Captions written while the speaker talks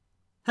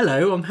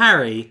Hello, I'm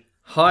Harry.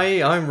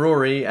 Hi, I'm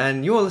Rory,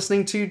 and you're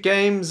listening to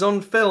Games on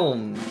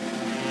Film.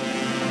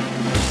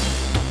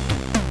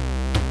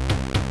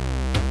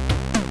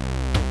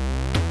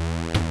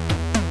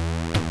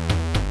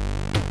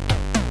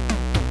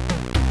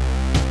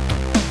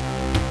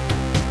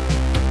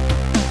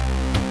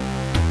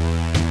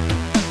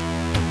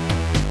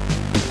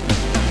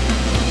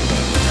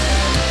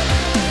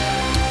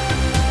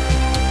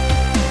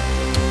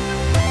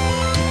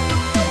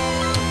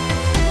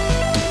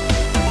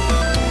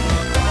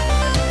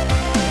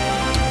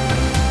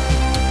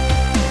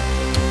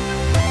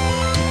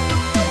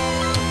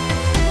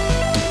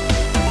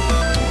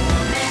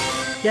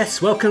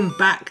 Yes, welcome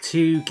back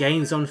to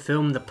Games on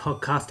Film, the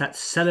podcast that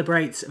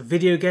celebrates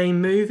video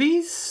game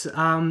movies.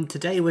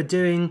 Today we're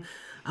doing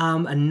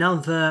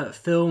another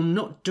film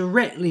not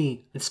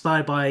directly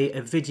inspired by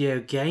a video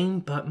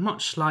game, but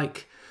much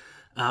like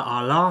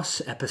our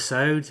last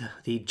episode,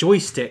 the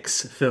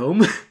Joysticks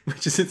film,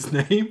 which is its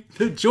name,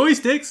 the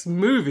Joysticks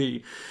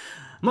movie.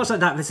 Much like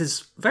that, this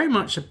is very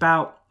much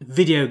about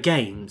video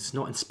games,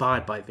 not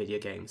inspired by video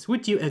games.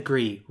 Would you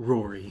agree,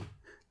 Rory?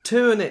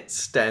 To an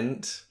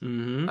extent.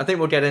 I think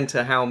we'll get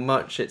into how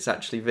much it's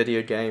actually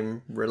video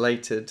game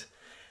related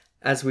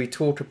as we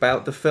talk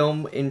about the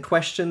film in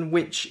question,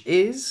 which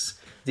is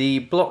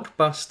the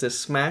blockbuster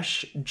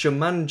smash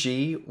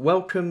Jumanji: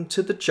 Welcome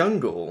to the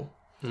Jungle.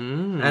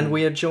 And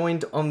we are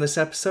joined on this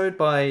episode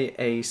by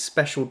a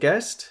special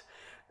guest.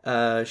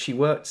 She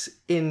works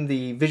in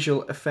the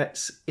visual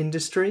effects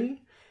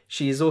industry.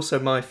 She is also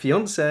my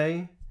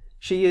fiancée.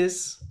 She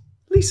is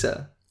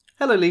Lisa.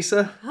 Hello,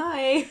 Lisa.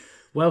 Hi.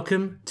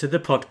 Welcome to the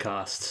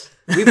podcast.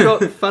 We've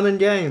got fun and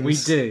games. We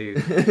do.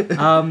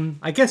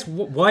 I guess,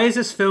 why is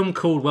this film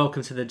called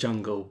Welcome to the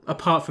Jungle,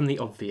 apart from the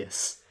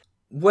obvious?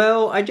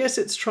 Well, I guess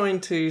it's trying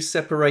to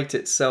separate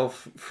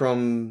itself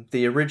from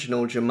the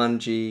original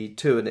Jumanji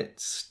to an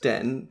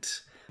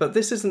extent. But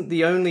this isn't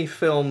the only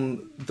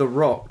film The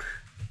Rock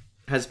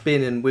has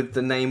been in with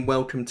the name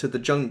Welcome to the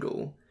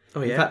Jungle.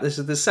 Oh, yeah? In fact, this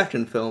is the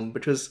second film,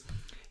 because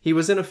he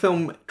was in a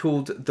film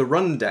called The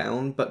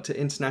Rundown, but to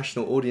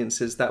international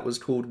audiences that was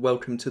called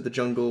Welcome to the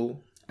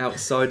Jungle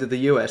outside of the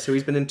US. So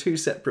he's been in two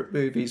separate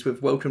movies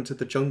with Welcome to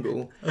the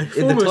Jungle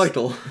in the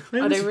title.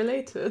 Are they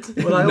related?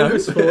 Well, I No.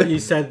 always thought you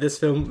said his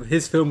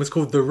film was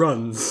called The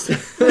Runs.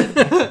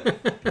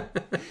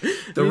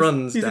 The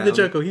Runs He's Down. in the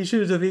jungle. He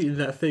should have eaten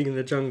that thing in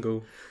the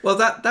jungle. Well,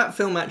 that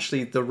film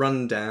actually, The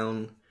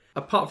Rundown,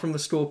 apart from The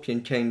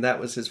Scorpion King, that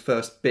was his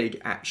first big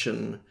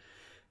action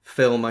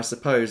film, I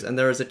suppose. And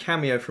there is a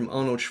cameo from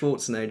Arnold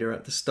Schwarzenegger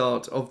at the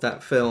start of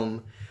that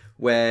film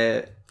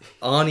where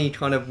Arnie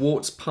kind of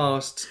walks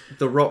past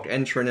The Rock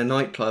entering a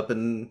nightclub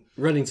and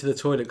Running to the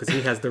toilet because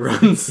he has the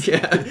runs.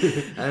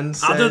 and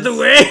says, Out of the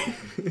way!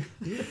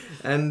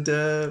 and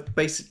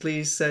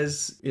basically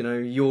says, you know,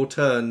 your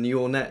turn,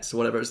 your nets, or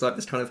whatever. It's like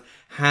this kind of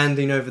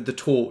handing over the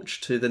torch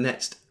to the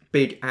next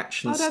big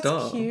action that's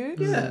star. cute.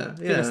 Yeah, I think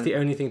that's the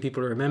only thing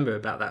people remember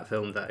about that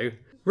film, though.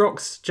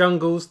 Rocks,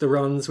 jungles, the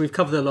runs. We've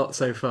covered a lot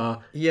so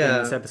far in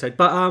this episode.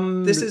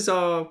 But This is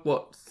our,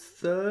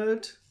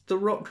 third The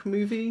Rock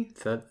movie?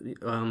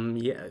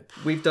 yeah.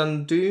 We've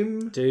done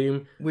Doom.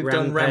 We've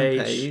done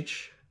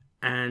Rampage.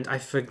 And I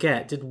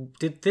forget,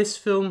 did this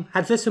film...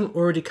 Had this film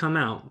already come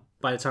out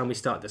by the time we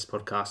started this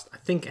podcast? I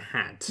think it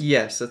had.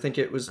 Yes, I think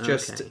it was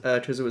just Okay.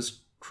 because it was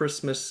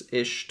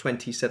Christmas-ish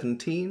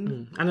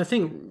 2017. And I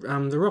think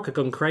The Rock had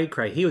gone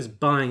cray-cray. He was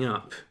buying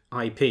up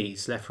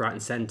IPs left, right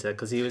and centre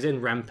because he was in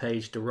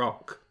Rampage The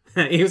Rock.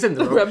 He was in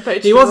The Rock.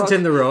 Rampage he The wasn't Rock.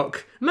 in The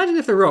Rock. Imagine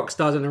if The Rock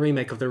starred in a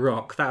remake of The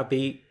Rock. That would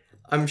be...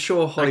 I'm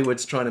sure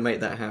Hollywood's trying to make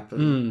that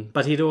happen.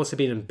 But he'd also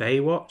been in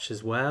Baywatch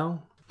as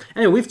well.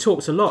 Anyway, we've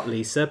talked a lot,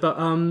 Lisa, but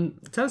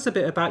tell us a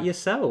bit about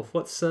yourself.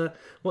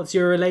 What's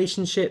your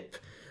relationship,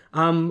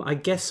 I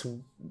guess,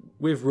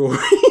 with Rory?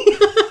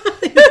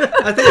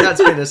 I think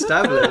that's been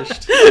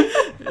established.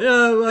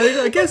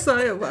 I guess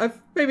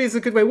maybe it's a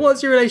good way.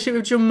 What's your relationship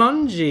with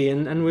Jumanji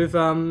and with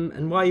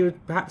and why you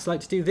would perhaps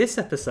like to do this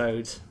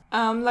episode?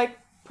 Like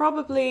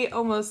probably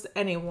almost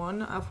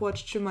anyone. I've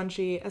watched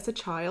Jumanji as a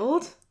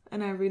child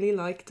and I really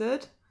liked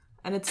it.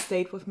 And it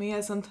stayed with me.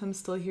 I sometimes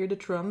still hear the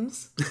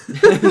drums.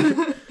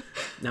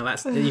 Now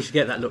you should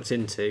get that looked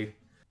into.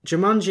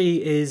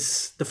 Jumanji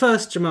is the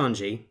first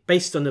Jumanji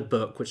based on a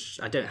book, which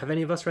I don't have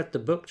any of us read the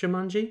book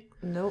Jumanji.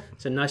 Nope.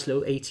 It's a nice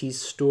little 80s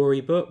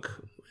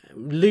storybook,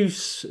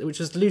 which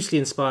has loosely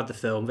inspired the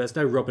film. There's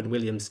no Robin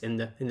Williams in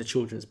the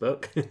children's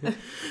book,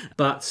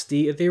 but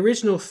the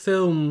original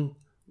film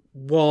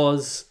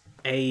was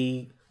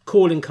a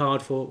calling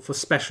card for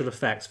special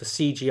effects, for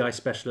CGI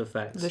special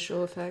effects.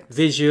 Visual effects.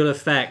 Visual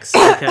effects.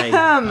 Okay.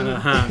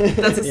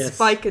 That's a Yes.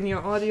 spike in your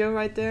audio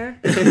right there.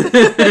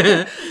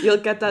 You'll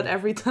get that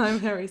every time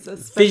Harry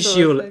says special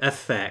Visual effects.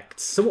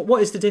 effects. So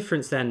what is the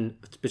difference then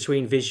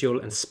between visual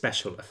and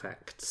special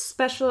effects?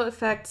 Special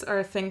effects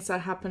are things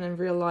that happen in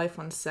real life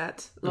on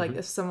set. Like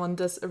if someone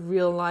does a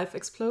real life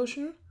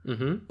explosion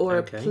or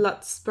Okay.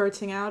 blood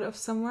spurting out of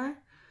somewhere.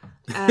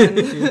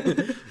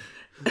 And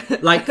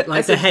Like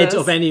As the it head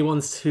does. of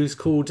anyone who's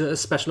called a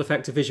special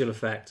effect a visual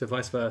effect, or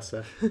vice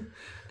versa.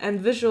 And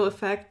visual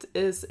effect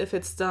is if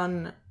it's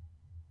done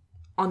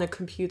on a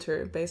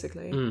computer,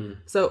 basically.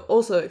 So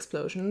also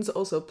explosions,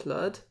 also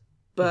blood,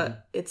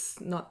 but it's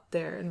not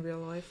there in real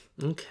life.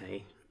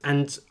 Okay.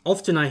 And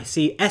often I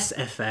see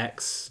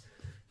SFX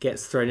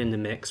gets thrown in the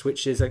mix,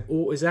 which is like,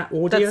 is that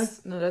audio?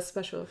 That's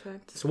special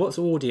effect. So what's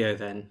audio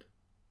then?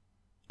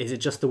 Is it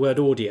just the word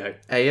audio?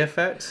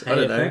 AFX? I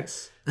don't know.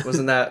 AFX?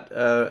 Wasn't that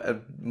a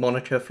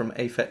moniker from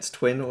Aphex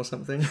Twin or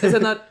something? Is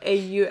it not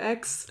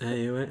AUX?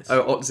 AUX?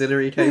 Oh,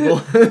 auxiliary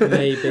cable.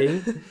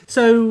 Maybe.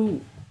 So,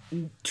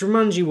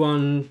 Jumanji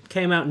 1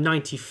 came out in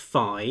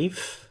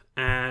 95,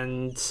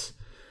 and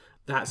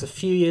that's a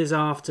few years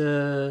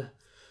after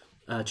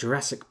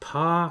Jurassic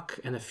Park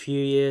and a few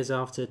years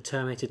after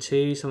Terminator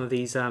 2. Some of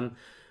these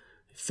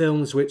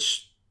films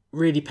which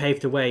really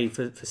paved the way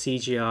for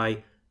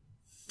CGI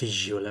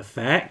visual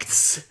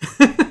effects.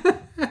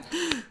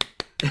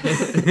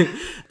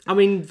 I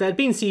mean, there'd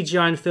been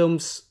CGI in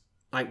films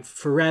like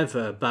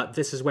forever, but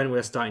this is when we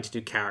were starting to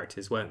do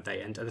characters, weren't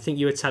they? And I think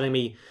you were telling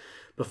me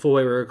before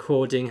we were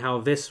recording how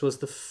this was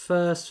the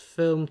first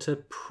film to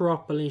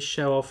properly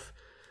show off,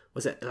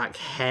 was it like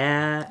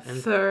hair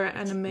and Fur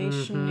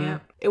animation, yeah.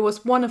 It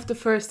was one of the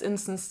first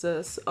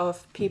instances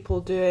of people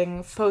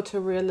doing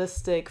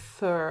photorealistic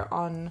fur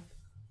on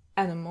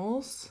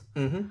animals.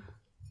 Mm-hmm.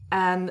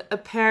 And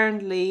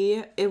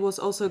apparently it was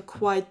also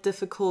quite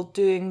difficult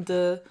doing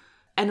the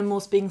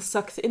animals being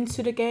sucked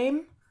into the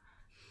game,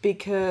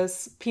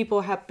 because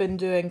people have been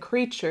doing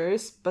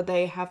creatures, but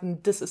they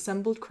haven't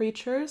disassembled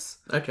creatures.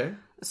 Okay.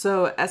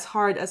 So as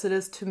hard as it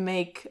is to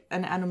make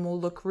an animal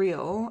look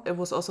real, it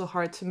was also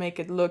hard to make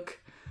it look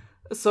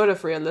sort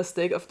of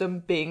realistic of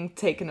them being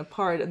taken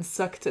apart and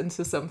sucked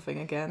into something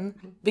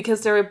again.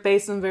 Because they were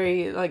based on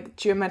very like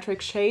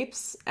geometric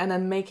shapes, and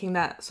then making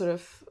that sort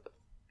of,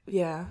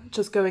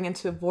 just going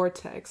into a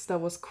vortex, that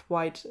was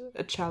quite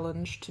a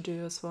challenge to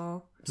do as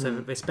well.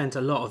 So they spent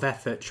a lot of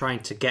effort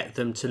trying to get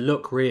them to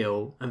look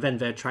real, and then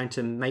they're trying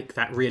to make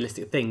that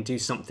realistic thing do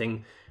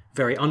something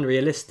very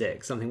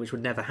unrealistic, something which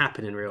would never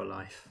happen in real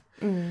life.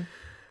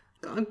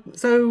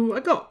 So I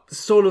got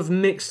sort of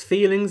mixed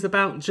feelings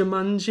about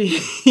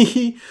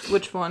Jumanji.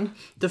 Which one?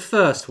 The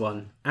first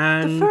one.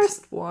 And The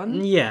first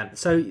one? yeah,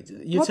 so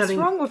you're What's telling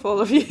wrong with all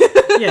of you?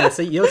 yeah,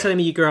 so you're telling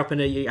me you grew up in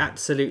you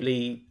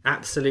absolutely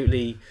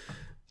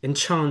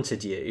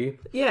enchanted you.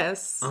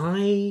 Yes.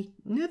 I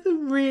never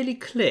really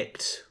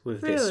clicked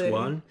with this Really?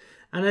 one.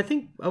 And I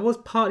think I was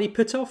partly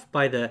put off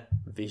by the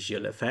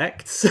visual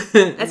effects.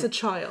 As a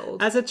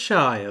child. As a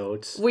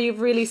child. Were you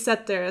really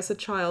sat there as a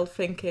child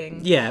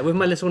thinking, Yeah, with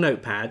my little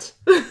notepad.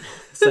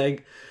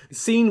 saying,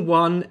 scene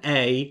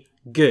 1A,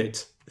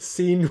 good.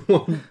 Scene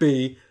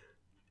 1B,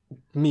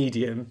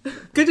 medium.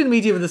 Good and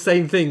medium are the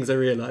same things, I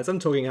realise. I'm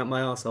talking out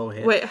my arsehole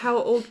here. wait, how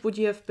old would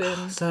you have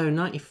been? So,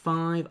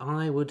 95,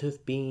 I would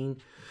have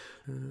been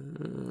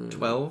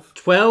 12.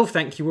 12,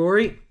 thank you,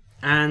 Rory.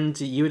 And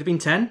you would have been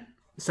 10.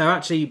 So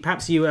actually,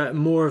 perhaps you were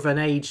more of an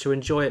age to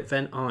enjoy it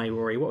than I,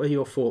 Rory. What were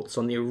your thoughts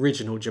on the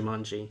original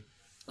Jumanji?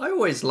 I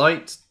always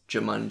liked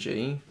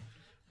Jumanji.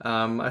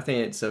 I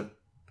think it's a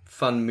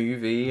fun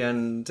movie,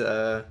 and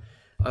I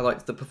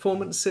liked the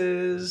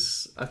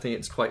performances. I think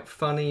it's quite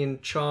funny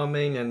and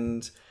charming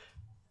and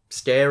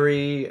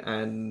scary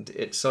and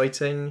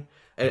exciting.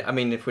 I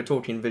mean, if we're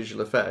talking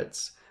visual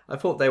effects, I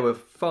thought they were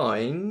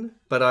fine,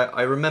 but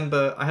I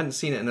remember I hadn't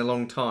seen it in a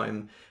long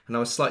time, and I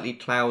was slightly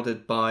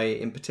clouded by,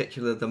 in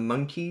particular, the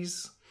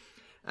monkeys.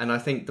 And I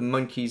think the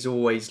monkeys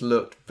always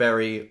looked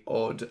very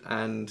odd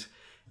and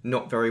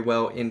not very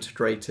well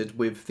integrated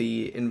with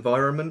the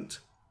environment.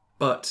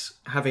 But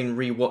having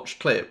rewatched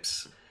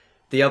clips,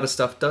 the other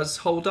stuff does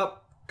hold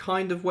up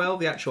kind of well.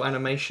 The actual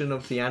animation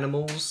of the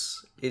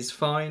animals is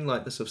fine,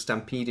 like the sort of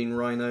stampeding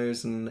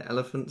rhinos and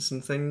elephants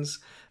and things.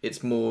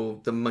 It's more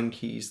the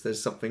monkeys.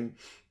 There's something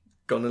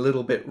gone a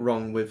little bit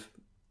wrong with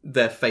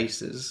their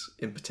faces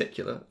in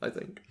particular, I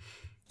think.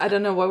 I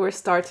don't know why we're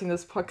starting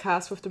this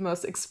podcast with the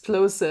most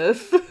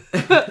explosive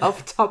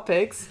of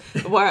topics,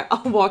 where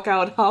I'll walk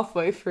out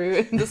halfway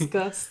through in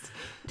disgust.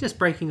 Just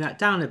breaking that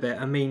down a bit,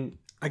 I mean,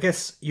 I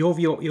guess you're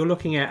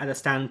looking at a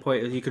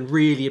standpoint that you can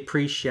really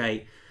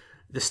appreciate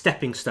the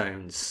stepping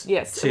stones.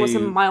 Yes, it was a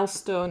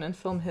milestone in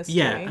film history.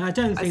 Yeah, and I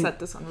don't think... I set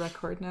this on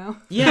record now.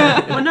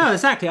 Yeah, well, no,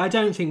 exactly. I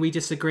don't think we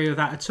disagree with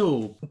that at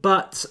all.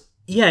 But,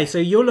 yeah, so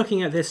you're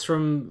looking at this for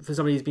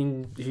somebody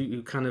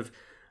who kind of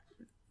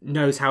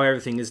knows how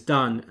everything is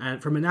done,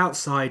 and from an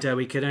outsider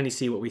we can only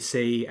see what we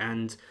see,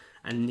 and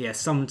yeah,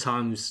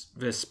 sometimes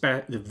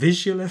the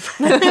visual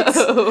effects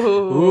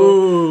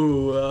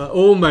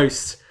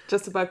almost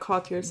Just about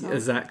caught yourself.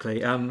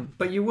 exactly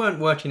But you weren't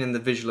working in the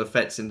visual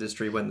effects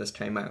industry when this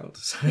came out,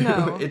 so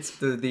No. it's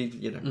the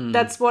you know.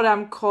 That's what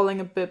I'm calling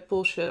a bit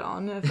bullshit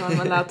on, if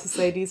I'm allowed to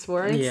say these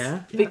words.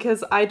 Yeah.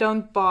 Because I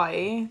don't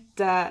buy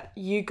that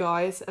you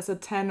guys, as a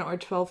 10 or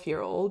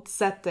 12-year-old,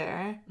 sat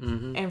there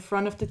in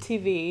front of the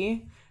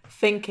TV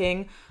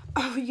thinking,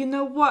 oh, you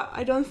know what?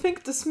 I don't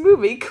think this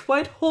movie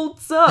quite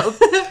holds up.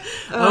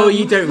 Oh,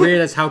 you don't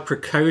realise how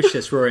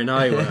precocious Rory and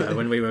I were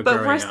when we were But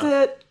growing where's up.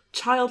 the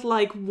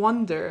childlike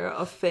wonder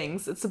of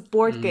things? It's a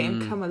board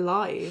game come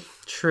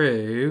alive.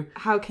 True.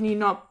 How can you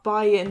not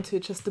buy into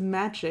just the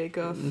magic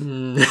of...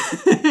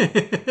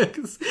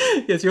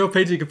 Yes, you're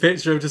painting a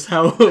picture of just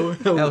how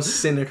How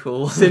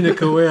cynical.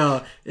 cynical we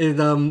are. In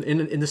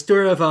the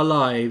story of our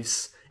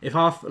lives, if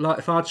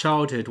our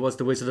childhood was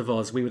the Wizard of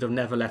Oz, we would have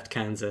never left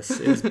Kansas.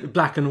 It was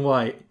black and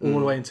white all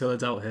the way until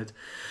adulthood.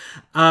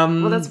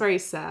 Well, that's very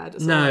sad.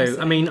 is all I'm No, saying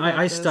I mean, about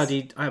I this.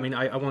 studied. I mean,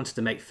 I wanted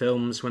to make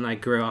films when I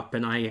grew up,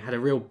 and I had a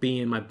real bee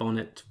in my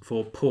bonnet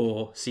for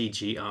poor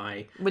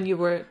CGI When you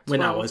were 12.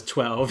 when I was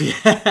 12.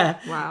 Yeah.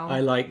 Wow. I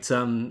liked.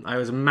 I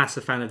was a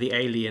massive fan of the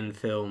Alien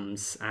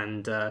films,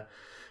 and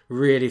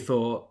really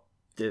thought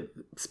the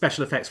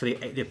special effects for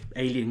the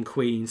Alien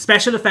Queen,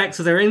 special effects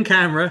as they're in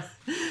camera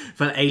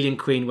for Alien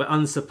Queen, were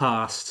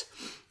unsurpassed.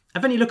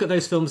 And then you look at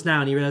those films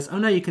now and you realise, oh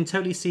no, you can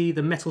totally see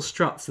the metal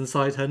struts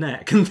inside her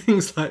neck and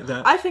things like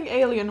that. I think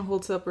Alien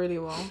holds up really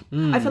well.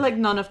 I feel like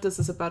none of this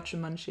is about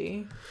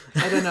Jumanji.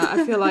 I don't know.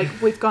 I feel like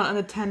we've gone on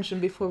a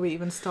tangent before we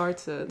even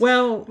started.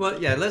 Well,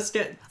 Well, yeah, let's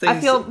get things... I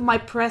feel my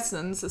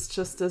presence is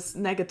just this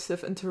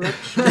negative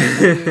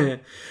interruption.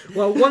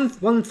 well,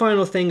 one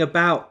final thing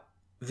about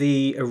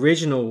the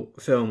original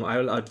film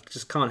I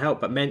just can't help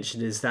but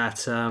mention is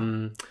that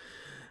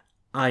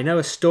I know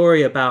a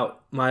story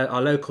about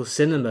our local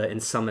cinema in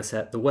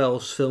Somerset, the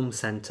Welsh Film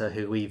Centre,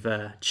 who we've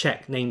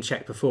name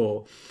checked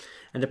before.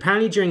 And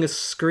apparently during a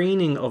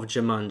screening of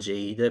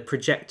Jumanji, the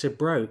projector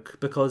broke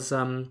because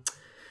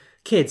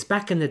kids,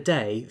 back in the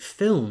day,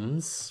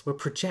 films were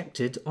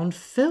projected on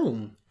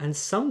film, and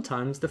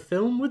sometimes the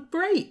film would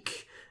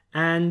break.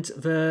 And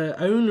the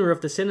owner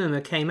of the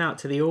cinema came out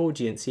to the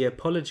audience, he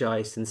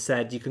apologised and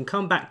said, you can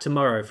come back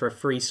tomorrow for a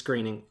free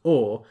screening,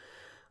 or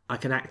I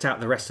can act out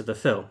the rest of the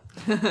film.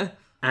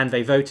 And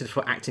they voted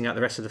for acting out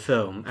the rest of the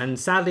film. And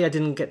sadly, I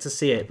didn't get to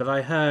see it, but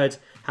I heard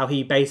how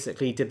he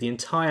basically did the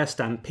entire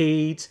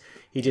Stampede.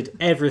 He did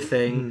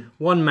everything,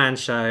 one-man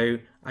show.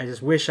 I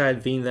just wish I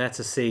had been there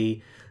to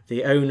see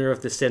the owner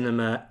of the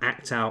cinema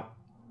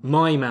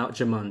mime out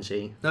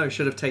Jumanji. No,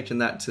 should have taken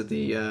that to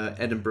the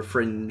Edinburgh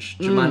Fringe.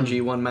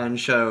 Jumanji one-man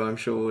show, I'm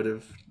sure would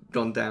have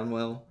gone down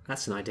well.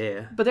 That's an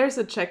idea. But there's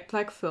a Czech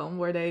Black film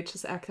where they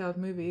just act out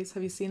movies.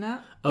 Have you seen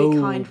that? Be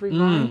Kind,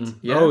 Rewind.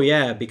 Yeah. Oh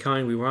yeah, Be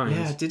Kind, Rewind.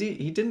 Yeah, did he?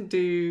 He didn't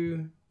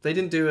do... They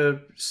didn't do a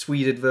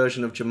Sweded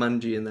version of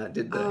Jumanji in that,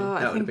 did they? I That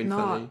would have think been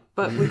not. funny.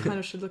 But we kind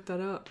of should look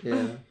that up.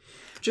 Yeah.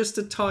 Just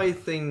to tie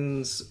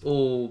things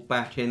all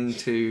back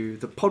into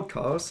the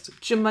podcast,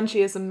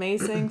 Jumanji is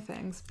amazing.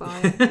 Thanks.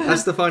 Bye.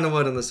 that's the final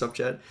word on the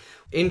subject.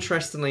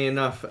 Interestingly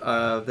enough,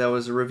 there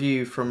was a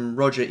review from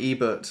Roger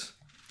Ebert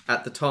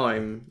at the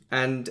time,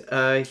 and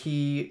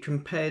he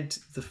compared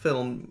the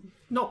film,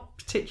 not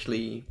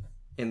particularly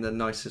in the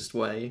nicest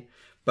way,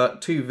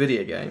 but to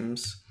video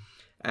games.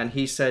 And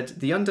he said,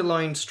 the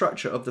underlying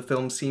structure of the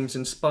film seems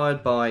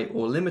inspired by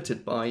or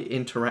limited by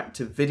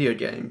interactive video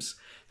games.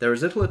 There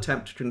is little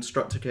attempt to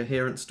construct a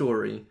coherent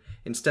story.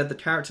 Instead, the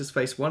characters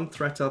face one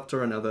threat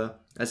after another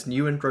as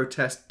new and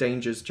grotesque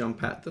dangers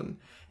jump at them.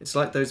 It's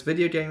like those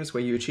video games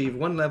where you achieve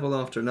one level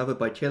after another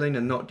by killing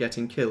and not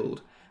getting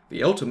killed.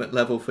 The ultimate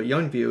level for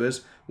young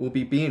viewers will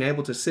be being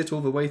able to sit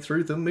all the way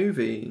through the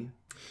movie.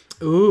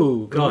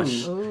 Ooh,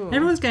 gosh. Ooh.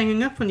 Everyone's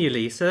ganging up on you,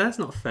 Lisa. That's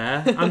not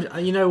fair.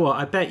 You know what?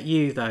 I bet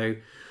you, though,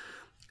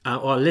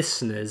 our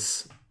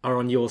listeners are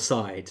on your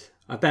side.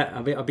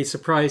 I'd be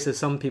surprised if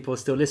some people are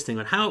still listening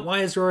on why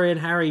is Rory and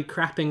Harry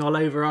crapping all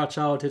over our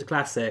childhood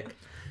classic?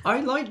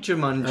 I like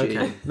Jumanji.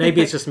 Okay,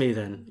 maybe it's just me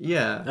then.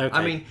 Yeah. Okay.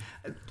 I mean,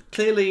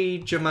 clearly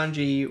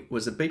Jumanji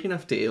was a big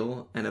enough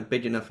deal and a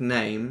big enough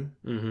name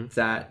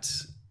that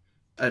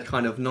a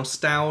kind of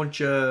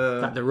nostalgia...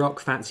 That The Rock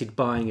fancied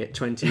buying it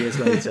 20 years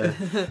later.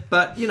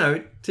 But,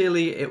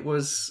 clearly it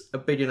was a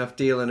big enough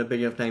deal and a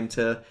big enough name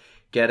to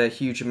get a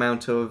huge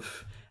amount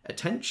of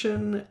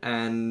attention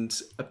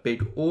and a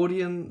big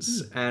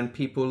audience and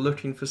people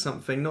looking for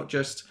something, not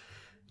just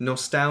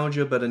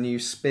nostalgia, but a new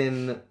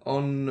spin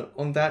on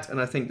that.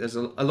 And I think there's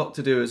a lot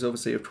to do, as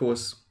obviously, of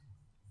course,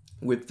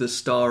 with the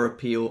star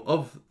appeal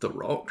of The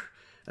Rock,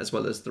 as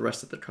well as the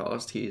rest of the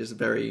cast. He is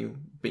very,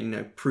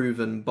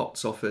 proven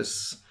box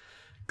office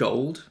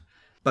gold.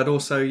 But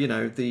also,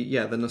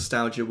 the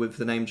nostalgia with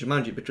the name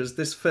Jumanji, because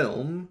this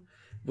film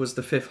was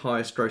the 5th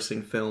highest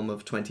grossing film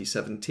of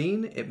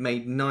 2017. It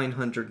made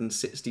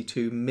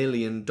 $962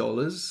 million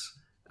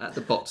at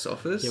the box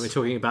office. Yeah, we're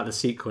talking about the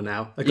sequel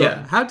now.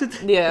 Yeah. How did...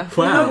 Yeah.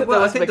 Wow. That Well,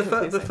 I was a think bit the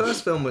confusing.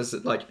 first film was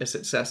a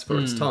success for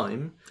its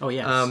time. Oh,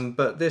 yes.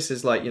 But this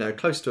is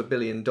close to $1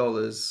 billion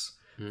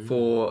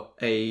for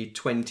a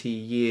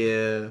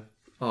 20-year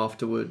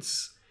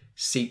afterwards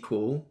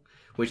sequel,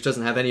 which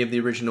doesn't have any of the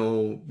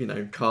original,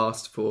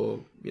 cast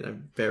for,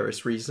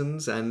 various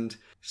reasons, and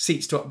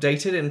seeks to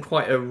update it in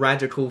quite a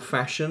radical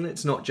fashion.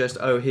 It's not just,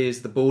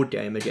 here's the board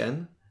game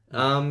again.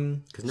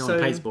 Because no one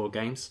plays board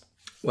games.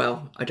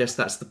 Well, I guess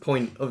that's the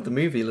point of the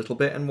movie a little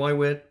bit and why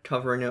we're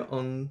covering it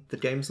on the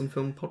Games on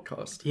Film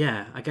podcast.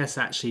 Yeah, I guess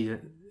actually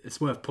it's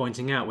worth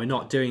pointing out we're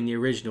not doing the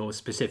original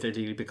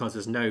specifically because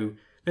there's no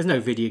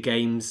video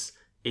games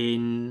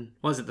in,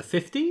 what is it, the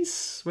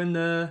 50s when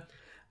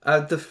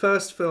the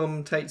first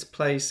film takes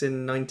place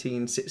in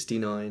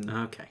 1969.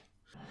 Okay.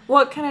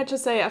 Well, can I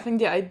just say, I think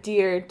the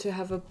idea to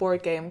have a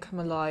board game come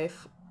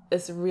alive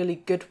is a really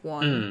good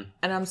one.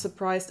 And I'm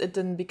surprised it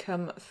didn't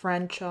become a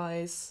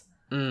franchise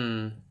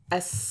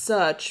as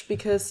such.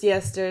 Because,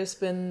 yes, there's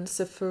been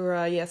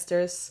Zathura, yes,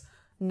 there's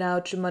now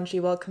Jumanji,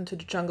 Welcome to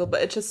the Jungle.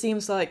 But it just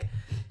seems like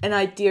an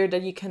idea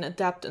that you can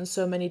adapt in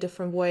so many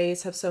different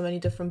ways, have so many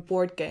different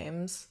board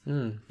games.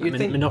 You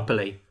think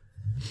Monopoly.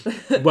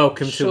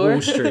 Welcome to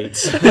Wall Street.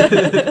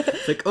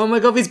 It's like, oh my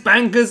god, these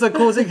bankers are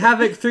causing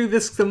havoc through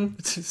this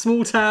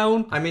small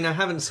town. I mean, I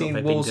haven't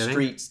seen Wall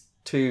Street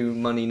 2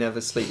 Money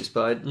Never Sleeps,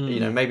 but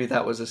maybe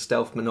that was a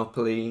stealth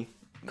Monopoly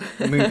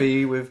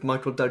movie with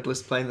Michael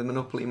Douglas playing the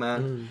Monopoly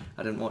man.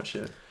 I didn't watch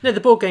it. No,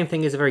 the board game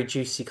thing is a very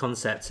juicy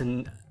concept,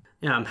 and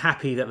I'm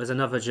happy that there's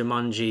another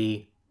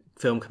Jumanji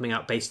film coming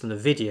out based on the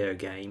video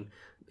game.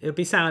 It would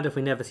be sad if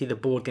we never see the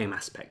board game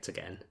aspect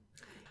again.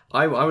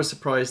 I was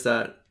surprised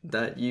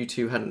that you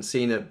two hadn't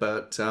seen it,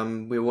 but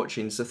we were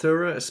watching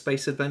Zathura, A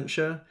Space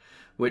Adventure,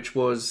 which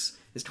is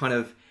kind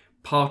of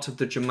part of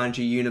the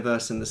Jumanji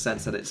universe in the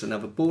sense that it's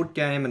another board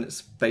game and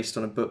it's based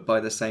on a book by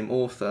the same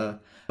author,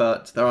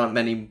 but there aren't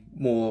many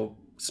more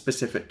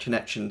specific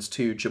connections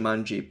to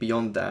Jumanji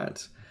beyond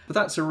that. But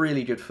that's a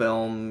really good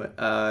film.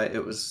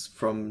 It was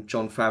from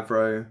Jon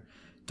Favreau,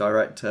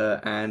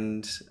 director,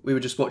 and we were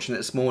just watching it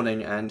this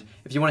morning, and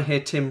if you want to hear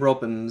Tim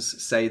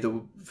Robbins say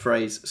the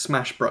phrase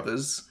Smash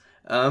Brothers,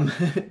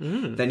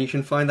 then you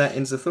can find that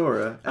in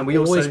Zathura. And we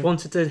always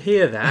wanted to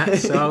hear that,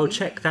 so I'll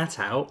check that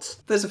out.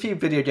 There's a few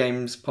video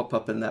games pop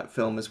up in that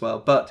film as well,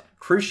 but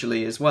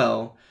crucially as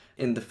well,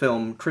 in the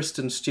film,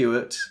 Kristen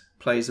Stewart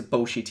plays a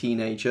bolshy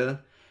teenager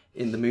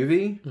in the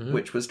movie,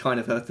 which was kind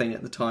of her thing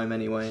at the time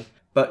anyway.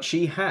 But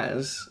she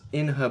has,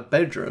 in her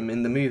bedroom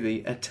in the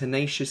movie, a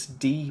Tenacious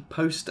D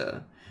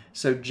poster.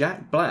 So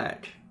Jack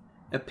Black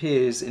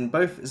appears in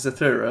both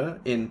Zathura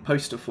in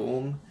poster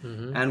form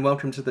and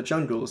Welcome to the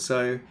Jungle.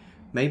 So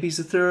maybe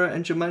Zathura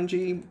and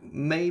Jumanji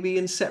maybe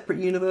in separate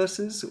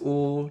universes,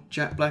 or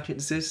Jack Black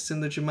exists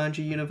in the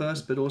Jumanji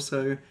universe, but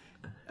also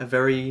a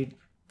very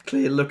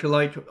clear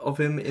lookalike of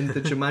him in the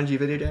Jumanji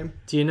video game.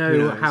 Do you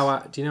know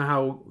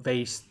how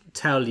they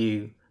tell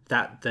you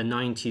that the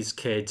 90s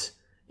kid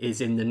is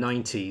in the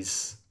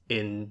 90s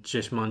in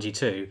Jumanji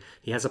 2?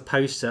 He has a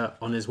poster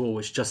on his wall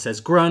which just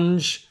says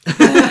grunge.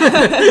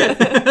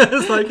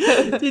 It's like,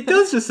 it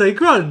does just say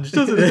grunge,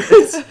 doesn't it?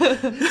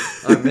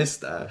 I missed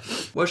that.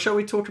 Well, shall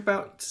we talk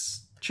about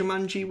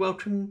Jumanji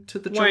Welcome to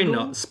the Jungle?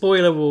 Why not?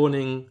 Spoiler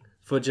warning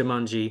for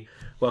Jumanji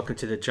Welcome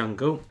to the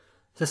Jungle.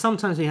 So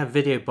sometimes we have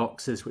video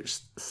boxes which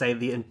say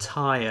the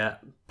entire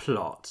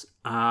plot,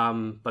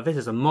 but this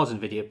is a modern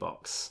video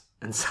box.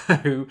 And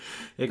so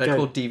they're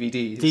called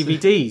DVDs.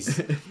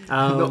 DVDs.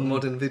 Not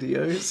modern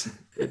videos.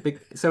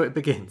 So it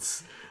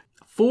begins.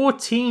 4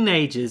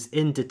 teenagers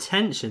in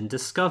detention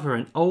discover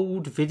an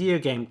old video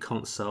game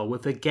console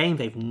with a game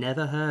they've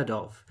never heard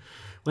of.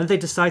 When they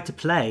decide to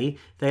play,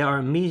 they are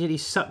immediately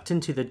sucked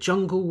into the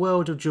jungle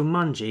world of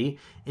Jumanji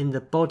in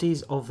the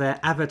bodies of their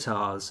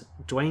avatars,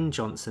 Dwayne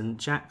Johnson,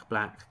 Jack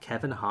Black,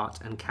 Kevin Hart,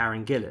 and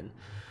Karen Gillan.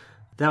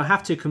 They'll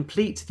have to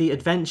complete the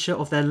adventure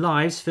of their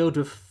lives filled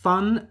with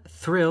fun,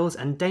 thrills,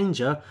 and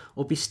danger,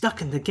 or be stuck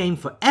in the game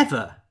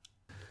forever.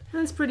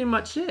 That's pretty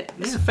much it.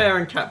 It's a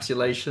fair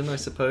encapsulation, I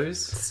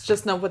suppose. It's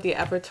just not what the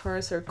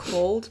avatars are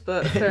called,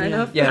 but fair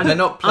enough. Yeah, they're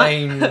not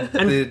playing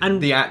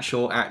the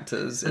actual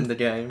actors in the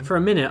game. For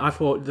a minute, I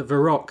thought that The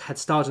Rock had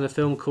starred in a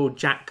film called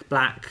Jack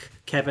Black,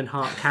 Kevin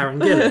Hart, Karen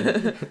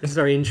Gillan. It's a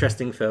very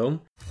interesting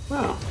film.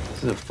 Wow,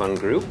 this is a fun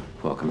group.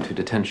 Welcome to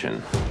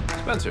detention.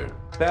 Spencer,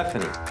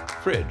 Bethany,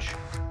 Fridge,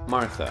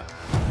 Martha.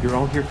 You're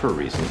all here for a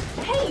reason.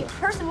 Hey,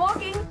 person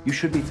walking. You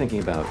should be thinking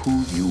about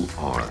who you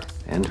are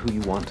and who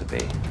you want to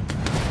be.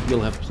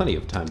 You'll have plenty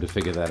of time to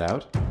figure that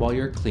out while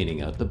you're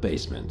cleaning out the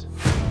basement.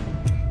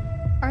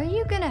 Are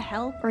you gonna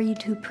help, or are you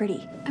too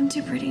pretty? I'm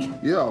too pretty.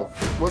 Yo,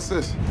 what's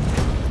this?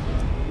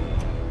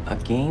 A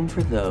game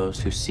for those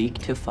who seek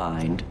to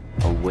find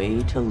a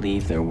way to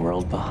leave their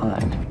world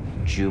behind.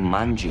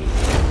 Jumanji.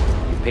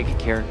 You pick a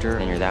character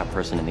and you're that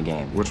person in the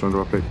game. Which one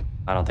do I pick?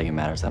 I don't think it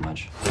matters that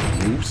much.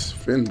 Bruce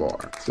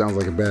Finbar. Sounds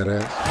like a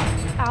badass.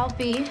 I'll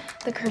be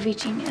the curvy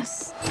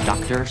genius.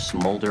 Dr.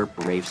 Smolder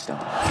Bravestone.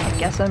 I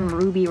guess I'm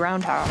Ruby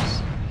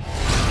Roundhouse.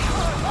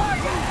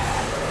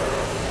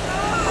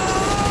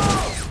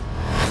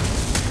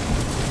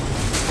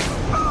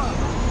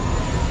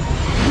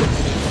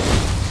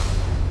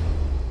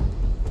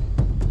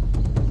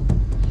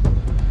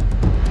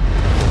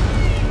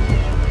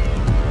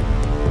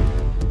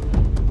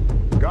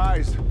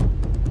 Guys.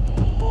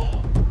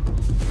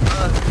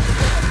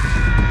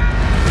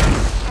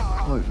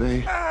 Oh,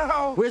 Vay.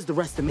 Where's the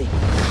rest of me?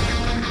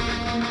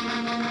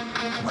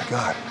 Oh my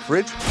God.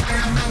 Fridge?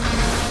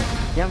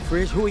 Yeah, I'm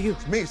Fridge. Who are you?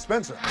 It's me,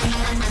 Spencer.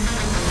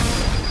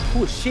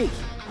 Who is she?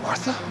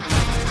 Martha?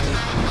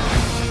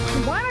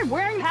 Why am I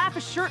wearing half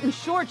a shirt and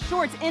short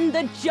shorts in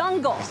the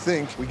jungle? I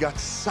think we got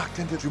sucked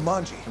into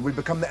Jumanji and we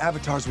become the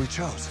avatars we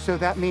chose. So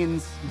that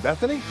means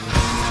Bethany?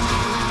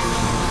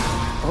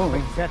 Oh,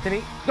 wait,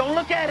 Bethany. Don't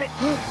look at it.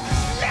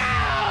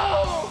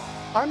 No!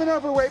 I'm an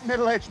overweight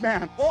middle-aged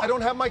man. I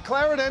don't have my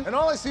Claritin, and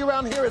all I see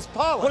around here is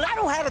pollen. Well, I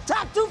don't have the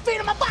top 2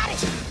 feet of my body.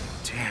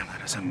 Damn,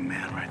 that is a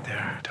man right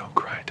there. Don't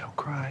cry, don't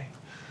cry.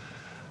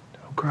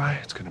 Don't cry,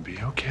 it's gonna be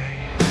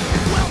okay.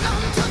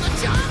 Welcome to the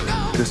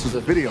jungle. This is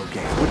a video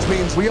game, which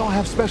means we all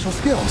have special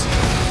skills.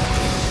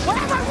 Why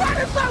am I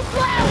running so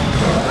slow?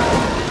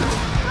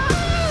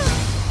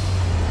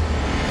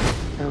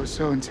 That was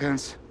so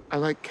intense.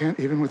 I can't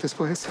even with this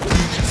place.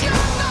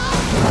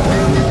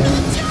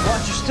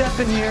 Watch your step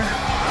in here.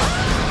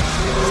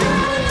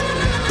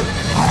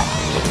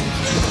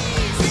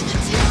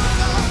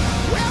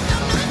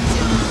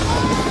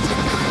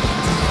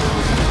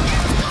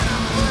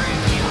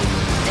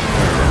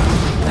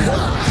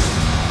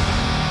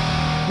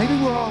 Maybe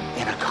we're all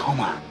in a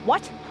coma.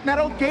 What? That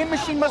old game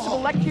machine must have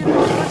electrocuted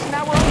us, and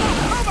now we're all...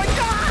 Oh my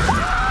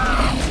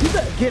God! You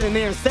better get in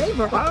there and save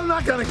her. I'm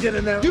not gonna get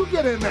in there. You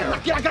get in there.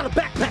 I got a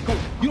backpack on.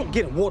 You don't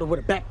get in water with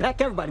a backpack.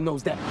 Everybody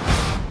knows that.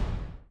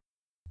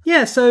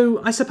 Yeah,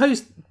 so I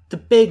suppose the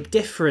big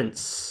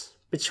difference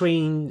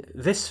between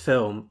this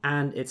film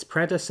and its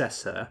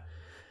predecessor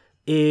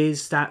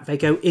is that they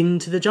go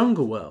into the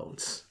jungle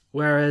world,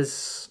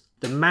 whereas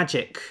the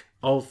magic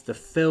of the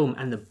film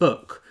and the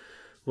book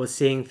was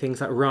seeing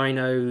things like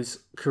rhinos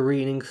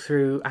careening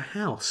through a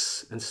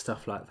house and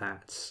stuff like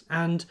that.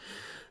 And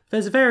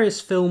there's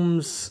various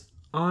films,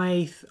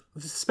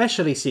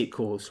 especially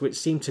sequels, which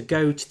seem to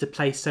go to the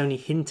place Sony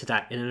hinted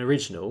at in an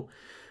original.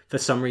 For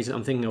some reason,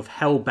 I'm thinking of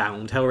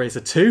Hellbound,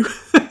 Hellraiser 2.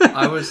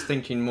 I was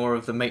thinking more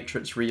of The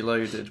Matrix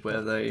Reloaded,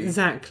 where they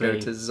go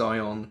to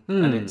Zion,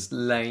 and it's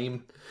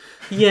lame.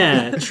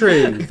 Yeah,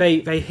 true.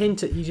 They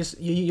hint at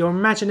your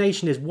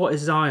imagination is what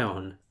is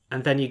Zion,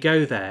 and then you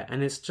go there,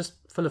 and it's just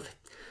full of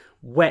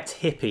wet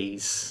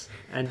hippies.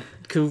 And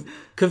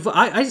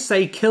I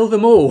say kill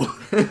them all.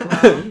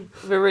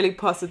 We're really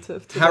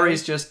positive today.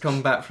 Harry's just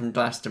come back from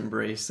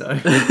Glastonbury, so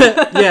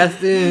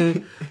yes.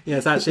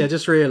 Actually, I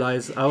just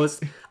realised I was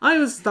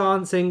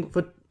dancing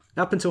for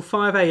up until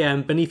 5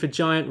 a.m. beneath a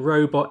giant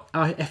robot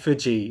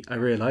effigy. I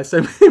realised,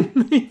 so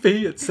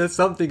maybe it says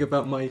something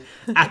about my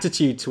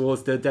attitude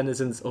towards the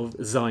denizens of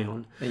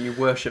Zion. And you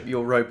worship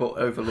your robot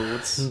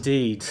overlords.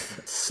 Indeed.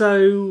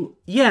 So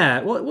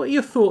yeah, what are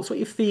your thoughts? What are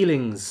your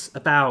feelings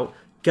about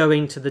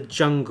going to the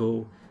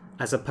jungle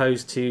as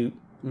opposed to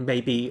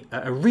maybe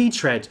a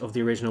retread of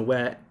the original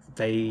where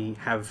they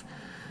have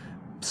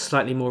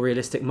slightly more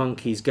realistic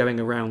monkeys going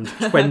around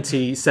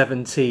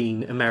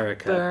 2017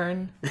 America?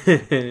 Burn.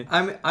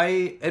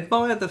 I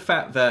admire the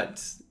fact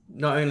that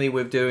not only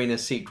we're doing a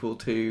sequel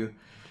to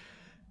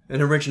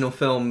an original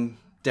film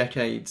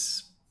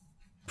decades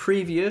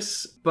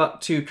previous,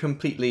 but to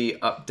completely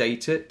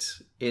update it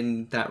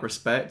in that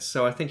respect.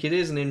 So I think it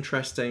is an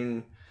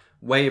interesting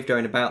way of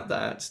going about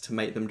that, to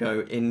make them go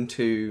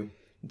into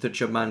the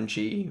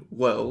Jumanji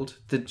world.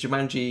 The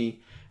Jumanji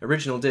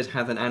original did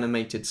have an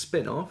animated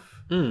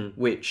spin-off,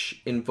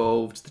 which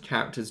involved the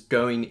characters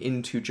going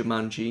into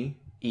Jumanji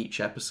each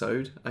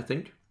episode, I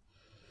think.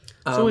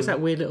 It's always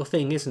that weird little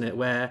thing, isn't it,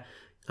 where,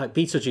 like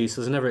Beetlejuice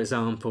was another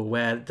example,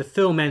 where the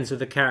film ends with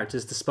the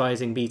characters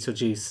despising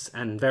Beetlejuice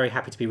and very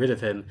happy to be rid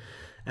of him.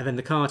 And then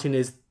the cartoon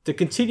is the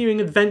continuing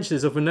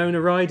adventures of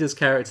Winona Ryder's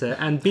character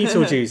and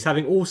Beetlejuice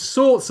having all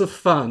sorts of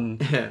fun.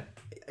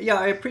 Yeah,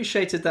 I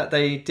appreciated that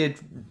they did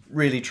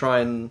really try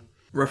and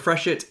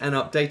refresh it and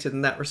update it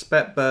in that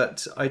respect,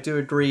 but I do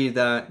agree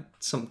that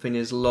something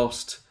is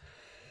lost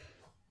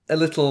a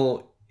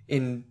little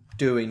in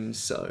doing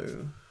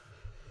so.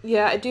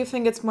 Yeah, I do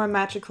think it's more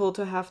magical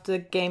to have the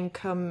game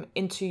come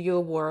into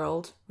your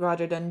world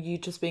rather than you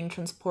just being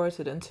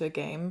transported into a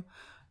game.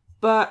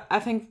 But I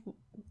think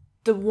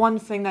the one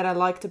thing that I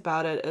liked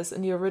about it is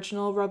in the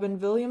original, Robin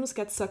Williams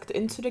gets sucked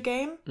into the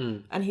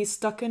game and he's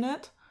stuck in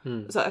it.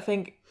 So I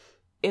think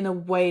in a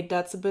way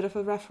that's a bit of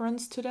a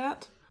reference to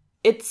that.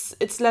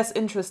 It's less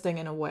interesting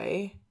in a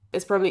way.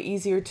 It's probably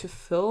easier to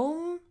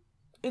film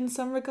in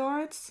some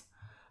regards.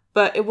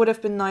 But it would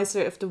have been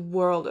nicer if the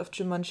world of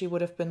Jumanji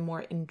would have been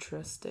more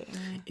interesting.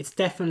 It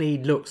definitely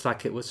looks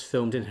like it was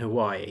filmed in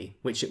Hawaii,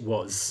 which it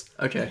was.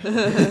 Okay.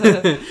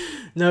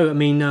 No, I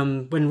mean,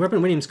 when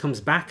Robin Williams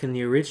comes back in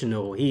the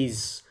original,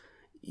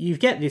 you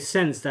get this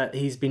sense that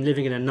he's been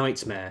living in a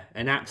nightmare,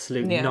 an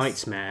absolute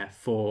nightmare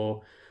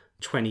for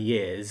 20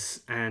 years.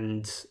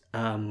 And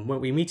when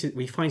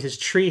we find his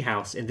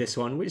treehouse in this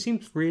one, which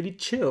seems really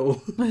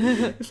chill.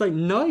 It's like,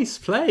 nice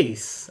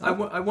place. I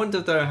wonder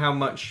though how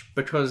much,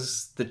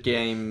 because the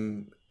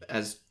game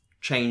has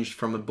changed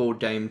from a board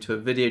game to a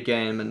video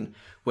game, and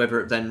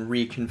whether it then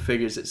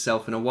reconfigures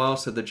itself in a while.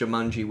 So the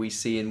Jumanji we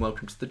see in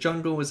Welcome to the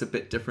Jungle is a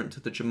bit different to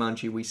the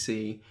Jumanji we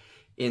see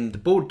in the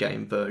board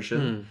game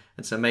version.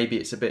 And so maybe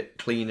it's a bit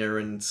cleaner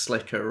and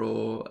slicker,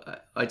 or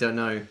I don't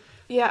know.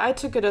 Yeah, I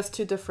took it as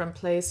two different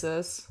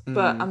places,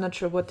 but I'm not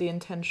sure what the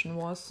intention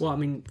was. Well, I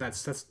mean,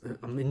 that's.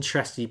 I'm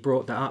interested you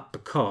brought that up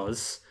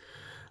because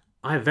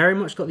I very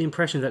much got the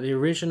impression that the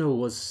original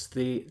was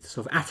the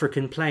sort of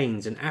African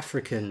plains and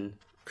African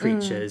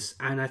creatures,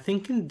 and I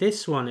think in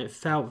this one it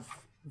felt,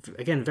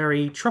 again,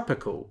 very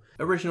tropical.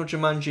 Original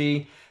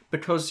Jumanji,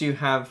 because you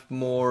have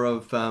more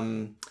of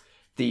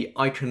the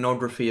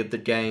iconography of the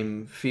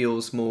game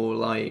feels more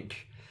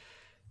like,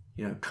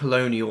 you know,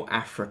 colonial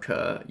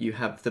Africa. You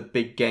have the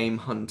big game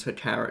hunter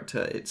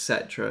character,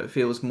 etc. It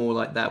feels more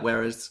like that,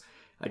 whereas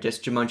I guess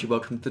Jumanji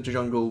Welcome to the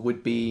Jungle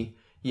would be,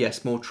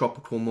 yes, more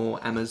tropical, more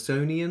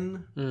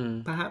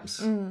Amazonian,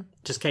 perhaps.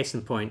 Just case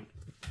in point,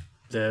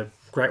 the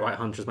Great White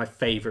Hunter is my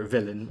favourite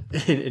villain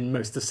in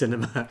most of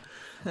cinema.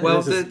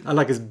 Well, I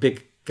like his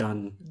big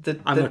gun.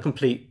 I'm a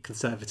complete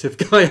conservative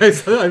guy,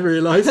 I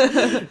realise.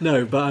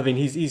 No, but I mean,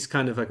 he's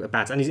kind of like a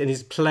bad, and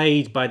he's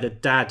played by the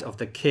dad of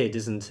the kid,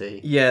 isn't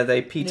he? Yeah,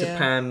 they Peter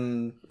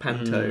Pan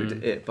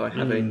pantoed it by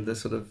having the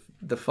sort of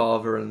the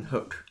father and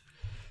Hook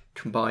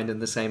combined in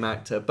the same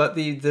actor. But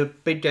the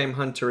big game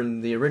hunter in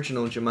the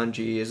original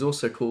Jumanji is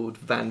also called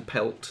Van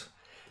Pelt.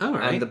 Oh,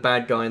 right. And the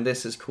bad guy in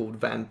this is called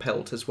Van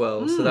Pelt as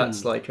well. So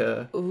that's like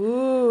a...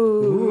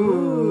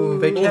 Ooh.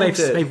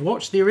 They've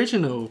watched the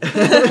original.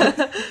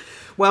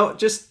 Well,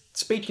 just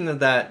speaking of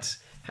that,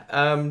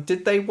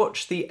 did they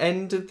watch the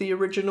end of the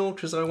original?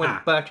 Because I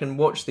went back and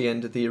watched the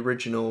end of the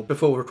original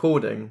before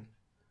recording.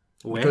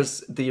 Where?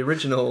 Because the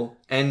original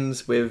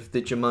ends with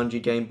the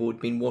Jumanji game board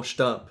being washed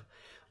up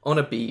on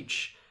a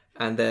beach,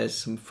 and there's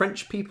some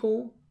French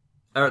people,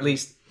 or at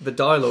least the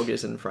dialogue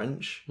is in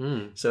French.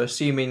 So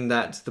assuming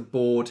that the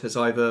board has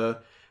either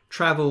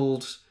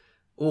travelled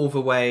all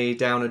the way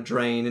down a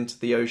drain into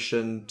the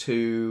ocean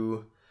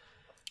to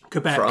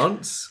Quebec,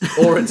 France,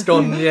 or it's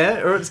gone,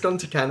 or it's gone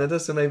to Canada,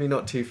 so maybe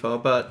not too far.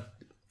 But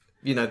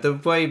you know, the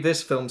way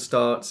this film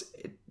starts,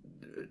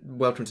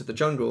 Welcome to the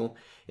Jungle,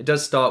 it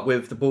does start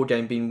with the board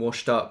game being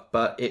washed up,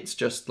 but it's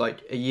just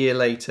like a year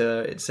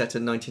later. It's set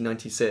in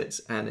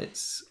 1996, and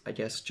it's, I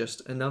guess,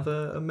 just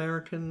another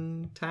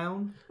American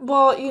town.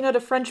 Well, you know, the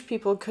French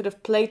people could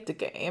have played the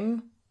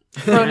game,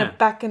 thrown it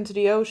back into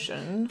the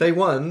ocean. They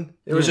won.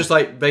 It was just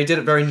like, they did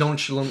it very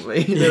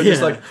nonchalantly. They were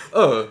just like,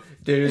 oh,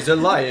 there's a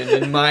lion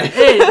in my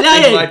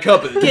in my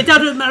cupboard. Get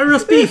out of my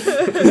roast beef.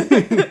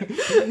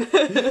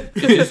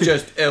 It's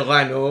just a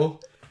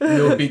rhino.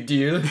 No big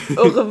deal.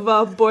 Au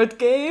revoir, board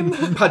game.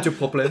 Pas de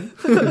problème.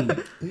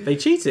 They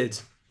cheated.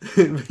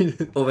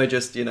 Or they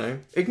just, you know,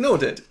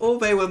 ignored it. Or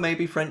they were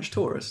maybe French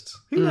tourists.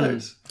 Who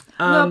knows?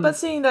 No, but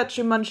seeing that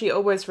Jumanji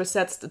always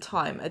resets the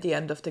time at the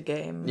end of the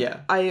game,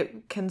 I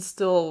can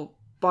still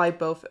buy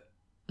both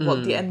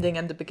the ending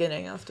and the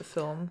beginning of the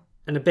film.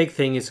 And the big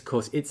thing is, of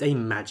course, it's a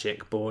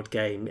magic board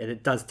game, and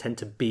it does tend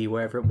to be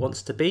wherever it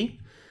wants to be.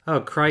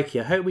 Oh, crikey,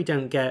 I hope we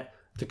don't get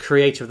the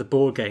creator of the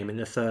board game in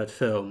the third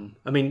film.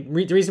 I mean,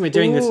 the reason we're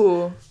doing this...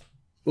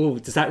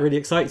 Ooh, does that really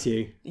excite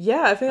you?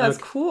 Yeah, I think that's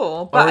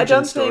cool. But I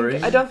don't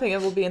think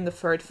it will be in the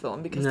third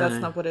film, because that's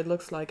not what it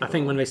looks like. I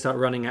think when they start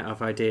running out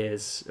of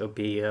ideas, it'll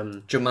be...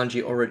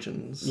 Jumanji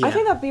Origins. Yeah. I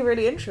think that'd be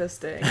really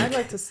interesting. I'd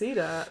like to see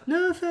that.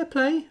 No, fair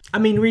play. I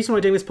mean, the reason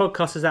we're doing this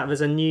podcast is that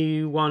there's a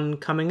new one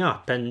coming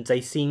up, and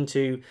they seem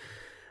to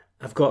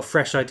have got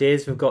fresh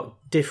ideas. We've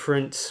got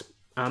different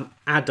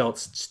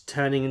adults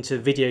turning into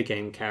video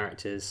game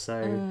characters,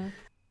 so...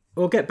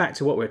 We'll get back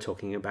to what we're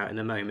talking about in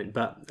a moment,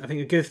 but I think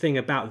a good thing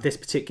about this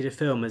particular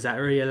film is that it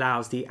really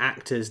allows the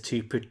actors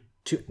to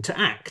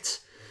act.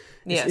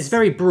 Yes. It's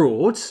very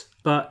broad,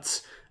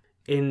 but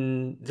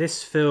in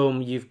this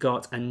film you've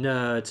got a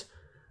nerd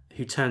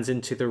who turns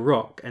into The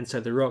Rock, and so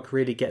The Rock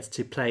really gets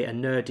to play a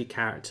nerdy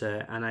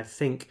character, and I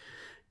think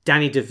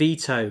Danny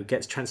DeVito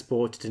gets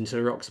transported into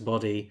The Rock's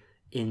body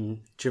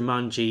in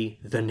Jumanji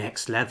The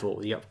Next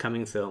Level, the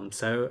upcoming film.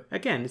 So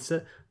again, it's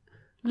a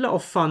lot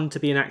of fun to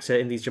be an actor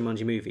in these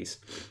Jumanji movies.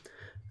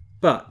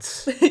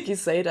 But... You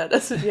say that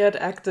as if you had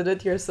acted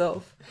it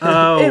yourself.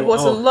 It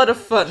was a lot of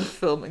fun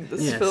filming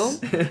this film.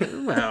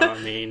 Well, I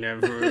mean,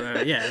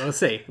 we'll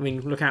see. I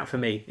mean, look out for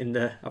me in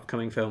the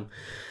upcoming film.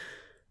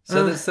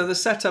 So the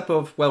setup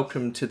of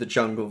Welcome to the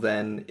Jungle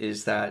then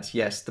is that,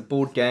 yes, the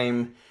board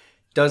game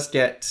does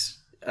get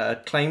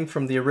acclaim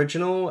from the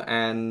original,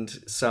 and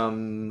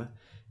some...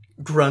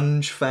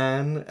 grunge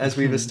fan, as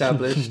we've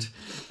established,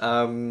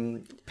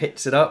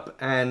 picks it up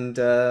and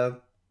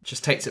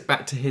just takes it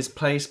back to his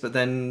place, but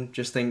then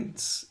just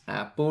thinks,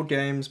 board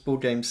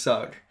games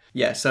suck.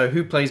 Yeah, so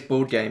who plays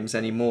board games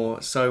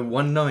anymore? So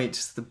one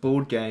night, the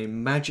board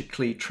game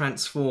magically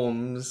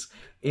transforms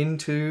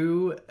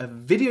into a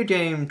video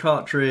game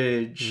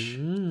cartridge.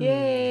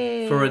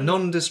 Yay! For a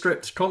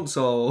nondescript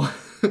console.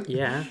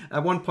 Yeah.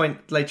 At one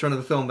point later on in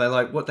the film, they're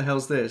like, what the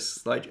hell's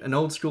this? Like an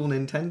old school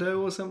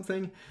Nintendo or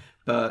something?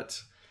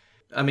 But,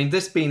 I mean,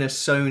 this being a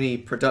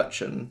Sony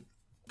production,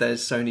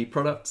 there's Sony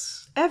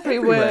products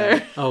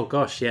everywhere. Oh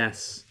gosh,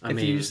 yes.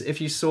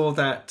 If you saw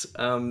that,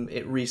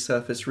 it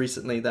resurfaced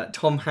recently, that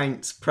Tom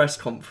Hanks press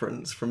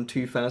conference from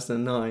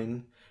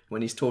 2009,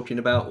 when he's talking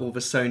about all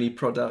the Sony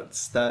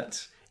products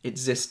that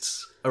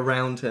exists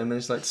around him, and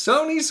it's like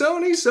Sony,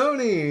 Sony,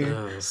 Sony,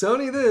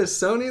 Sony this,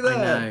 Sony that.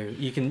 I know.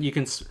 You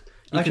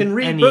can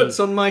read books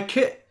on my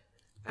kit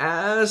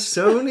as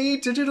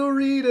Sony Digital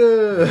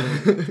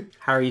Reader.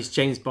 Harry's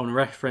James Bond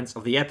reference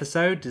of the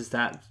episode is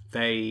that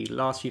the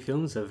last few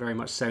films are very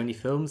much Sony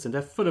films, and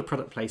they're full of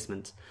product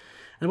placement.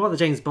 And while the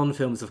James Bond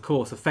films, of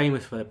course, are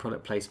famous for their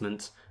product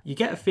placement, you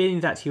get a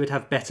feeling that he would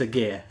have better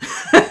gear.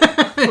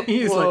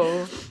 He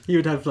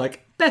would have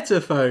like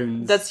better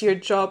phones. That's your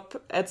job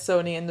at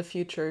Sony in the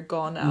future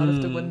gone out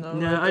of the window.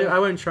 No, I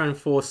won't try and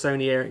force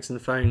Sony Ericsson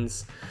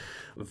phones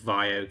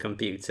via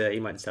computer. He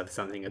might just have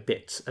something a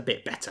bit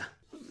better.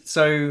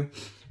 So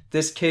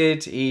this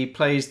kid, he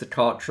plays the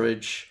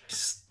cartridge,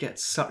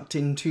 gets sucked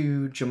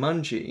into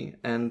Jumanji,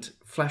 and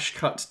flash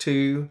cut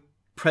to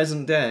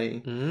present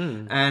day.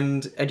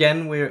 And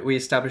again, we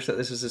established that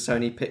this is a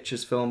Sony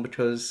Pictures film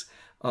because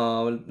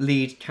our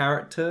lead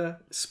character,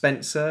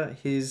 Spencer,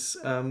 his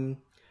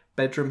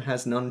bedroom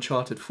has an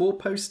Uncharted 4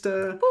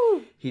 poster.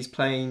 Woo! He's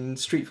playing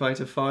Street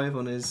Fighter 5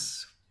 on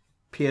his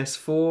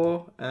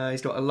PS4.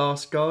 He's got a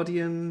Last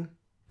Guardian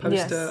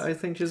poster, I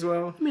think, as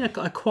well. I mean,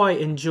 I quite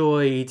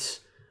enjoyed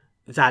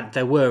that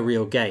there were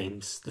real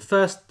games.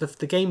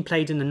 The game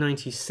played in the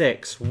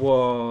 96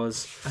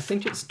 was... I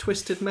think it's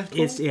Twisted Metal.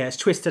 It's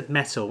Twisted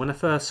Metal. When I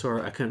first saw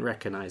it, I couldn't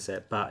recognise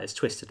it, but it's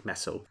Twisted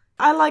Metal.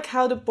 I like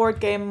how the board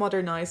game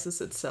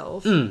modernizes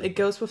itself. It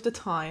goes with the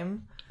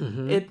time.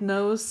 It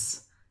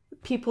knows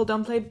people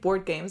don't play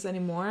board games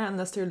anymore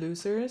unless they're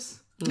losers.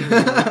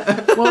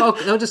 Well,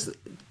 I'll just...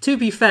 To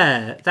be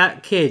fair,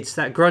 that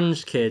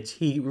grunge kid,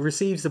 he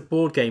receives a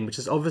board game which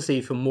is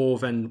obviously for more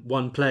than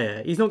one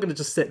player. He's not going to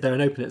just sit there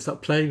and open it and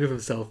start playing with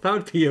himself. That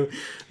would be a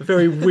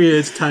very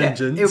weird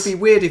tangent. It would be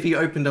weird if he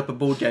opened up a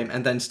board game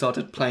and then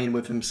started playing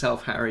with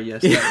himself, Harry.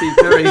 Yes, that'd be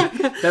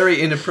very, very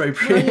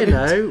inappropriate.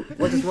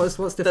 Well, what's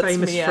the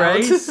famous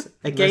phrase?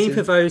 A game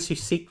for those who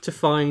seek to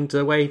find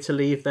a way to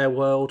leave their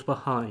world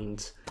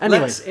behind.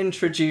 Anyway, let's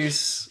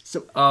introduce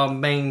our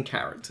main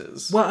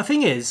characters. Well, the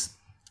thing is,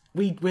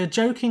 we're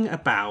joking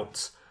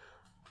about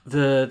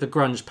the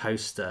grunge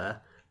poster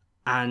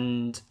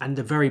and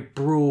the very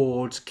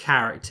broad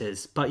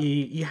characters, but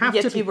you have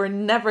to. Yet you were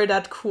never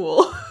that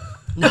cool.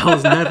 No, I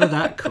was never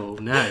that cool.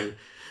 No,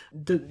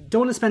 don't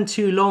want to spend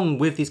too long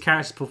with these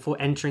characters before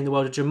entering the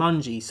world of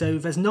Jumanji. So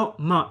there's not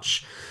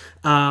much.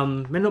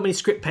 Not many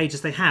script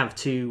pages they have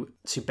to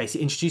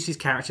basically introduce these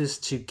characters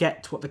to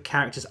get what the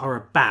characters are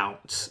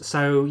about.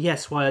 So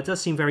yes, while it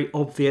does seem very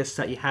obvious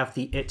that you have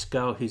the it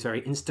girl who's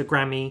very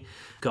Instagrammy,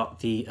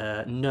 got the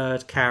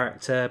nerd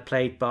character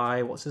played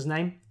by, what's his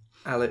name?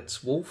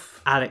 Alex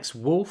Wolff,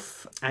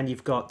 and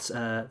you've got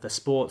the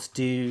sports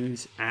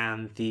dude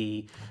and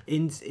the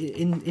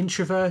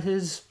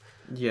introverted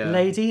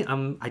lady.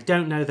 I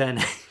don't know their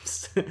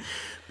names,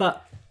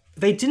 but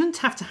they didn't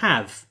have to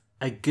have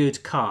a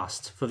good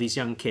cast for these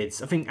young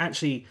kids. I think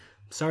actually,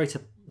 sorry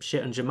to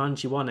shit on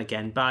Jumanji 1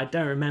 again, but I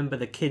don't remember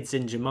the kids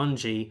in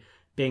Jumanji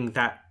being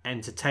that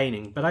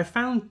entertaining. But I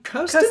found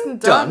Kirsten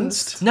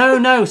Dunst.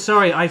 No,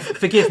 sorry,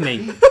 forgive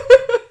me.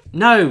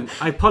 No,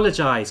 I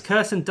apologise.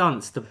 Kirsten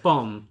Dunst, the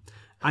bomb.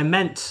 I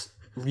meant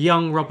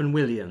young Robin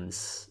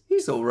Williams.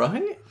 He's all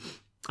right.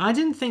 I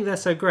didn't think they're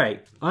so great.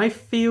 I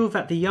feel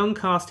that the young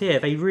cast here,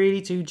 they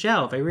really do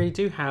gel. They really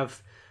do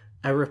have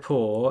a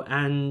rapport,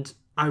 and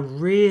I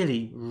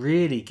really,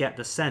 really get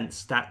the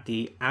sense that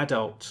the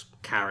adult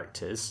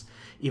characters,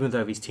 even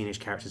though these teenage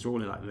characters are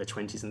all in like their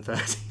 20s and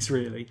 30s,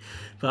 really,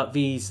 but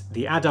the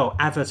adult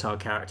Avatar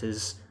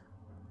characters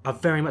are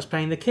very much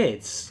playing the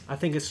kids. I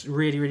think it's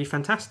really, really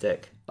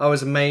fantastic. I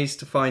was amazed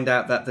to find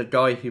out that the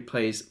guy who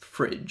plays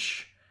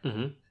Fridge,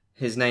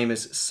 his name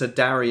is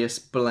Cedarius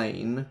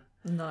Blaine.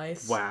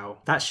 Nice. Wow.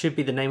 That should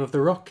be the name of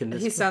the rock in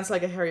this. He sounds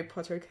like a Harry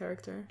Potter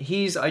character.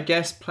 He's, I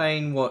guess,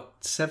 playing,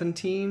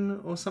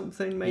 17 or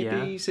something,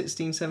 maybe?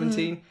 16,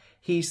 17?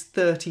 He's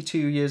 32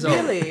 years old.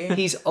 Really?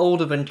 He's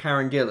older than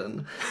Karen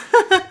Gillan.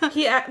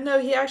 He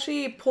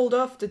actually pulled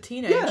off the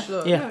teenage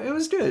look. Yeah, it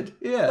was good.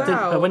 Yeah.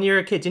 Wow. But when you were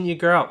a kid, didn't you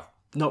grow up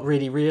not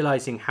really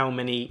realising how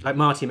many, like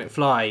Marty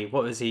McFly,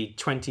 what was he,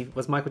 20,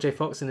 was Michael J.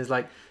 Fox in his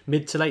like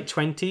mid to late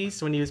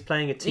 20s when he was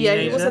playing a teenager?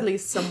 Yeah, he was at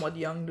least somewhat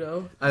young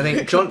though. I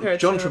think John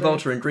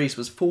Travolta in Grease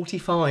was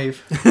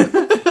 45.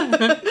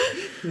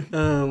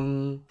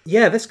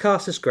 Yeah, this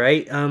cast is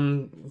great.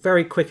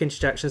 Very quick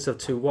introductions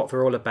to what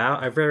they're all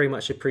about. I very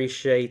much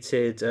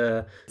appreciated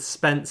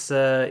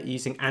Spencer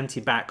using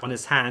anti-bac on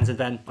his hands and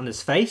then on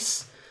his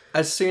face.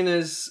 As soon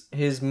as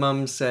his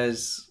mum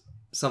says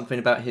something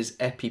about his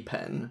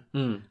EpiPen,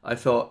 I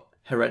thought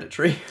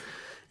Hereditary.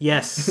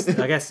 Yes,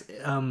 I guess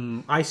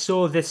I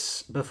saw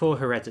this before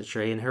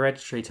Hereditary, and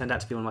Hereditary turned out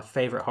to be one of my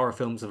favourite horror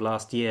films of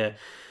last year.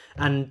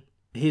 And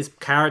his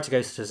character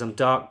goes to some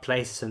dark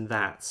places and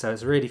that, so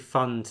it's really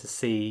fun to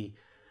see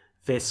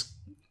this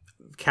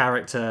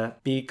character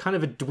be kind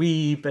of a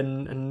dweeb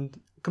and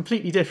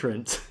completely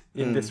different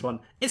in this one.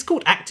 It's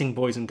called acting,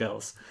 boys and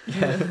girls.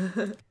 Yeah.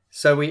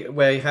 So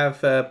we have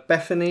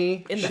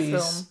Bethany. In the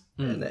film.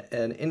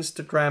 An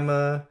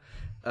Instagrammer,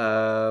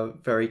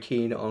 very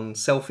keen on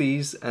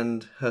selfies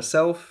and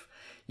herself.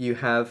 You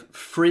have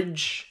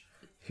Fridge,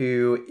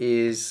 who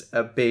is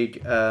a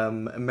big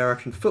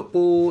American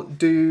football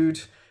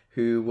dude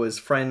who was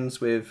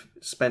friends with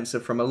Spencer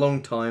from a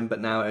long time,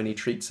 but now only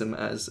treats him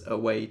as a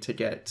way to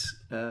get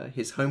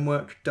his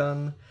homework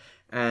done.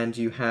 And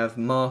you have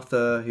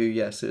Martha, who,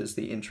 yes, is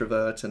the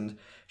introvert, and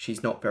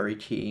she's not very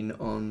keen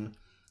on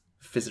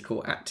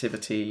physical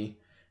activity.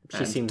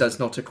 She does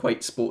not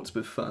equate sports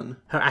with fun.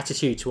 Her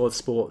attitude towards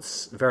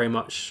sports very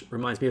much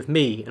reminds me of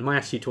me and my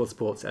attitude towards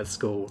sports at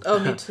school. Oh,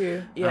 me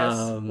too.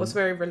 Yes, was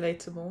very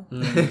relatable.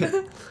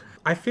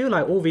 I feel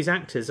like all these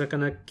actors are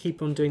going to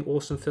keep on doing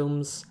awesome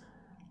films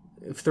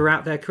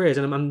throughout their careers,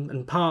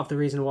 and part of the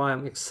reason why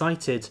I'm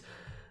excited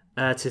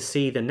to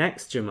see the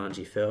next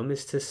Jumanji film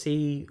is to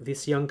see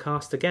this young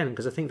cast again,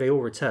 because I think they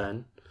all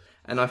return.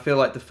 And I feel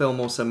like the film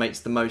also makes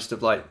the most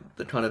of like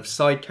the kind of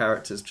side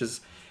characters, because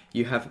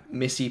you have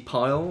Missy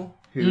Pyle,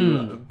 who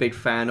I'm a big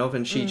fan of,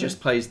 and she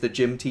just plays the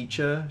gym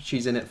teacher.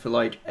 She's in it for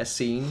like a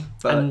scene,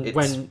 but and it's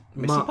when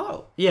Missy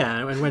Pyle.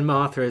 Yeah, and when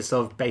Martha is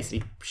sort of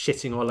basically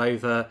shitting all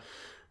over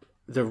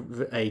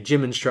a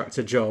gym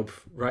instructor job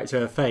right to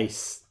her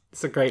face,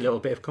 it's a great little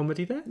bit of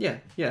comedy there.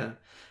 Yeah.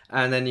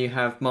 And then you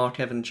have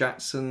Mark Evan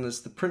Jackson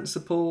as the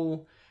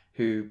principal,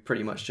 who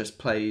pretty much just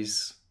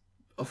plays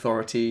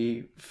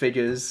authority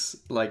figures,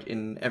 like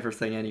in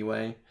everything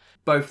anyway.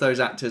 Both those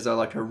actors are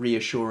like a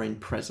reassuring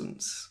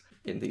presence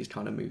in these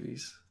kind of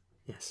movies.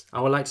 Yes. I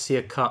would like to see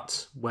a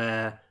cut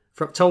where,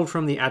 told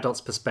from the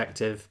adult's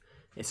perspective,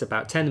 it's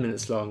about 10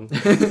 minutes long.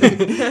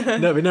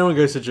 No one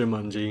goes to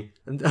Jumanji.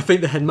 And I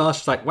think the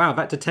headmaster's like, wow,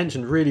 that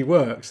detention really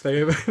works.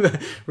 They're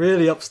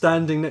really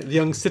upstanding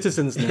young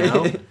citizens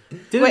now.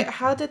 Wait,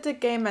 how did the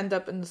game end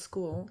up in the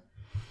school?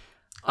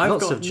 I've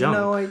got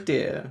no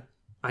idea.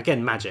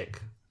 Again,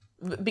 magic.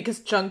 Because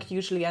junk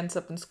usually ends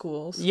up in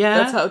schools. Yeah.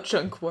 That's how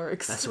junk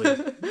works. That's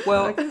weird.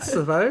 Well, I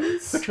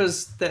suppose.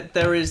 Because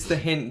there is the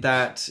hint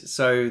that,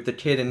 so the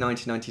kid in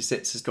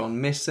 1996 has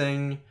gone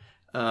missing,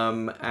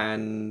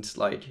 and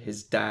like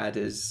his dad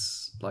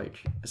is like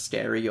a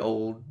scary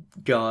old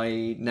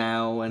guy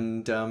now,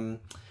 and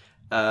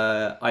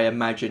I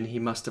imagine he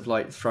must have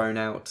like thrown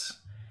out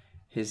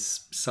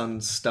his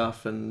son's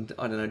stuff and,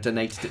 I don't know,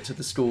 donated it to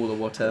the school or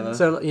whatever.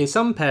 So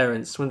some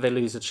parents, when they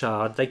lose a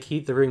child, they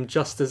keep the room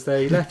just as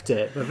they left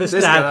it. But this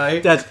guy,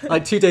 dad,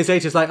 like 2 days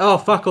later, is like, oh,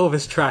 fuck all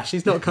this trash.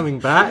 He's not coming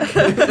back.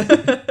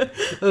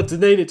 I'll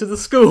donate it to the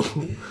school.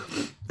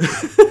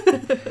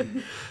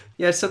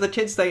 Yeah, so the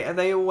kids,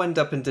 they all end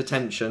up in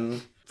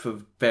detention for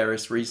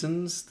various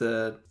reasons.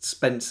 The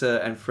Spencer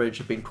and Fridge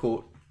have been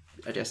caught,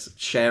 I guess,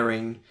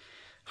 sharing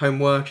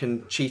homework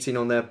and cheating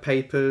on their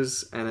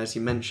papers, and as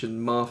you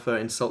mentioned, Martha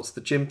insults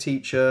the gym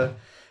teacher,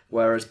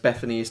 whereas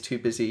Bethany is too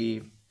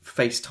busy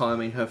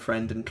FaceTiming her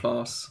friend in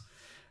class.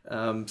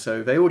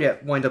 So they all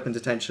wind up in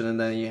detention, and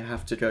then you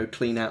have to go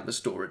clean out the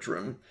storage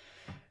room.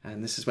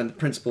 And this is when the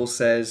principal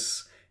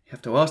says, you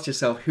have to ask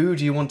yourself, who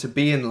do you want to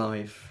be in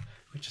life?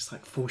 Which is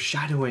like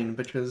foreshadowing,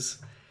 because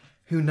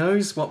who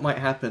knows what might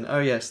happen.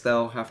 Oh yes,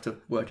 they'll have to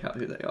work out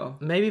who they are.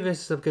 Maybe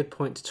this is a good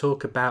point to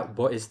talk about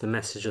what is the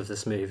message of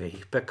this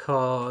movie,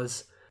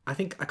 because I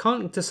think I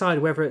can't decide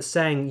whether it's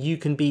saying you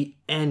can be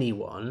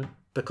anyone,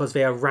 because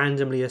they are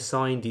randomly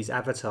assigned these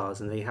avatars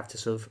and they have to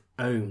sort of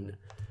own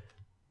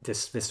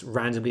this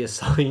randomly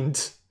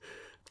assigned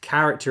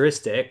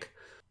characteristic,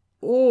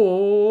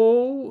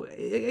 or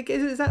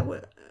is that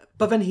what?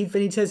 But then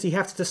he says you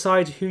have to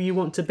decide who you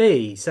want to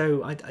be.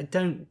 So I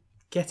don't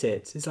get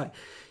it. It's like,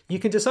 you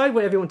can decide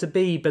whatever you want to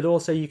be, but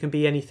also you can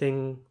be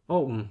anything.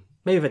 Oh,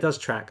 maybe that does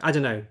track. I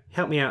don't know.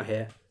 Help me out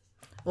here.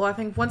 Well, I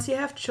think once you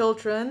have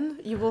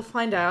children, you will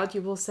find out,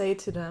 you will say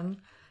to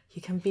them,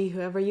 you can be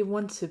whoever you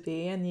want to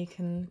be, and you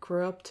can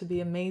grow up to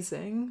be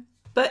amazing.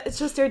 But it's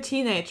just they're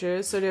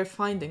teenagers, so they're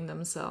finding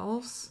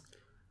themselves.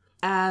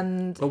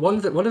 And well, one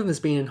of them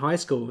has been in high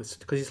school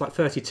because he's like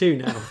 32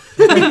 now.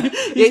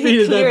 He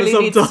clearly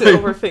needs to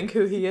overthink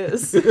who he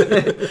is,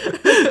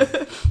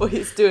 what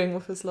he's doing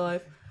with his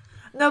life.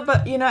 No,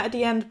 but at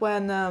the end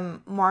when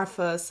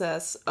Martha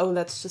says, "Oh,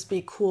 let's just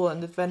be cool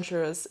and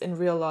adventurous in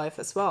real life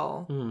as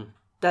well."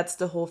 That's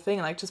the whole thing.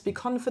 Like, just be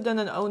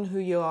confident and own who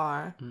you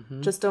are.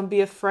 Mm-hmm. Just don't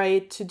be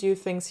afraid to do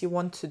things you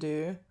want to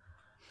do,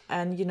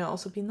 and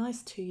also be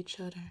nice to each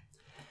other.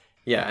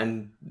 Yeah,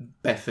 and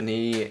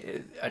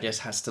Bethany, I guess,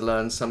 has to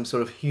learn some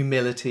sort of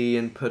humility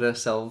and put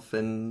herself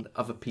in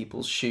other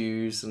people's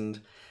shoes.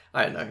 And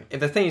I don't know.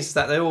 The thing is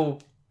that they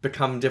all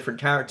become different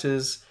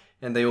characters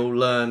and they all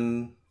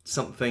learn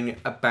something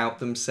about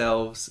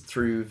themselves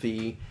through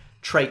the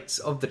traits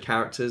of the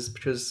characters,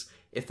 because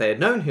if they had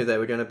known who they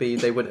were going to be,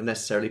 they wouldn't have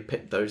necessarily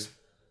picked those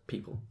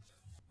people.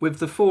 With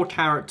the 4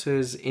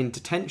 characters in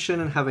detention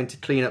and having to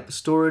clean up the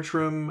storage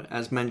room,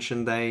 as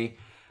mentioned, they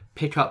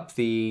pick up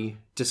the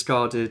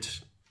discarded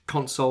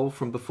console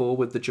from before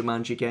with the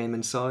Jumanji game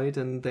inside,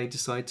 and they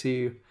decide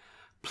to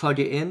plug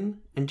it in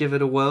and give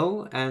it a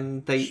whirl,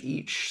 and they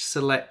each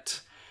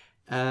select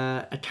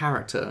a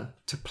character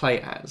to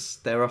play as.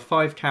 There are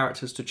 5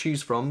 characters to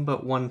choose from,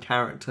 but one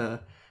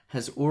character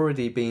has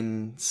already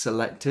been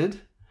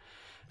selected.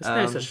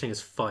 There's no such thing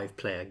as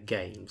 5-player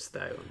games,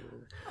 though.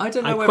 I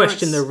don't know. I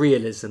question the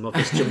realism of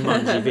this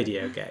Jumanji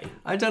video game.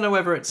 I don't know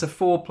whether it's a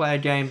 4-player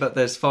game, but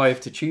there's 5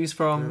 to choose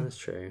from. That's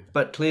true.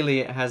 But clearly,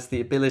 it has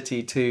the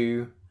ability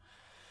to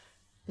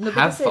No,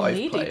 have because 5 they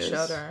need players. each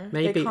other.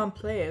 Maybe- They can't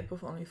play it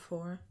with only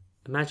 4.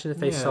 Imagine if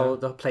they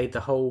Yeah. played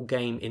the whole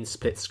game in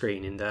split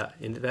screen, in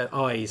their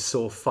eyes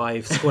saw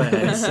 5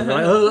 squares. And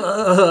they're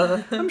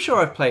like, I'm sure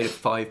I've played a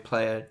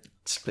 5-player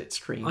split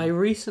screen. I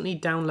recently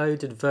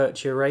downloaded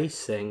Virtua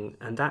Racing,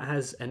 and that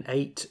has an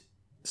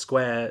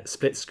 8-square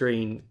split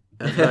screen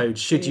mode.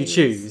 Should you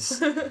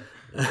choose?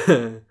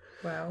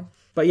 Wow.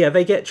 But yeah,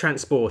 they get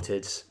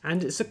transported,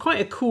 and it's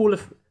quite a cool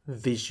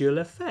visual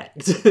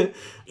effect.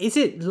 Is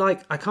it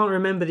like, I can't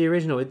remember the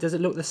original. Does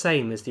it look the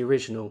same as the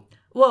original?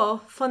 Well,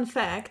 fun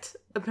fact,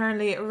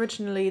 apparently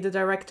originally the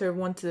director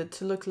wanted it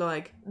to look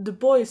like the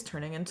boys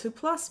turning into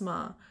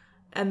plasma.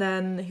 And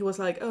then he was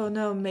like, oh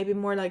no, maybe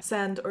more like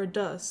sand or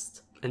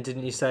dust. And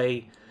didn't you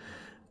say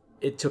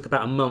it took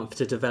about a month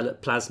to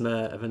develop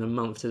plasma and then a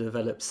month to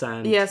develop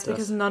sand? Yes, dust?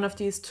 because none of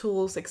these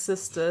tools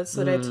existed,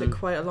 so they took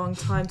quite a long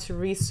time to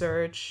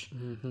research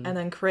and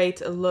then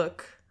create a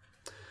look.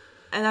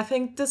 And I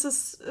think this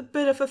is a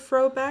bit of a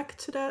throwback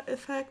to that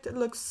effect. It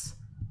looks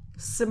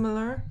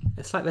similar.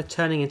 It's like they're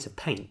turning into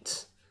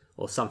paint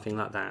or something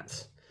like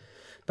that.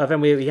 But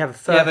then we have a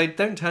first... Yeah, they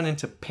don't turn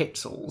into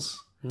pixels.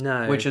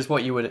 No. Which is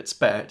what you would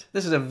expect.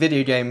 This is a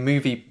video game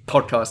movie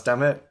podcast,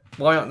 damn it.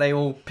 Why aren't they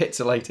all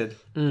pixelated?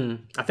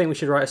 I think we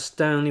should write a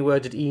sternly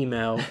worded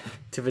email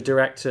to the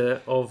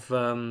director of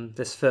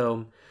this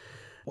film.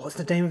 What's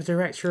the name of the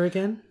director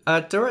again?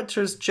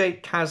 Director is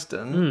Jake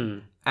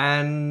Kasdan.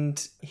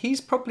 And he's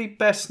probably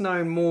best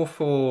known more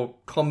for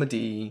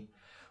comedy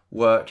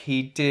work.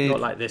 He did... Not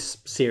like this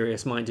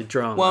serious-minded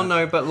drama. Well,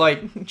 no, but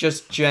like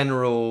just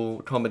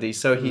general comedy.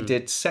 So he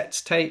did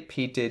Sex Tape,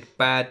 he did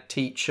Bad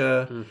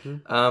Teacher.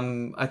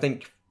 I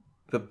think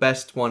the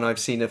best one I've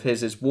seen of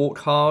his is Walk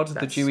Hard,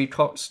 the Dewey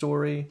Cox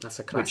story. That's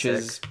a classic. Which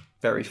is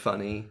very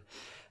funny.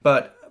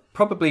 But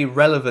probably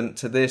relevant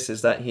to this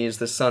is that he is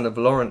the son of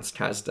Lawrence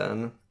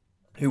Kasdan,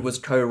 who was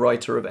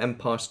co-writer of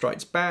Empire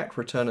Strikes Back,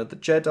 Return of the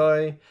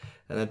Jedi,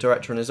 and a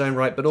director in his own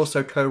right, but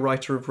also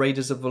co-writer of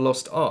Raiders of the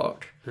Lost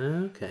Ark.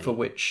 Okay. For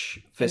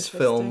which this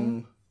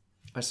film,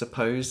 I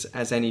suppose,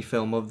 as any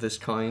film of this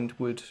kind,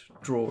 would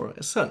draw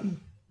a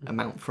certain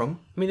amount from.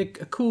 I mean,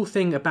 a cool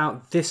thing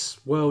about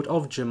this world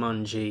of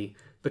Jumanji,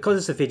 because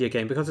it's a video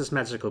game, because it's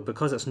magical,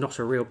 because it's not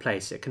a real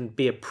place, it can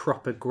be a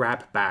proper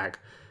grab bag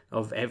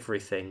of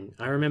everything.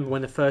 I remember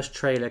when the first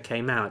trailer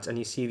came out and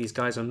you see these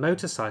guys on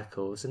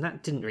motorcycles, and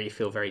that didn't really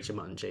feel very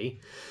Jumanji.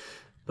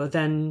 But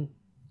then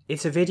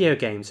it's a video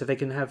game, so they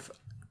can have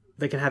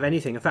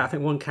anything. In fact, I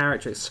think one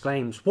character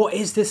exclaims, "What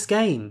is this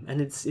game?" And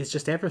it's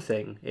just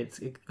everything.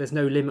 There's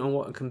no limit on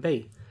what it can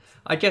be.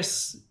 I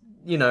guess,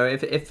 you know,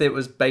 if it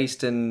was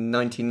based in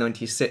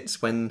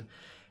 1996 when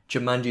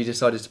Jumanji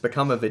decided to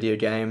become a video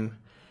game,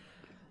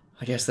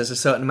 I guess there's a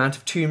certain amount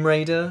of Tomb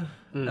Raider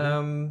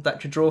that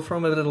could draw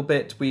from a little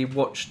bit. We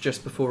watched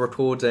just before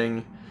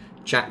recording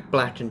Jack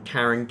Black and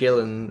Karen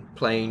Gillan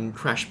playing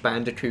Crash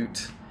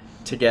Bandicoot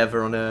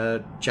together on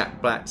a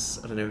Jack Black's,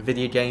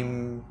 video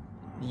game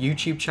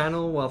YouTube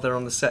channel while they're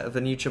on the set of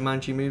a new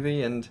Jumanji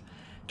movie, and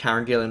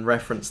Karen Gillan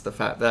referenced the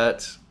fact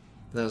that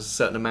there's a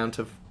certain amount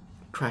of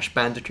Crash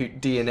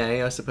Bandicoot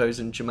DNA, I suppose,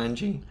 in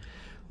Jumanji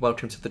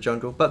Welcome to the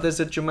Jungle. But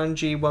there's a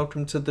Jumanji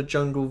Welcome to the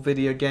Jungle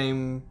video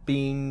game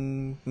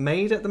being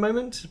made at the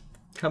moment,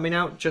 coming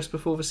out just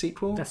before the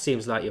sequel. That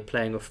seems like you're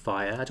playing with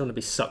fire. I don't want to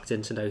be sucked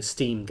into no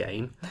Steam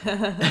game.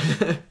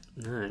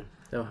 No.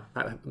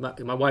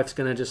 My wife's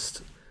going to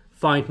just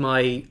find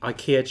my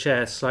IKEA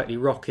chair slightly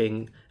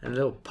rocking and a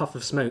little puff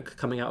of smoke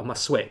coming out of my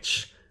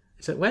Switch.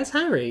 So, where's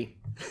Harry?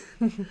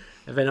 And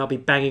then I'll be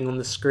banging on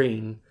the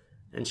screen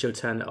and she'll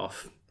turn it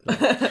off. Pull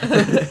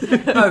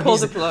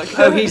the plug.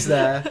 Oh, he's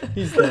there.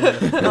 He's there.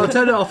 I'll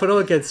turn it off and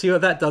on again, see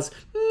what that does.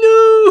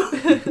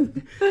 No!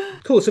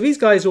 Cool, so these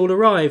guys all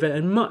arrive,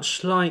 and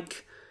much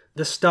like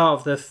the start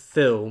of the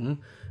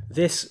film,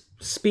 this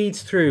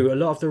speeds through a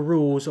lot of the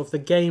rules of the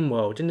game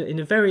world in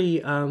a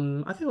very,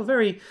 I think, a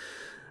very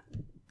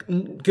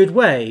good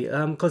way,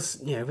 because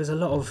there's a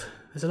lot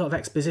of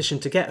exposition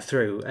to get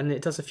through, and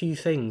it does a few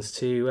things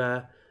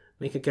to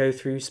make it go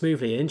through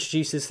smoothly. It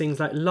introduces things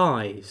like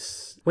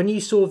lives. When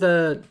you saw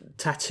the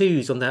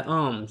tattoos on their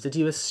arms, did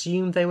you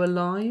assume they were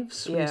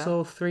lives when you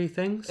saw 3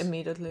 things?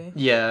 Immediately.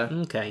 Yeah.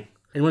 Okay.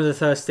 And one of the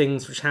first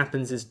things which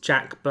happens is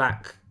Jack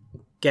Black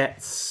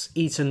gets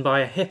eaten by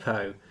a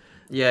hippo.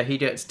 Yeah, he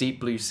gets deep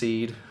blue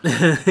seed.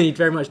 He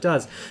very much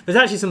does. There's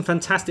actually some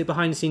fantastic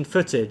behind-the-scenes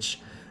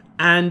footage,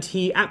 and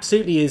he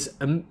absolutely is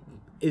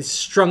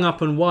strung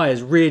up on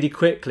wires really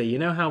quickly. You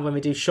know how when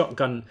they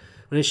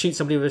shoot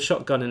somebody with a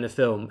shotgun in a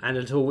film and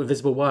a little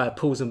invisible wire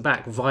pulls them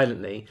back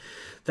violently,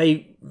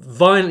 they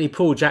violently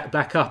pull Jack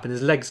Black up and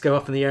his legs go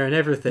up in the air and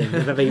everything,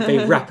 and then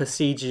they wrap a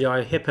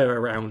CGI hippo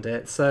around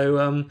it.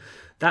 So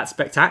That's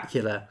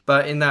spectacular.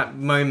 But in that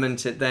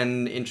moment, it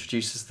then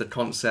introduces the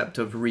concept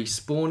of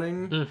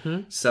respawning.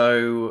 Mm-hmm.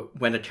 So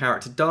when a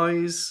character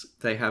dies,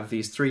 they have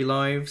these 3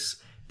 lives.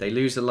 They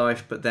lose a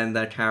life, but then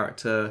their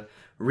character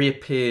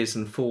reappears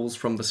and falls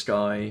from the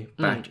sky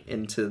back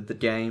into the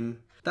game.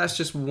 That's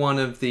just one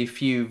of the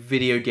few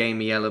video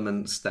gamey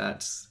elements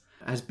that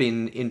has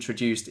been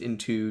introduced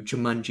into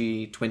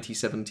Jumanji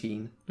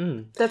 2017.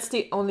 That's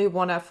the only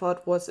one I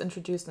thought was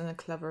introduced in a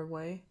clever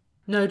way.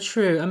 No,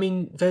 true. I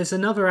mean, there's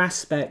another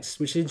aspect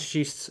which is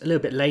introduced a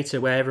little bit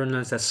later where everyone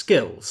learns their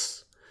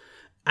skills.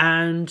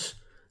 And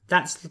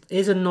that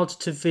is a nod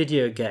to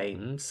video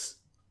games.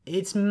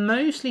 It's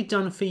mostly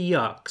done for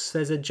yucks.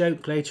 There's a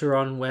joke later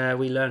on where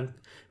we learn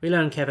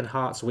Kevin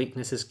Hart's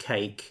weakness is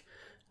cake,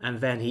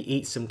 and then he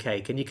eats some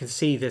cake, and you can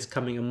see this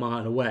coming a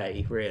mile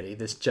away, really,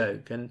 this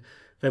joke. And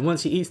then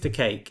once he eats the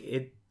cake,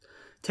 it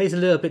takes a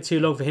little bit too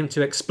long for him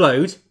to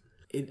explode.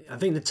 I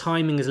think the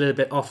timing is a little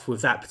bit off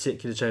with that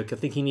particular joke. I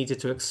think he needed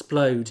to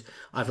explode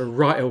either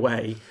right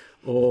away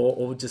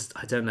or just,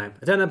 I don't know.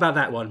 I don't know about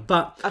that one,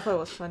 but I thought it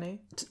was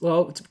funny.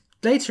 Well,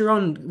 later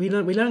on, we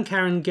learn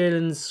Karen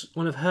Gillan's,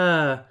 one of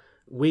her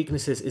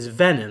weaknesses is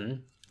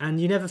venom,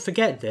 and you never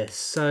forget this.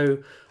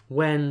 So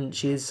when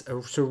she's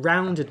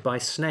surrounded by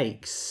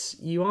snakes,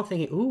 you are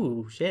thinking,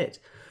 ooh, shit.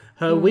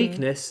 Her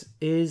weakness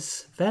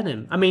is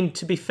venom. I mean,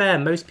 to be fair,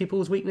 most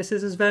people's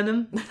weaknesses is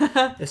venom.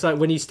 It's like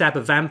when you stab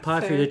a vampire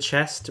through the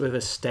chest with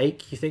a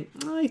stake, you think,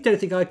 I don't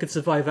think I could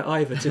survive it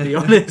either, to be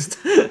honest.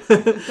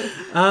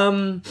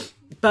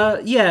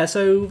 But yeah,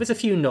 so there's a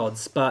few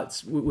nods,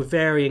 but with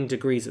varying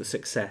degrees of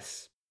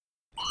success.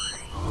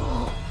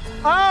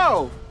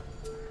 Oh!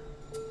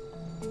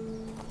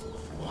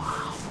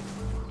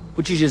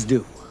 What'd you just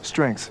do?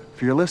 Strengths: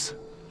 fearless,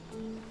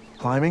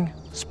 climbing,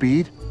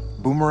 speed,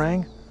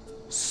 boomerang,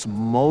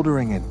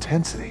 smoldering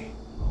intensity.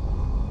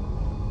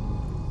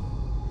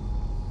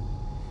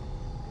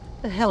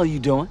 The hell are you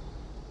doing?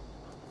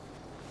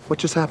 What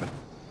just happened?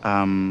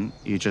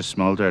 You just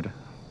smoldered.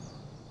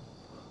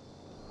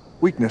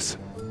 Weakness: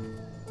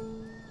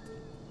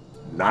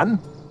 none.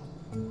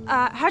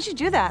 How'd you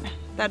do that?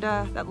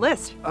 That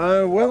list?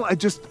 Well, I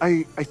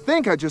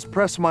think I just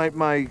pressed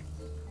my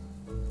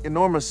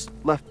enormous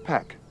left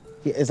pec.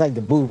 Yeah, it's like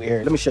the boob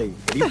area. Let me show you.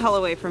 Get the hell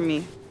away from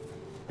me.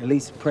 At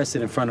least press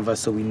it in front of us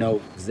so we know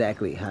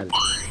exactly how to...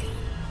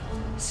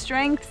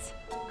 Strengths,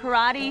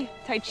 karate,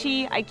 tai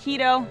chi,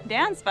 aikido,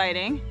 dance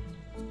fighting.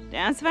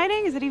 Dance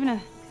fighting? Is it even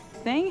a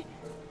thing?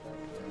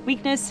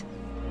 Weakness,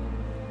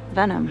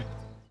 venom.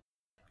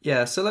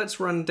 Yeah, so let's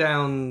run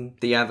down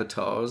the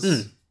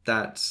avatars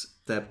that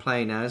they're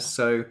playing as.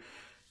 So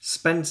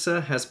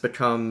Spencer has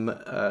become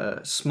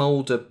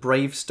Smolder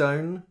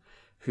Bravestone,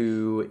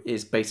 who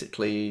is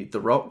basically The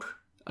Rock.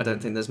 I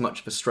don't think there's much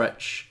of a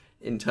stretch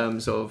in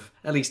terms of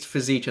at least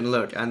physique and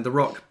look. And The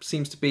Rock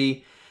seems to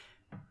be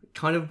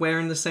kind of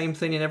wearing the same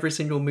thing in every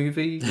single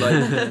movie,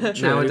 like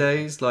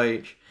nowadays.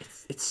 Like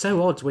it's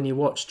so odd when you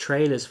watch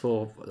trailers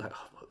for like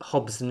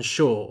Hobbs and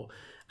Shaw,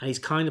 and he's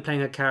kind of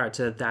playing a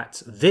character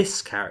that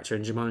this character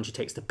in Jumanji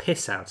takes the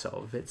piss out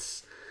of.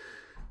 It's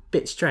a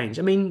bit strange.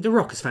 I mean, The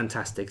Rock is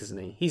fantastic, isn't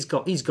he? He's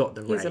got the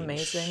range. He's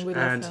amazing. We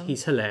love and him.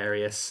 He's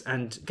hilarious.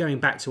 And going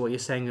back to what you're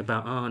saying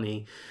about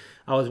Arnie,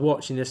 I was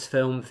watching this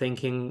film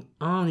thinking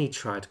Arnie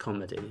tried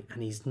comedy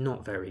and he's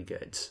not very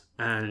good.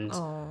 And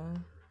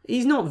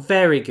he's not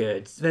very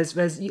good. I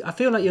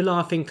feel like you're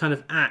laughing kind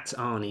of at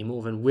Arnie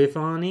more than with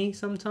Arnie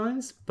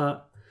sometimes.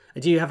 But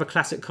do you have a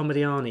classic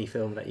comedy Arnie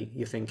film that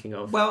you're thinking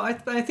of? Well, I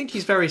think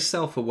he's very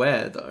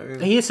self-aware, though.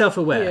 He is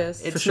self-aware. He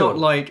is. It's sure. not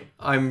like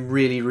I'm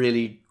really,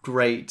 really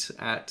great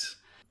at...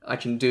 I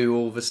can do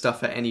all the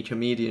stuff that any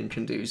comedian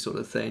can do sort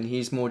of thing.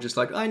 He's more just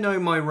like, I know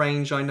my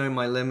range, I know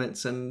my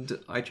limits, and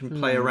I can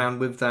play around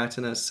with that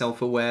in a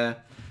self-aware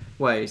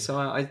way. So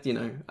I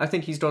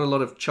think he's got a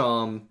lot of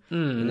charm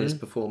in his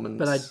performance.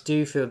 But I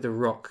do feel The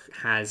Rock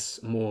has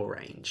more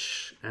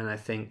range, and I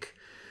think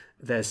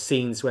there's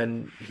scenes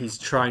when he's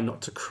trying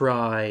not to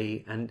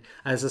cry, and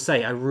as I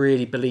say, I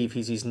really believe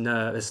he's this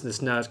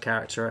nerd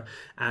character.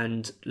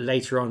 And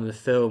later on in the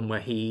film,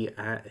 where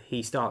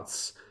he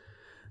starts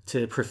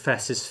to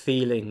profess his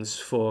feelings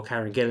for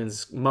Karen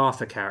Gillan's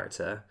Martha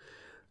character,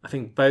 I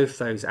think both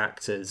those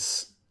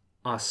actors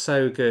are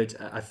so good.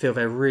 I feel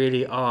they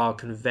really are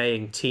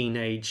conveying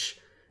teenage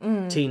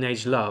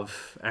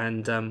love.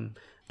 And in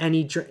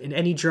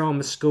any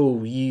drama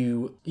school,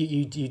 you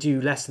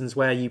do lessons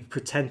where you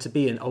pretend to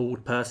be an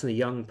old person, a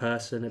young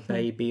person, a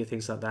baby,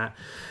 things like that.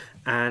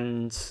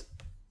 And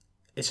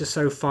it's just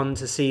so fun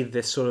to see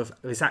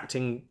this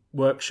acting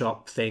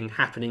workshop thing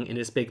happening in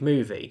this big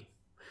movie,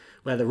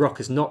 where The Rock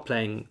is not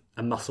playing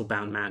a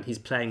muscle-bound man. He's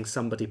playing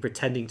somebody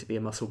pretending to be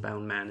a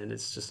muscle-bound man, and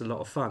it's just a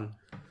lot of fun.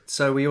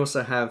 So we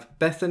also have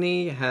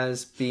Bethany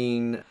has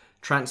been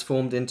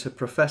transformed into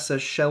Professor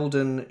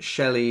Sheldon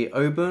Shelley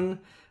Oben.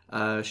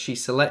 She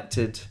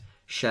selected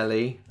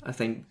Shelley, I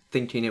think,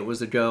 thinking it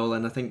was a girl,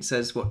 and I think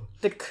says what?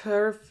 The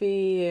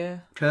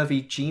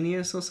curvy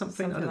genius or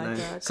something? I don't know.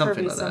 That.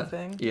 Something Curvy like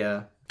something. that.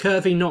 Yeah.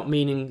 Curvy not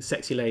meaning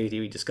sexy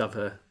lady, we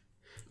discover,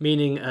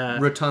 Meaning...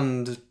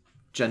 rotund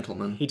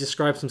gentleman. He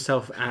describes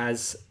himself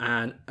as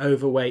an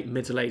overweight,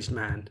 middle-aged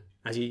man,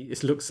 as he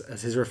looks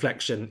as his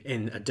reflection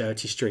in a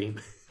dirty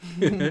stream.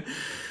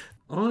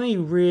 I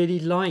really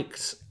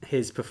liked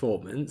his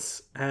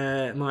performance.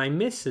 My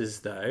missus,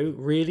 though,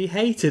 really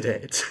hated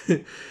it.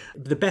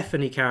 The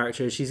Bethany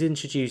character, she's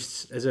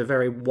introduced as a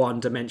very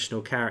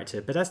one-dimensional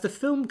character, but as the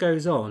film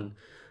goes on,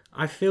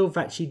 I feel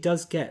that she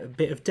does get a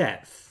bit of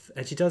depth,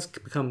 and she does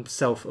become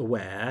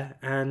self-aware,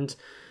 and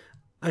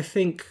I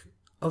think,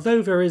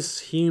 although there is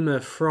humour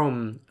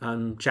from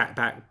Jack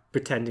Black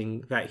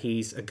pretending that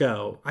he's a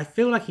girl, I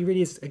feel like he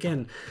really is,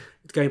 again,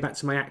 going back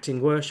to my acting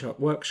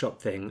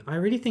workshop thing, I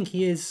really think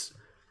he is...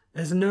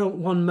 There's no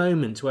one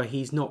moment where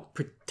he's not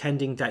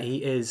pretending that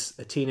he is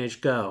a teenage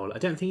girl. I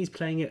don't think he's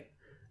playing it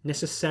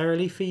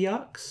necessarily for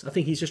yucks. I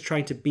think he's just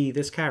trying to be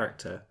this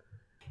character.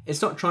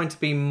 It's not trying to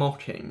be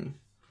mocking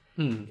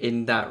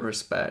in that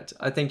respect.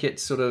 I think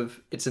it's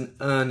an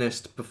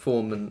earnest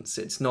performance.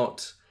 It's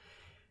not...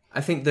 I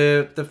think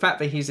the fact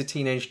that he's a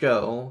teenage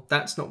girl,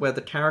 that's not where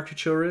the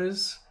caricature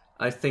is.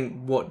 I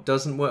think what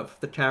doesn't work for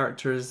the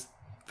character is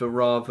the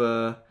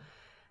rather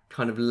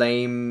kind of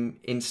lame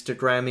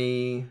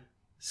Instagram-y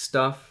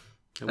stuff.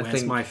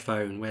 Where's my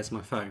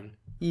phone?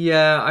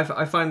 Yeah,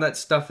 I find that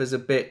stuff is a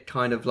bit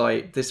kind of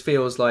like, this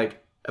feels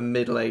like a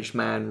middle-aged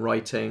man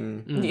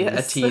writing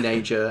a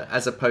teenager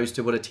as opposed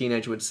to what a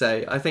teenager would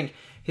say. I think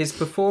his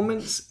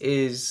performance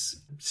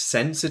is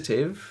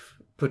sensitive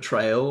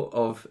portrayal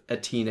of a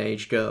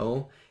teenage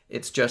girl.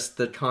 It's just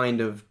the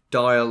kind of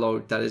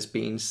dialogue that is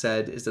being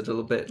said is a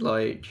little bit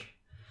like,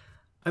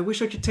 I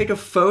wish I could take a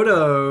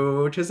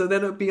photo because then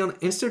it would be on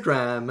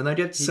Instagram and I'd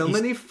get so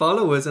many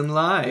followers and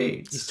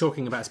likes. He's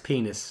talking about his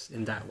penis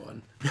in that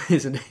one,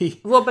 isn't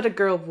he? Well, but a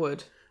girl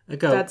would. A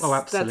girl,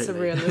 absolutely. That's a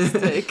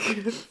realistic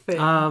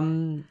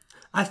thing.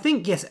 I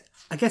think, yes,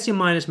 I guess your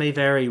mileage may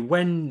vary.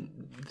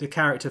 When the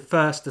character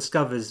first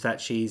discovers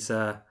that she's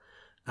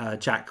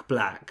Jack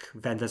Black,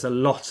 then there's a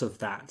lot of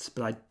that.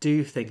 But I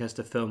do think as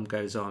the film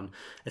goes on,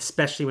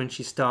 especially when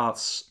she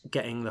starts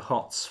getting the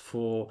hots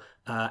for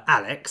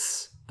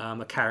Alex,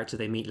 a character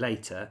they meet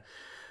later,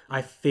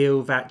 I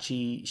feel that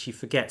she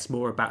forgets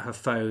more about her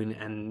phone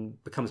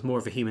and becomes more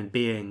of a human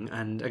being.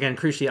 And again,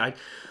 crucially,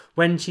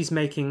 when she's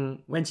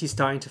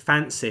starting to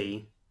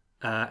fancy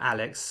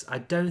Alex, I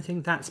don't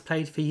think that's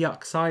played for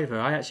yucks either.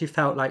 I actually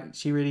felt like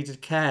she really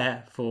did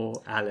care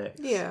for Alex.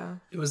 Yeah.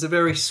 It was a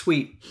very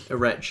sweet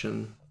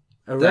erection.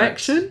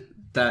 Erection?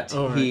 That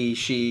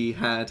she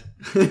had.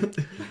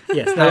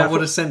 Yes. No,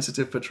 what a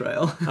sensitive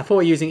portrayal. I thought you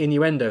were using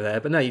innuendo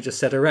there, but no, you just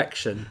said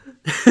erection.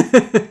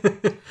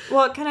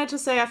 Well, can I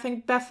just say, I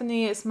think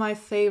Bethany is my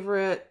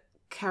favourite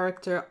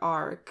character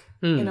arc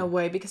in a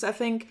way, because I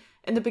think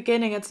in the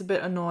beginning it's a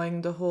bit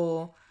annoying, the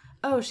whole,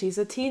 oh, she's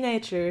a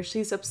teenager,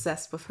 she's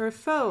obsessed with her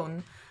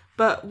phone.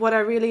 But what I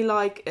really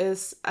like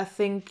is, I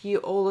think you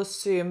all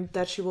assume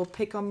that she will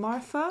pick on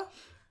Martha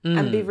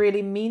and be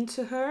really mean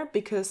to her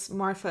because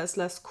Martha is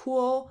less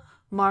cool.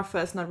 Martha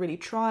is not really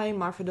trying.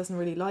 Martha doesn't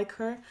really like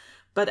her.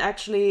 But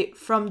actually,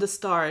 from the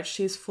start,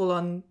 she's full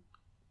on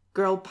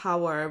girl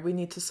power. We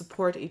need to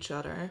support each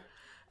other.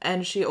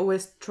 And she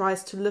always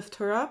tries to lift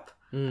her up.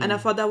 And I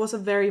thought that was a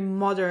very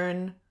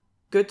modern,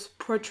 good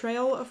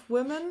portrayal of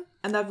women.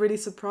 And that really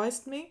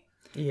surprised me.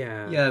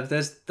 Yeah.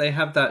 Yeah, they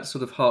have that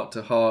sort of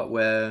heart-to-heart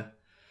where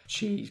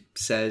she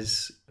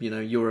says,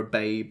 you're a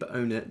babe,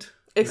 own it.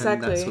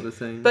 Exactly. And that sort of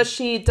thing. But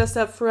she does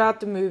that throughout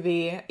the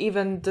movie.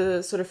 Even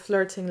the sort of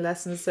flirting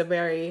lessons are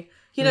very...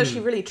 she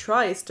really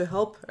tries to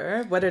help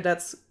her. Whether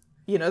that's,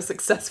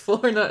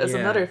 successful or not is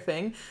another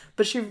thing.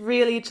 But she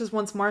really just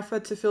wants Martha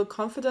to feel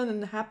confident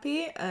and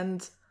happy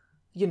and,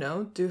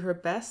 do her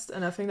best.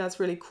 And I think that's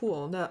really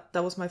cool.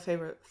 That was my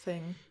favorite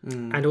thing.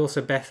 And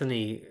also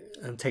Bethany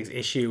takes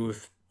issue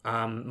with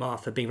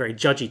Martha being very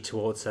judgy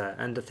towards her.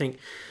 And I think...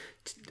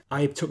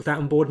 I took that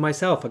on board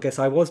myself. I guess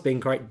I was being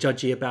quite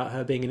judgy about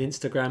her being an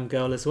Instagram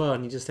girl as well.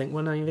 And you just think,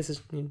 well, no, this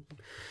is...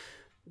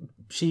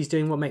 she's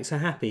doing what makes her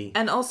happy.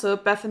 And also,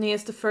 Bethany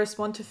is the first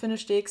one to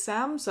finish the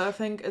exam. So I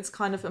think it's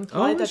kind of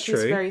implied that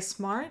she's very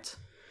smart.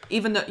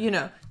 Even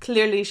though,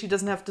 clearly she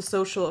doesn't have the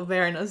social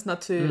awareness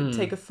not to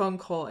take a phone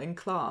call in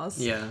class.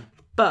 Yeah.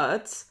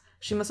 But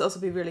she must also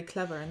be really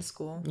clever in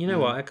school. You know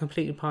what? It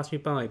completely passed me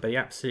by, but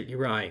you're absolutely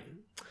right.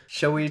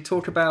 Shall we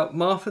talk about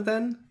Martha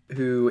then?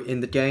 Who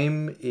in the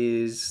game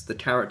is the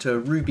character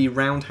Ruby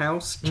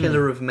Roundhouse,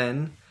 Killer of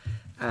Men,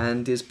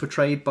 and is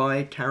portrayed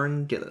by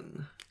Karen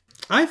Gillan.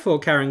 I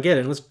thought Karen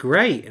Gillan was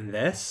great in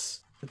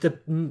this. The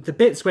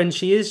bits when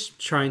she is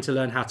trying to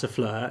learn how to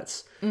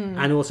flirt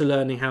and also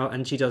learning how,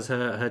 and she does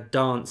her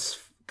dance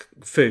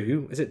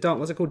foo. What's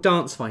it called?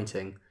 Dance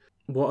fighting.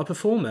 What a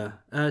performer.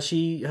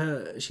 She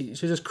was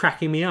just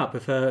cracking me up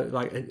with her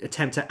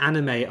attempt to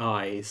animate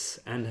eyes,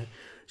 and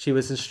she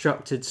was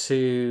instructed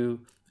to,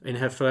 in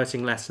her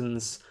flirting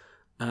lessons,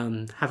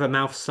 have her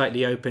mouth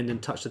slightly opened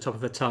and touch the top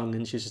of her tongue,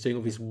 and she was just doing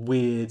all these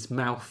weird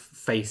mouth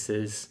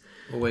faces.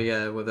 Or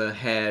with her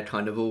hair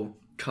kind of all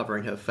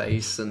covering her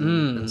face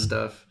and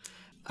stuff.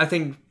 I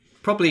think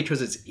probably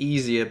because it's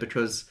easier,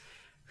 because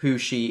who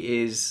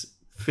she is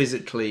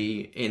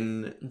physically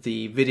in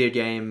the video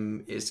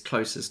game is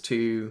closest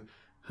to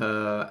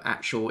her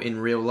actual in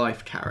real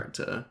life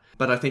character.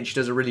 But I think she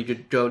does a really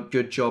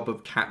good job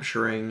of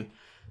capturing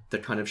the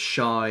kind of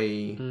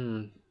shy,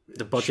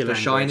 the body language,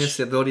 shyness,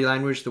 the body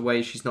language, the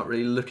way she's not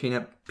really looking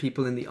at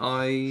people in the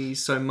eye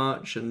so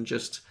much, and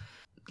just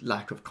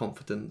lack of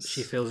confidence.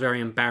 She feels very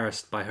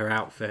embarrassed by her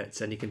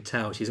outfits, and you can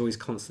tell she's always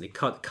constantly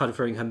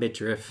covering her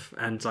midriff.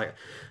 And like,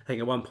 I think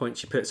at one point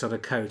she puts on a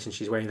coat and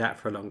she's wearing that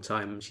for a long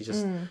time, and she's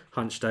just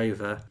hunched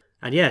over.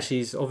 And yeah,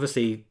 she's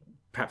obviously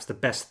perhaps the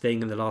best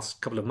thing in the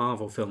last couple of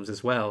Marvel films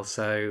as well.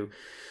 So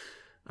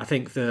I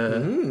think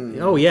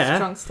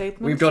strong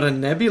statement. We've got a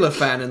Nebula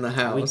fan in the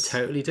house. We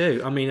totally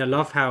do. I mean, I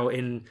love her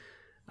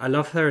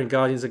in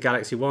Guardians of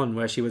Galaxy 1,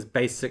 where she was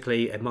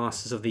basically a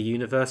Masters of the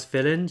Universe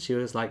villain. She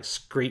was like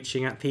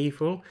screeching at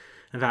people,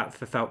 and that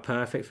felt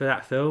perfect for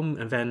that film.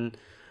 And then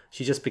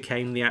she just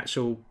became the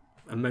actual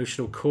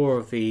emotional core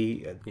of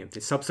the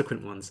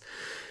subsequent ones.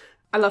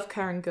 I love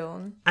Karen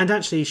Gillan. And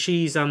actually,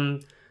 she's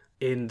in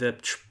the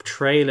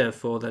trailer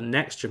for the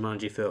next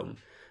Jumanji film.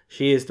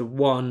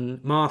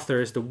 Martha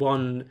is the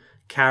one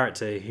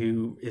character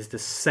who is the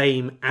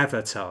same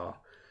avatar.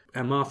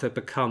 And Martha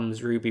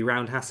becomes Ruby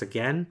Roundhouse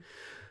again.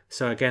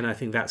 So again, I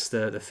think that's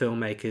the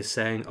filmmakers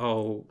saying,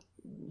 oh,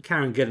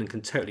 Karen Gillan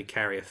can totally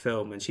carry a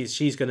film, and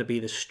she's going to be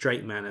the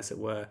straight man, as it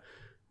were,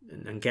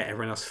 and get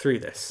everyone else through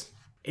this.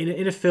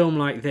 In a film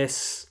like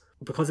this,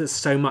 because it's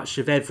so much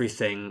of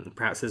everything,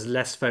 perhaps there's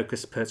less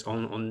focus put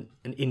on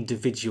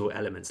individual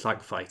elements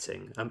like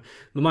fighting.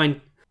 My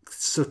mind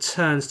sort of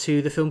turns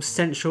to the film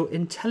Central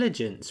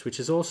Intelligence, which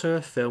is also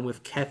a film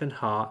with Kevin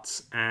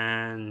Hart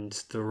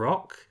and The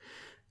Rock,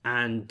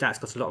 and that's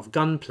got a lot of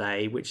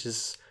gunplay, which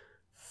is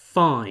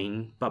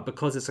fine, but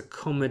because it's a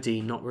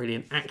comedy, not really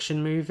an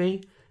action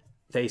movie,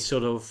 they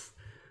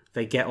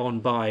get on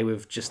by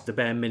with just the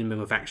bare minimum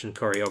of action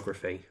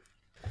choreography.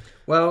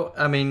 Well,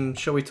 I mean,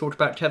 shall we talk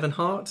about Kevin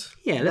Hart?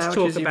 Yeah, let's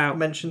talk about. You've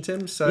mentioned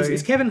him. So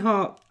is Kevin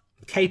Hart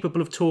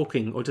capable of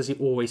talking, or does he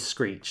always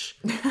screech?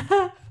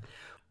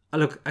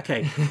 Look,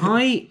 okay,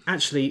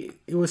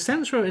 it was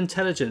Central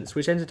Intelligence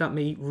which ended up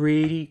me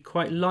really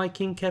quite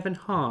liking Kevin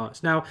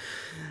Hart. Now,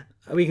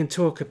 we can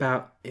talk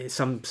about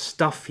some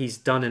stuff he's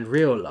done in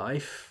real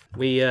life.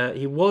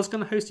 He was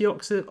going to host the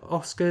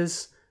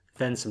Oscars,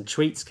 then some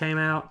tweets came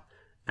out,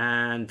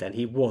 and then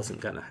he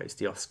wasn't going to host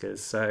the Oscars.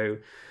 So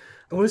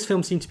all his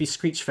films seem to be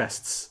screech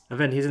fests. And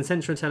then he's in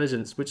Central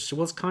Intelligence, which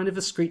was kind of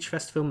a screech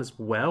fest film as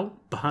well,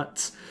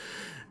 but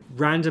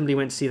randomly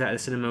went to see that at the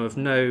cinema with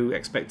no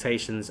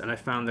expectations, and I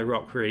found The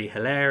Rock really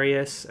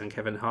hilarious, and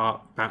Kevin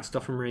Hart bounced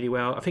off him really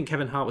well. I think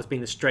Kevin Hart was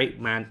being the straight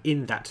man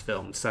in that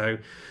film, so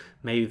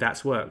maybe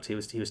that's worked. He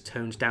was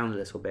toned down a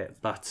little bit,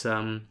 but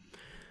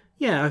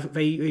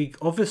they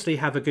obviously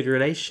have a good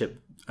relationship,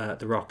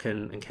 The Rock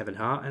and Kevin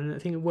Hart, and I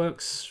think it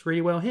works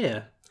really well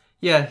here.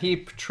 Yeah, he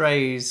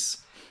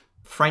portrays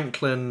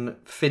Franklin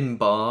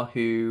Finbar,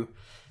 who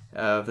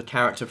the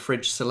character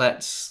Fridge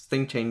selects,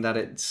 thinking that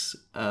it's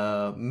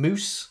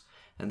Moose,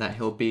 and that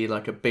he'll be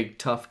like a big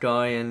tough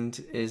guy, and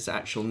his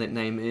actual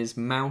nickname is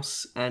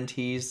Mouse, and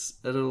he's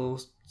a little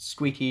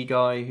squeaky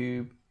guy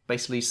who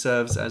basically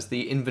serves as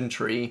the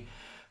inventory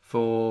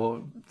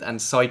and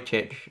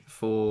sidekick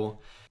for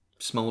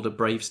Smolder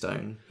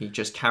Bravestone. He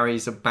just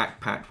carries a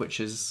backpack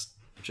which is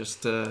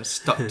just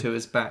stuck to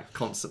his back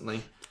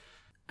constantly.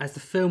 As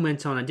the film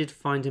went on, I did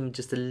find him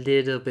just a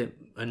little bit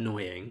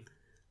annoying.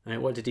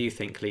 What did you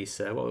think,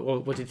 Lisa?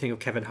 What did you think of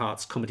Kevin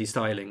Hart's comedy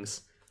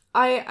stylings?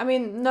 I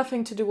mean,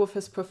 nothing to do with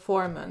his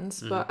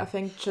performance, but I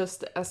think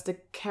just as the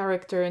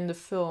character in the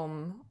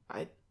film,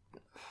 I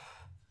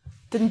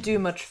didn't do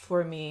much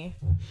for me.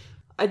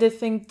 I did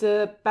think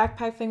the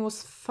backpack thing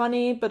was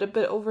funny, but a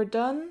bit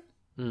overdone.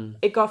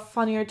 It got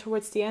funnier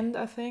towards the end,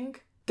 I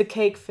think. The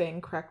cake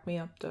thing cracked me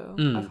up, though.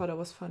 I thought it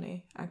was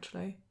funny,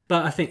 actually.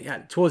 But I think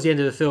towards the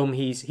end of the film,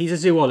 he's a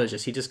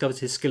zoologist. He discovers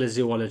his skill as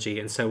zoology,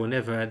 and so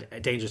whenever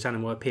a dangerous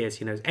animal appears,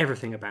 he knows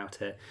everything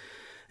about it.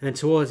 And then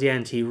towards the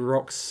end, he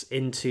rocks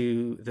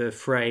into the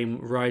frame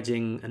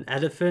riding an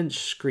elephant,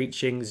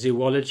 screeching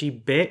 "zoology,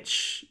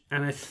 bitch!"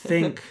 And I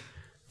think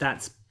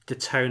that's the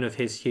tone of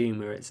his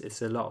humour.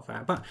 It's a lot of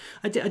that. But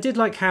I did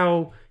like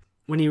how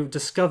when he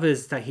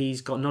discovers that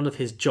he's got none of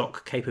his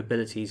jock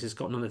capabilities, he's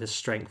got none of his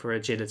strength or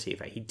agility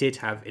that he did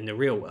have in the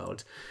real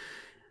world,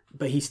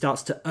 but he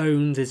starts to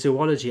own the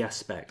zoology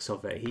aspects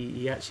of it.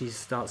 He actually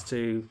starts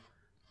to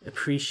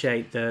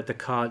appreciate the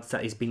cards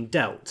that he's been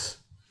dealt.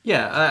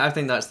 Yeah, I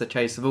think that's the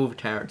case of all the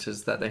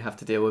characters that they have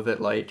to deal with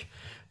it. Like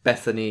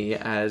Bethany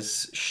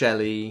as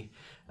Shelley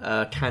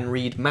can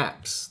read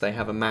maps. They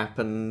have a map,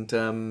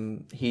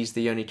 and he's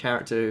the only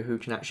character who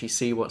can actually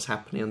see what's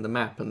happening on the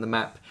map. And the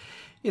map,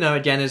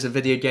 again, is a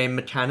video game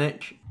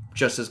mechanic,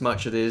 just as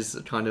much as it is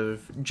a kind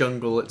of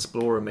jungle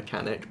explorer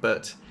mechanic,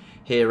 but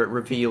here it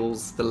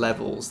reveals the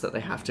levels that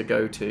they have to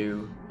go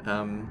to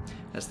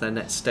as their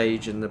next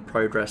stage in the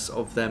progress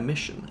of their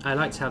mission. I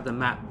liked how the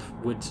map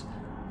would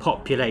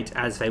populate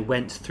as they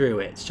went through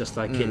it, just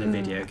like in a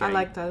video game. I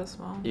like that as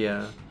well.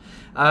 Yeah.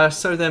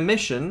 So their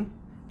mission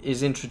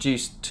is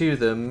introduced to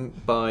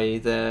them by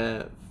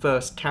their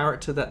first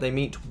character that they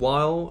meet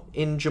while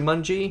in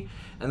Jumanji,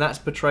 and that's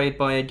portrayed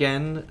by,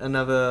 again,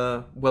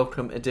 another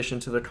welcome addition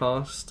to the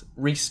cast,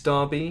 Rhys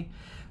Darby,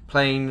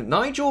 playing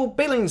Nigel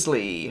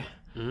Billingsley,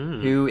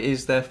 who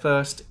is their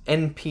first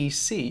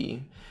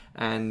NPC.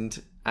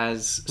 And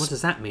as... What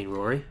does that mean,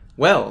 Rory?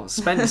 Well,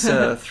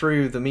 Spencer,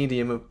 through the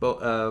medium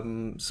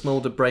of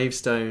Smolder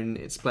Bravestone,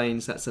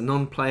 explains that's a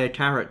non-player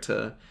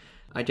character.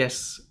 I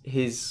guess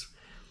his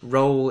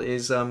role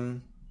is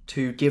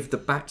to give the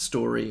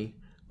backstory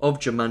of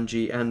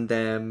Jumanji and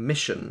their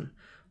mission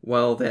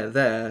while they're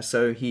there.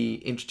 So he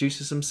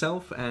introduces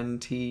himself,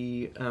 and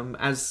he,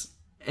 as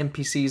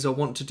NPCs are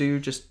wont to do,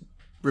 just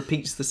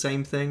repeats the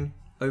same thing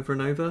over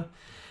and over.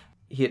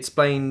 He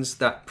explains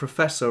that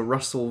Professor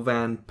Russell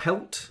Van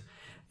Pelt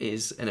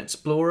is an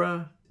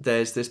explorer.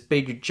 There's this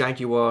big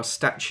jaguar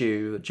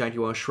statue,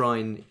 jaguar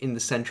shrine, in the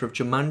centre of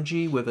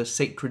Jumanji with a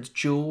sacred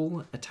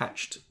jewel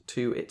attached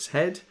to its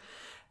head.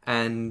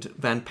 And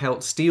Van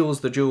Pelt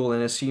steals the jewel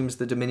and assumes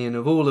the dominion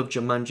of all of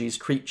Jumanji's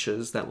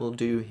creatures that will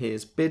do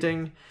his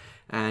bidding.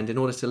 And in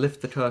order to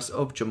lift the curse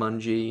of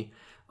Jumanji,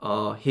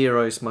 our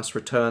heroes must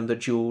return the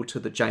jewel to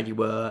the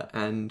jaguar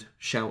and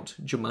shout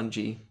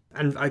Jumanji.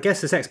 And I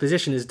guess this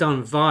exposition is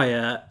done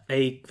via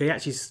they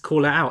actually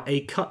call it out,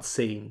 a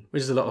cutscene,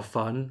 which is a lot of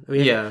fun.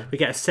 We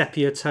get a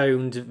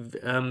sepia-toned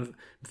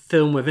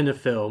film within a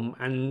film,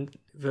 and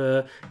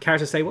the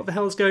characters say, "What the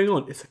hell is going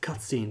on? It's a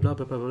cutscene, blah,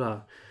 blah, blah,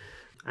 blah."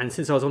 And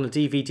since I was on a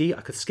DVD, I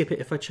could skip it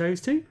if I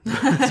chose to,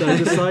 so I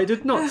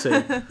decided not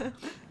to.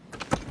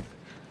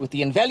 With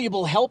the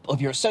invaluable help of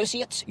your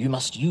associates, you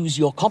must use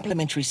your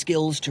complementary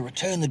skills to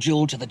return the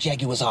jewel to the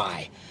Jaguar's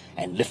eye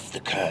and lift the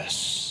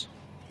curse.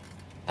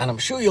 And I'm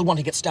sure you'll want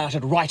to get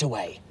started right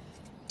away.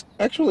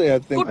 Actually, I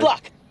think... Good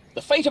luck!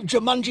 The fate of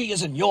Jumanji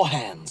is in your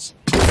hands.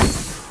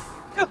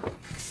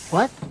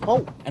 What?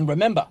 Oh. And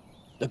remember,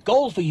 the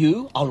goal for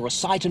you, I'll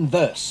recite in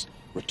verse.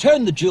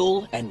 Return the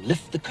jewel and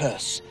lift the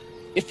curse.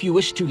 If you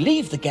wish to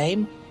leave the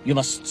game, you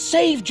must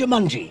save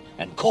Jumanji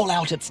and call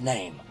out its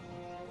name.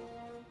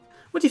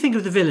 What do you think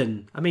of the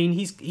villain? I mean,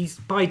 he's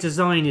by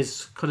design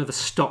is kind of a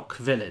stock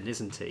villain,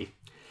 isn't he?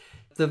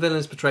 The villain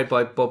is portrayed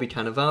by Bobby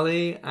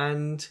Cannavale,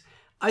 and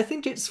I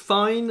think it's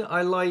fine.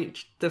 I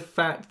like the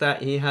fact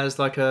that he has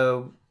like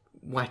a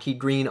wacky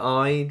green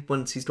eye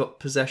once he's got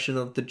possession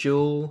of the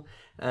jewel,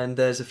 and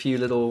there's a few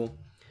little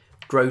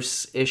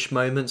gross-ish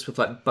moments with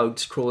like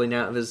bugs crawling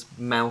out of his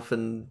mouth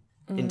and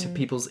into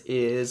people's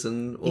ears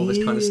and all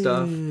this kind of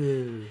stuff.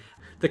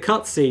 The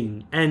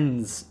cutscene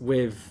ends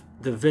with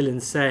the villain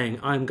saying,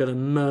 "I'm going to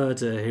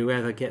murder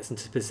whoever gets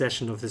into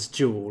possession of this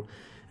jewel."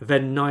 And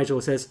then Nigel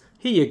says,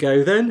 "Here you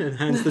go then," and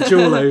hands the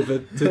jewel over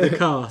to the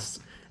cast.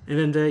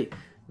 And then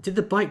did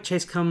the bike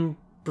chase come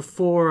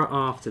before or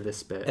after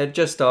this bit?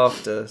 Just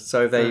after.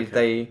 So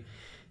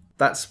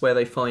that's where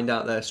they find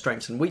out their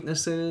strengths and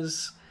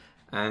weaknesses,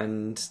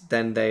 and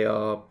then they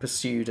are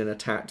pursued and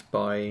attacked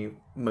by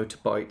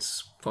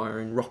motorbikes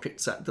firing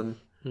rockets at them.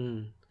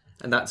 And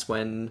that's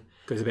when...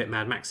 Goes a bit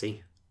Mad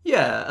Maxy.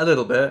 Yeah, a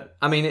little bit.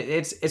 I mean,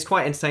 it's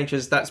quite entertaining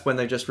because that's when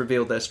they just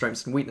revealed their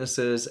strengths and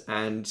weaknesses,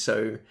 and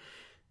so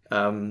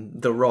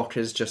The Rock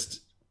is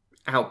just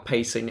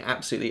outpacing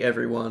absolutely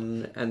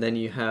everyone, and then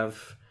you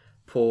have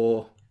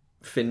poor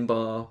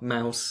Finbar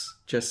Mouse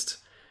just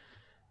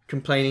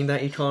complaining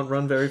that he can't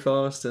run very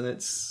fast, and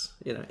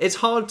it's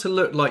hard to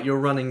look like you're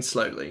running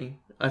slowly.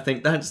 I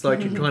think that's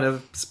like a kind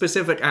of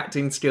specific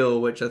acting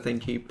skill which I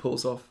think he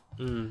pulls off.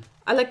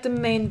 I like the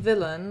main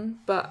villain,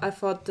 but I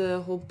thought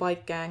the whole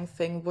bike gang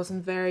thing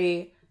wasn't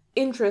very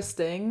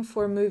interesting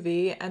for a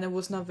movie, and it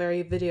was not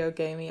very video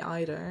gamey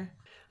either.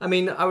 I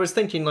mean, I was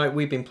thinking like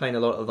we've been playing a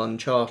lot of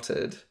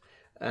Uncharted,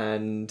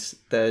 and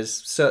there's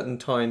certain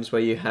times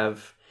where you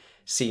have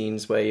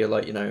scenes where you're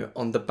like,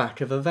 on the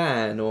back of a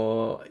van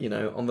or,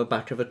 on the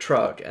back of a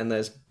truck, and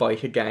there's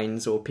biker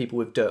gangs or people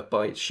with dirt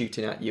bikes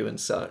shooting at you and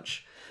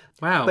such.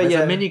 Wow, there's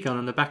a minigun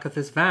on the back of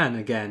this van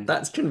again.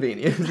 That's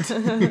convenient.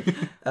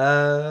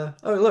 Oh,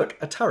 look,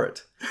 a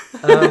turret.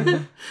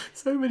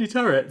 So many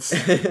turrets.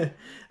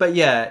 But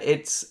yeah,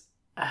 it's...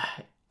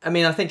 I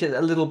mean, I think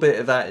a little bit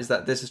of that is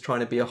that this is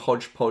trying to be a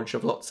hodgepodge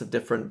of lots of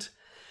different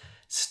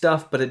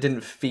stuff, but it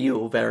didn't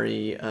feel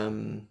very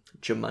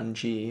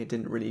Jumanji. It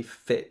didn't really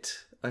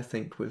fit, I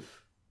think, with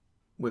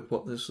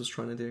what this was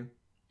trying to do.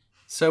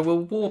 So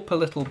we'll warp a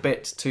little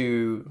bit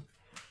to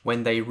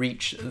when they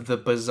reach the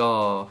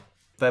bazaar.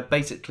 They're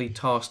basically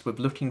tasked with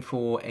looking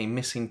for a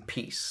missing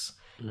piece,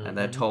 and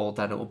they're told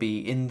that it will be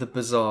in the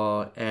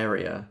bazaar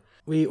area.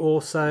 We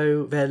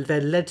also, they're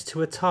led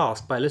to a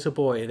task by a little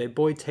boy. The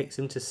boy takes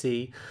him to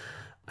see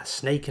a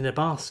snake in a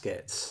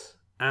basket.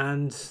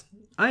 And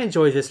I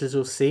enjoy this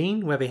little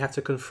scene where they have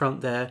to confront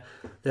their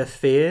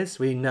fears.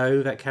 We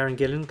know that Karen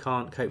Gillan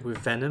can't cope with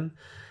venom.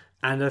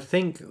 And I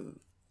think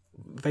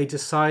they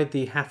decide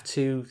they have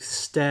to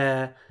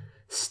stare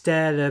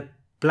the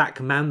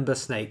black mamba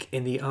snake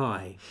in the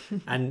eye,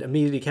 and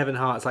immediately Kevin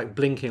Hart's like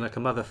blinking like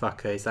a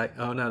motherfucker. He's like,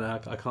 "Oh no,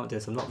 I can't do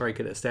this. I'm not very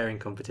good at staring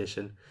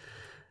competition."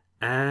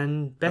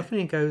 And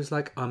Bethany goes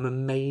like, I'm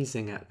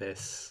amazing at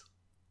this.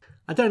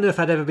 I don't know if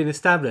I'd ever been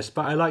established,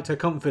 but I liked her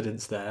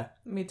confidence there.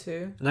 Me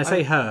too. And I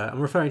say her, I'm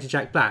referring to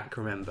Jack Black,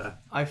 remember?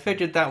 I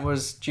figured that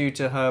was due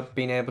to her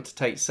being able to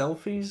take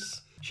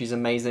selfies. She's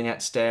amazing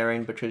at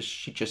staring because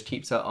she just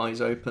keeps her eyes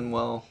open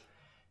while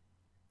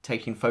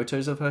taking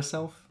photos of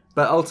herself.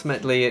 But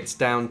ultimately it's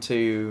down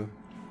to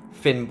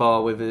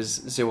Finbar with his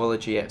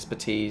zoology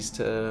expertise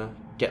to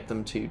get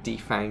them to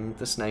defang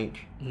the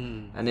snake.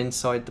 And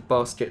inside the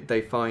basket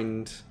they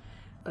find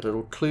a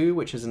little clue,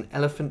 which is an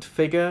elephant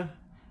figure,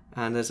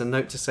 and there's a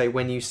note to say,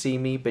 when you see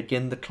me,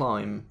 begin the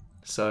climb.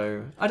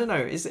 So I don't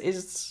know,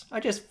 I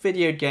guess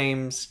video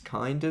games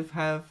kind of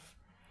have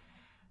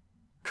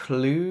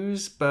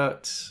clues,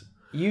 but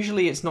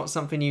usually it's not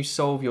something you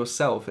solve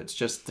yourself, it's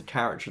just the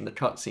character in the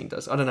cutscene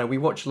does. I don't know, we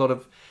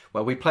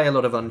play a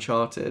lot of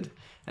Uncharted,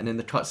 and in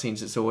the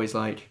cutscenes it's always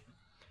like,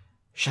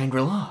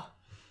 Shangri-La,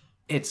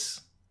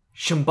 it's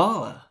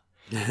Shambhala.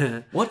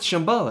 What's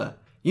Shambhala?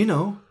 You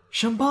know,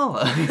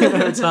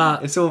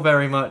 Shambhala. It's all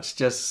very much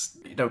just,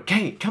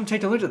 Kate, come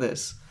take a look at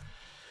this.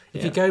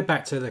 If you go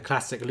back to the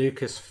classic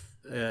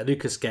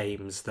Lucas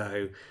games,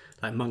 though,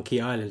 like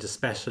Monkey Island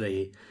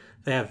especially,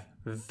 they have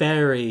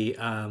very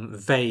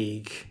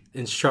vague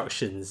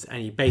instructions,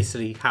 and you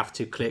basically have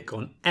to click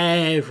on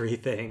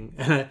everything.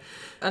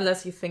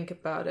 Unless you think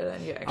about it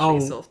and you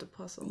actually solve the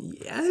puzzle.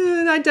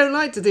 Yeah, I don't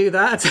like to do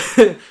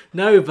that.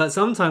 No, but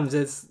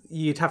sometimes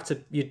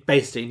you'd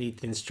basically need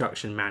the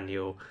instruction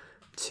manual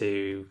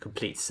to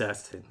complete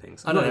certain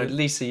things. I don't know,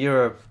 Lisa,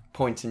 you're a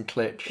point and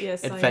click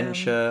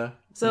adventure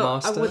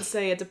master. I would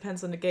say it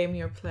depends on the game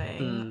you're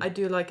playing. I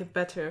do like it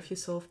better if you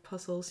solve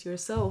puzzles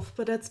yourself,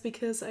 but that's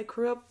because I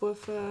grew up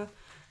with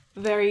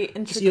very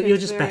intricate, you're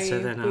just very better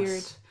than weird.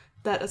 us.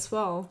 That as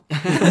well.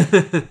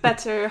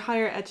 Better,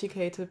 higher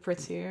educated,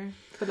 prettier.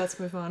 But let's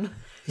move on.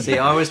 See,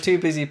 I was too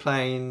busy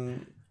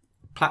playing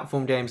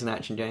platform games and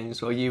action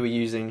games while you were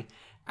using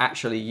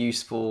actually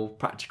useful,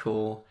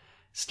 practical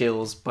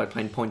skills by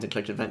playing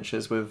point-and-click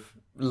adventures with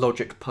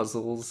logic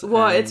puzzles.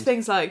 Well, it's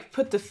things like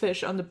put the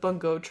fish on the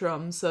bongo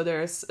drum so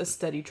there's a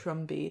steady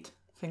drum beat.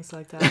 Things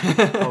like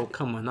that. Oh,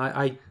 come on.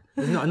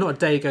 Not a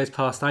day goes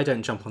past I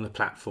don't jump on the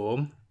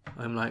platform.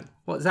 I'm like,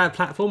 what's that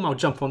platform? I'll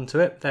jump onto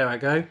it. There I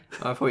go.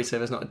 I thought you said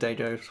there's not a day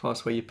goes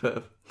past where you put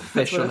a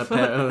fish on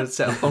a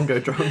set of bongo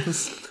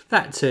drums.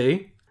 That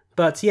too.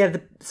 But yeah,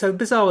 so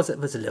Bizarre was a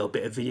little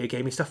bit of video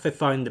gaming stuff. They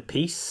find the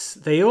piece.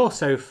 They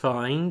also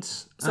find...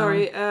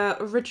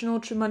 original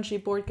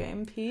Jumanji board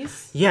game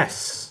piece.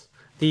 Yes.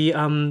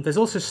 There's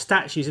also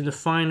statues in the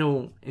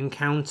final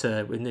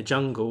encounter in the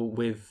jungle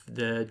with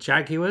the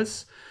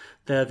jaguars.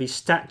 There are these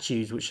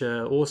statues which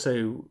are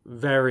also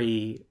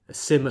very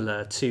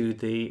similar to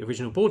the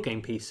original board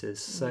game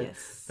pieces. So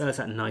there's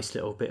that nice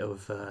little bit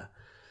of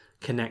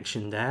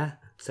connection there.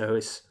 So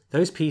it's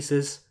those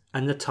pieces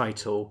and the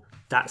title.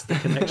 That's the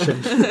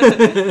connection.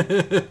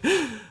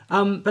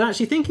 But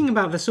actually thinking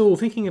about this all,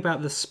 thinking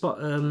about the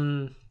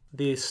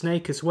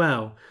snake as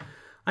well,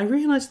 I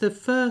realised the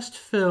first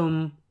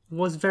film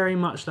was very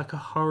much like a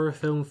horror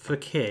film for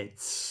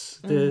kids.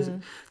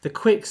 The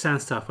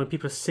quicksand stuff, when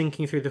people are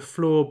sinking through the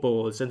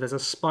floorboards and there's a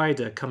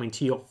spider coming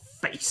to your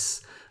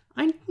face.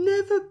 I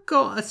never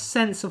got a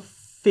sense of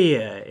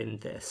fear in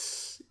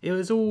this. It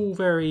was all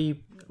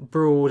very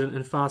broad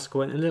and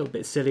farcical and a little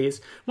bit silly.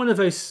 It's one of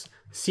those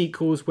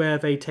sequels where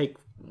they take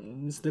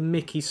the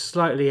Mickey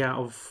slightly out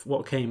of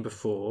what came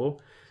before.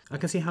 I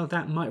can see how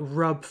that might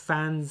rub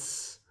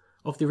fans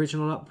of the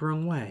original up the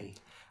wrong way.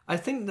 I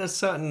think there's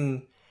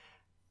certain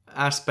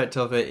aspect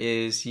of it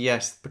is,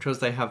 yes, because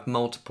they have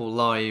multiple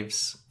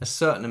lives, a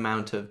certain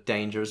amount of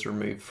danger is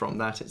removed from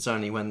that. It's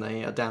only when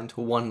they are down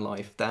to one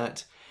life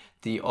that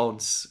the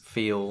odds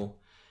feel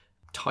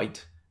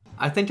tight.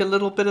 I think a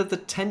little bit of the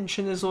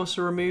tension is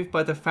also removed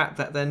by the fact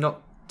that they're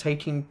not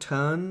taking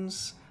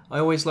turns. I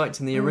always liked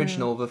in the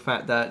original the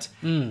fact that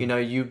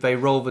they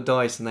roll the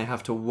dice and they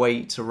have to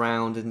wait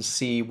around and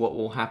see what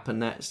will happen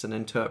next and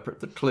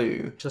interpret the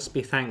clue. Just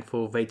be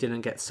thankful they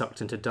didn't get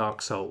sucked into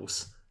Dark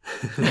Souls.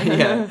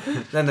 Yeah,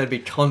 then they'd be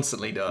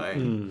constantly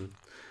dying.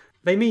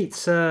 They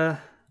meet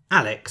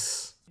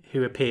Alex,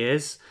 who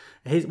appears.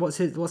 What's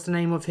the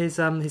name of his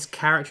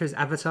character, his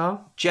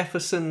avatar?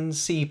 Jefferson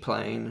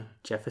Seaplane.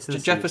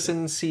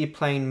 Jefferson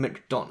Seaplane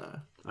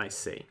McDonough. I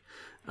see.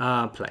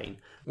 Plane.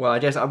 Well,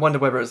 I wonder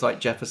whether it's like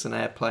Jefferson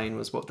Airplane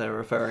was what they're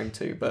referring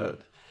to,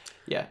 but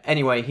yeah.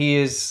 Anyway, he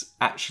is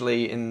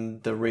actually in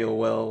the real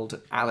world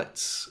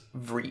Alex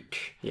Vreek.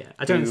 Yeah,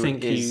 I don't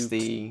think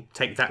you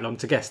take that long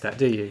to guess that,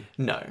 do you?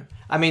 No.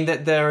 I mean,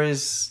 that there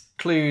is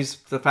clues,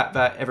 the fact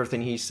that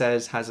everything he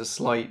says has a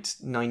slight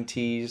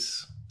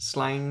 90s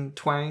slang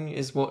twang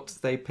is what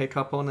they pick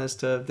up on as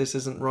to this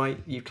isn't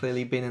right. You've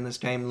clearly been in this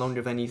game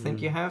longer than you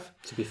think you have.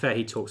 To be fair,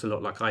 he talks a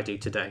lot like I do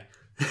today.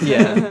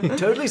 Yeah,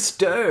 totally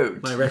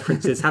stoked. My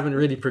references haven't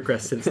really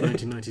progressed since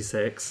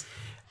 1996.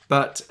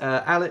 But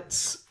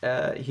Alex,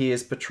 he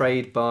is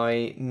portrayed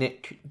by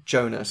Nick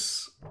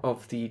Jonas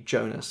of the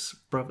Jonas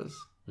Brothers.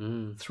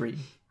 3.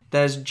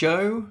 There's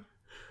Joe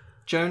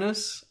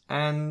Jonas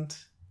and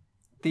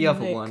The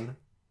other Nick. one.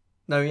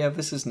 No, yeah,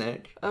 this is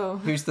Nick. Oh.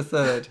 Who's the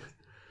third?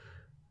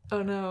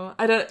 Oh no,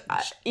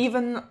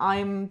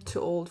 I'm too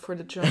old for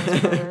the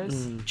Jonas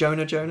Brothers.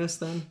 Jonah Jonas,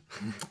 then?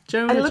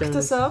 I looked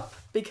this up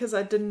because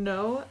I didn't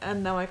know,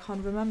 and now I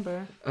can't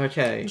remember.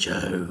 Okay.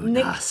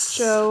 Nick,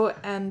 Joe,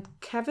 and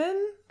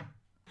Kevin?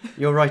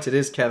 You're right, it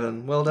is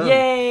Kevin. Well done.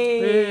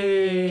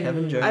 Yay!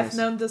 Kevin Jonas. I've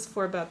known this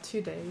for about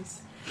 2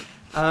 days.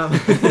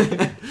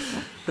 The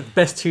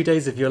best 2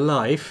 days of your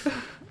life.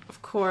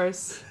 Of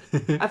course.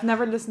 I've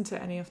never listened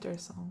to any of their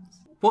songs.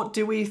 What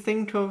do we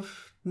think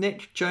of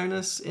Nick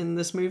Jonas in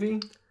this movie?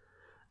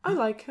 I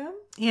like him.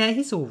 Yeah,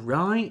 he's all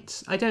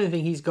right. I don't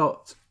think he's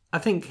got... I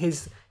think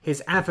his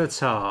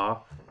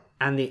avatar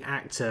and the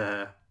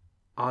actor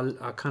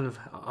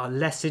are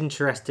less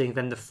interesting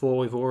than the four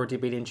we've already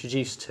been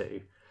introduced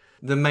to.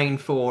 The main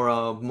four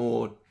are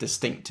more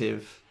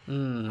distinctive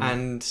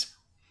and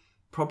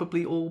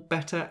probably all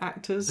better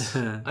actors,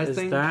 I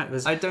think.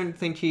 I don't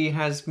think he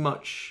has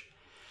much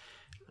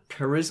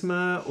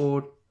charisma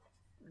or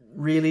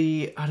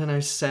really, I don't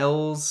know,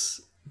 sells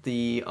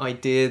the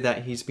idea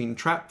that he's been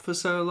trapped for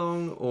so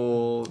long,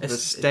 or the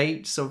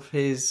states of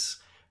his,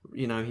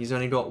 he's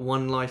only got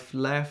one life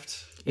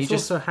left. It's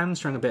also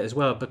hamstrung a bit as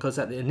well, because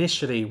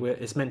initially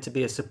it's meant to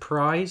be a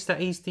surprise that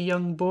he's the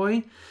young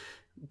boy,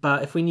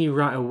 but if we knew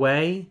right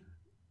away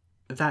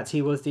that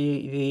he was the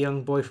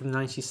young boy from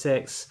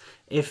 96,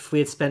 if we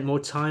had spent more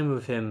time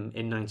with him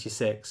in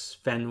 96,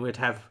 then we'd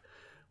have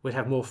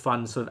more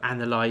fun sort of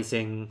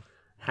analysing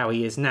how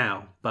he is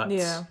now. But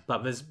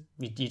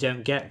you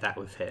don't get that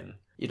with him.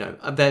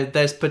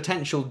 There's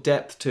potential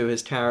depth to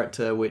his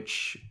character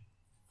which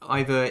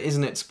either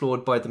isn't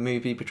explored by the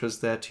movie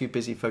because they're too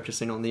busy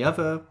focusing on the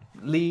other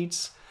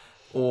leads,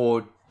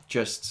 or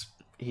just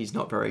he's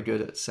not very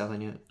good at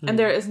selling it. And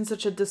there isn't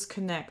such a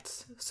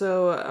disconnect.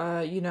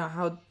 So, you know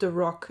how The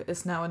Rock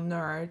is now a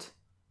nerd.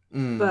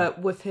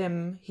 But with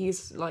him,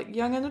 he's like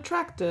young and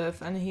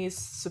attractive, and he's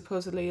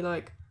supposedly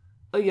like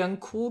a young,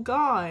 cool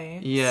guy.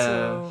 Yeah.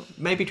 So...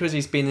 Maybe because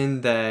he's been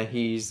in there,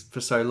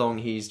 for so long,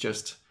 he's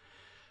just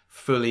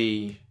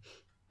fully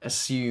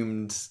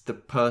assumed the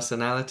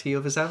personality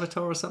of his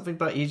avatar or something,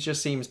 but he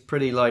just seems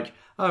pretty like,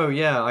 oh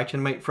yeah, I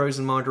can make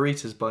frozen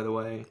margaritas, by the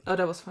way. Oh,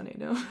 that was funny,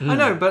 no? I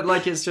know, but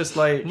like it's just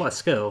like... What a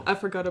skill. I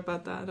forgot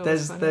about that.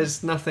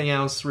 There's nothing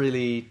else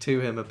really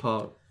to him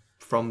apart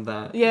from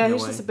that. Yeah,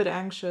 he's just a bit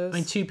anxious. I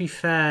mean, to be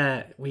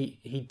fair,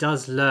 he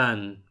does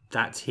learn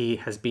that he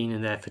has been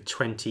in there for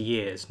 20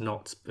 years,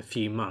 not a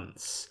few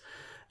months.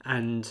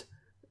 And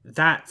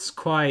that's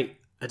quite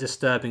a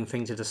disturbing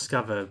thing to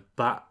discover,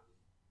 but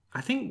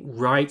I think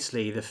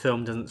rightly the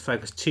film doesn't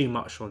focus too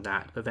much on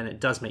that, but then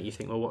it does make you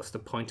think, well, what's the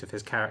point of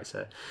his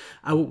character?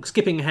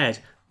 Skipping ahead,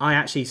 I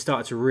actually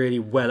started to really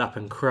well up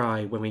and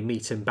cry when we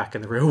meet him back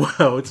in the real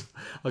world.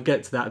 I'll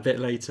get to that a bit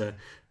later.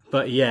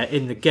 But yeah,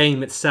 in the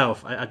game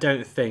itself, I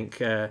don't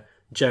think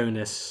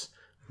Jonas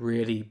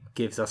really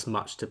gives us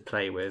much to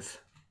play with.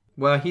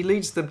 Well, he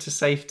leads them to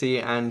safety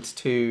and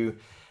to,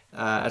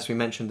 as we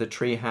mentioned, the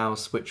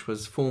treehouse, which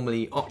was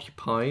formerly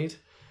occupied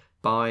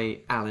by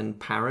Alan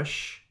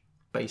Parrish,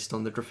 based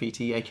on the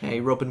graffiti, aka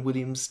Robin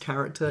Williams'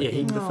 character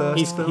in the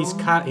first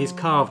film. He's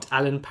carved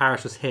Alan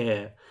Parrish was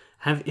here.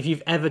 If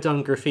you've ever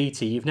done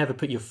graffiti, you've never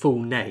put your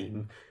full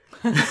name.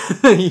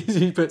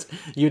 You'd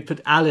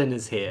put Alan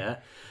as here.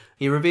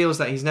 He reveals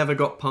that he's never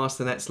got past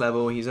the next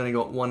level. He's only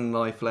got one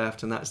life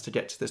left, and that's to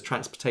get to this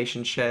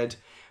transportation shed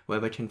where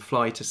they can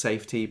fly to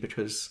safety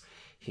because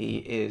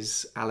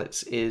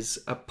Alex is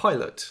a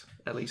pilot.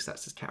 At least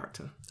that's his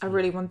character. I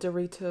really want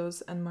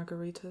Doritos and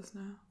margaritas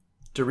now.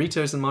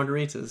 Doritos and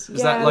margaritas?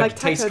 Is that like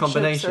taste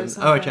combination?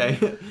 Oh, okay.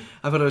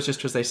 I thought it was just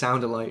because they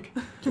sound alike.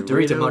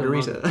 Dorito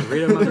margarita.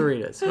 Dorito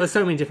margaritas. Well, there's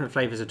so many different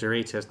flavours of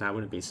Doritos now, I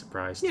wouldn't be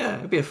surprised. Yeah,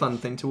 it'd be a fun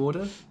thing to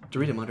order.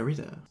 Dorito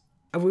margarita.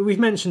 We've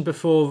mentioned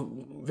before,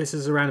 this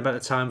is around about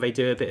the time they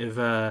do a bit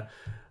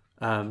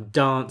of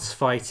dance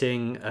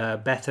fighting.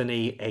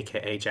 Bethany,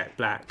 aka Jack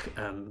Black,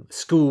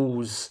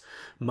 schools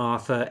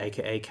Martha,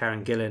 aka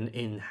Karen Gillan,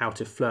 in how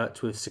to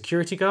flirt with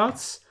security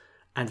guards.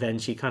 And then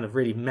she kind of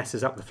really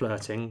messes up the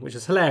flirting, which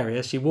is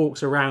hilarious. She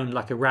walks around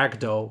like a rag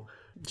doll.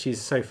 She's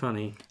so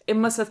funny. It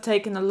must have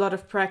taken a lot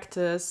of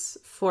practice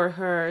for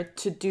her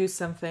to do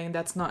something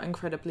that's not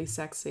incredibly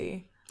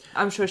sexy.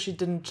 I'm sure she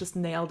didn't just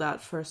nail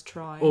that first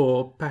try.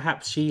 Or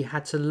perhaps she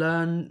had to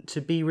learn to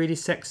be really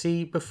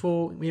sexy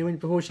before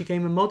she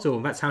became a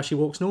model. That's how she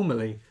walks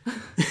normally.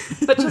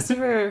 But just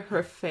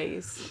her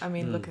face. I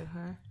mean, look at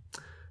her.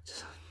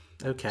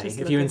 Okay,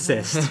 if you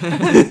insist.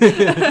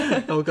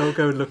 I'll go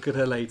look at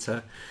her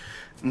later.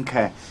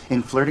 Okay,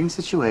 in flirting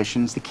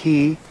situations, the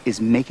key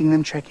is making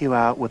them check you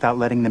out without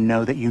letting them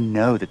know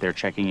that they're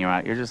checking you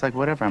out. You're just like,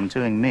 whatever, I'm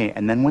doing me.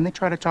 And then when they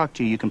try to talk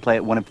to you, you can play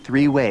it one of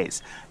three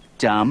ways.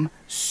 Dumb,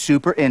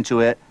 super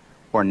into it,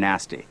 or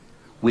nasty.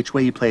 Which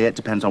way you play it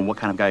depends on what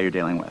kind of guy you're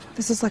dealing with.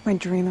 This is like my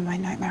dream and my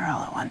nightmare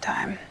all at one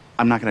time.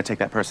 I'm not going to take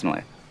that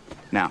personally.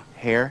 Now,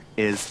 hair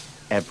is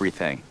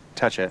everything.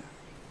 Touch it.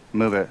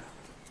 Move it.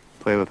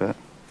 Play with it.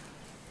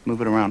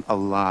 Move it around a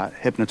lot.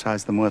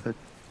 Hypnotize them with it.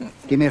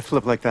 Give me a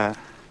flip like that.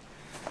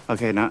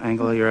 Okay, now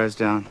angle your eyes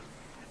down.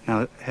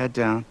 Now head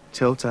down,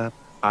 tilt up,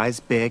 eyes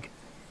big.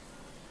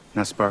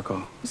 Now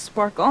sparkle.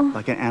 Sparkle?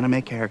 Like an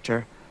anime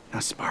character.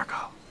 Now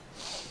sparkle.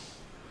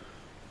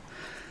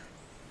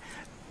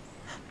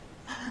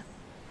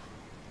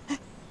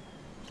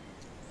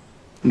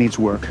 Needs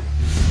work.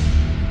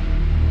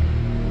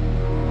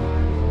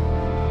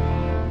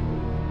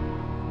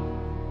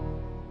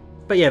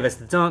 But yeah, there's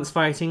the dance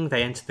fighting.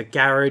 They enter the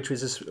garage,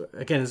 which is,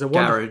 again, is a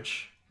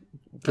garage.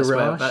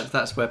 Garage.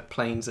 That's where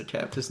planes are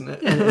kept, isn't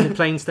it? Yeah, in the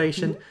plane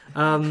station.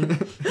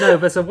 No,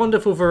 there's a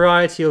wonderful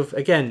variety of,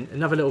 again,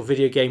 another little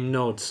video game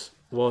nod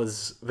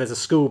was there's a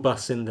school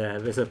bus in there,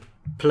 there's a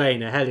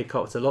plane, a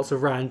helicopter, lots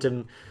of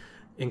random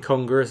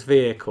incongruous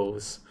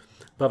vehicles.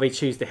 But they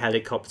choose the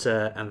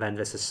helicopter, and then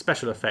there's a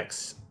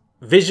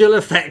visual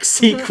effects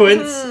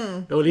sequence.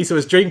 Or Lisa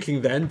was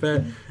drinking then,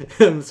 but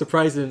I'm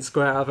surprised it didn't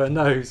squirt out of her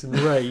nose in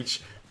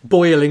rage.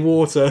 Boiling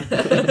water.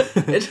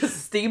 It's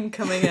just steam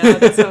coming out.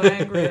 That's how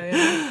angry I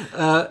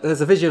am.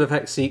 There's a visual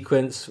effects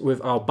sequence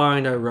with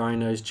albino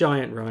rhinos,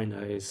 giant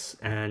rhinos,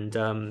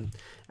 and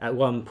at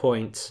one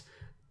point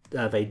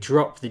they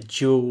drop the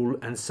jewel,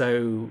 and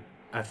so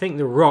I think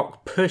The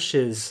Rock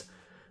pushes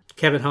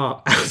Kevin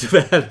Hart out of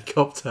a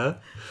helicopter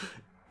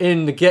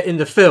in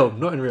the film,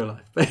 not in real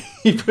life. But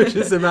he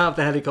pushes him out of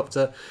the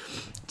helicopter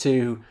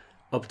to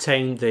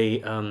obtain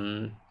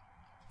the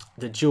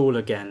jewel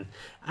again.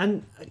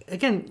 And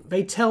again,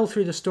 they tell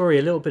through the story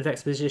a little bit of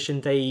exposition.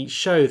 They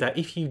show that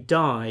if you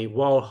die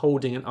while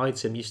holding an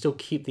item, you still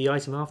keep the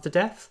item after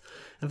death.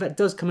 And that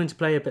does come into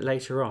play a bit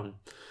later on.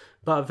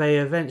 But they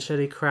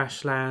eventually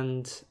crash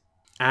land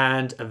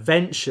and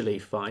eventually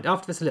find,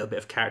 after there's a little bit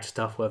of character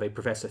stuff where they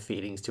profess their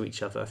feelings to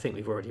each other, I think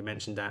we've already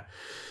mentioned that,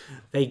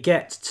 they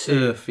get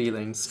to...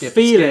 feelings. Skip.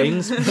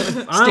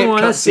 I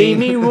want to see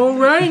me more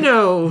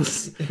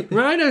rhinos.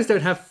 Rhinos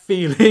don't have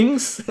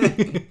feelings.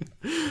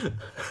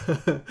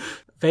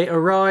 They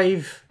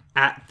arrive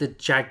at the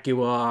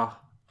Jaguar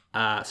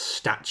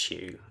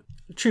statue.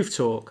 Truth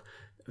talk,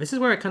 this is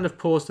where it kind of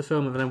paused the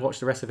film and then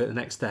watched the rest of it the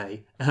next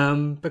day,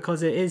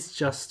 because it's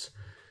just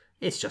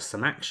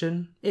some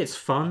action. It's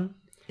fun.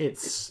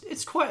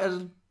 It's quite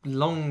a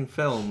long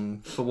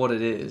film for what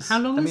it is. How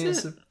long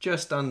is it? It's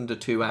just under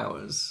 2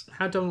 hours.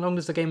 How long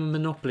does the game of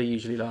Monopoly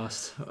usually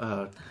last?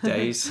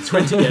 Days.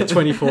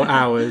 24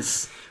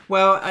 hours.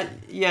 Well,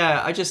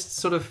 I just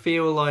sort of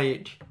feel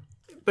like,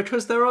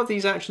 because there are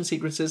these action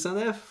sequences and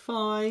they're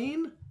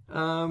fine,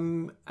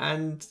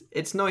 and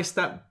it's nice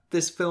that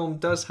this film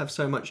does have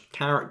so much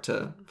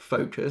character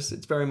focus.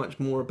 It's very much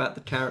more about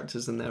the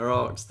characters and their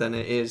arcs than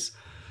it is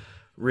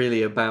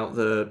really about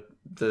the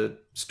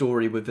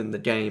story within the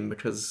game,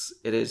 because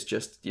it is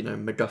just,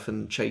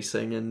 MacGuffin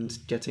chasing and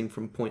getting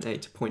from point A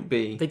to point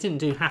B. They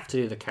didn't have to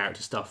do the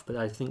character stuff, but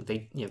I think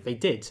they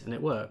did, and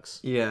it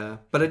works. Yeah,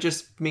 but it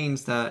just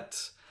means that,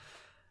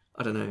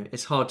 I don't know,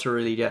 it's hard to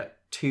really get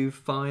too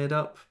fired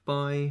up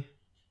by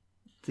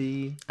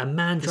a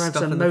man drives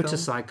a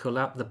motorcycle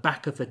up the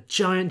back of a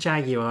giant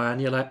Jaguar, and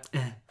you're like,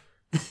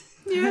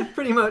 yeah,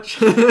 pretty much.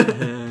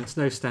 It's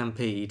no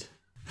Stampede.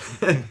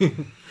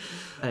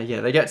 They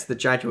get to the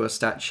Jaguar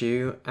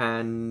statue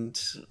and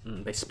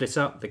they split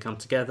up, they come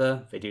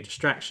together, they do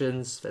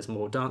distractions, there's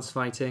more dance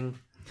fighting.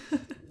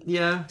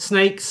 Yeah.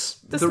 Snakes.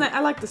 I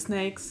like the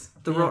snakes.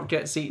 The Rock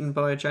gets eaten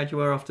by a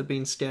Jaguar after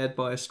being scared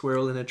by a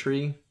squirrel in a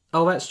tree.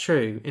 Oh, that's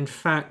true. In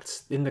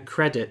fact, in the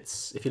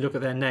credits, if you look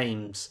at their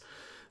names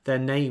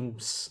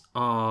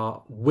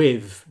are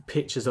with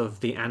pictures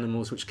of the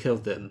animals which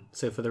killed them.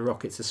 So for The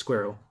Rock, it's a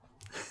squirrel.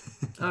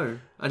 Oh,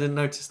 I didn't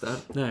notice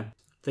that. No.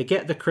 They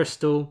get the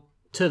crystal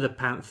to the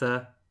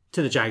panther,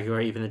 to the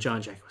Jaguar, even the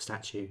giant Jaguar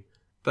statue.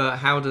 But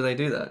how do they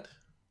do that?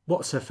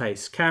 What's her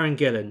face? Karen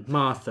Gillan.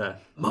 Martha.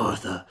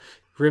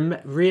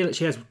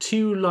 She has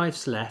 2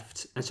 lives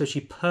left, and so she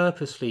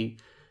purposely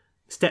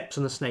steps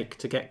on a snake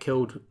to get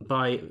killed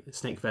by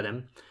snake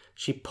venom.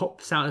 She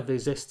pops out of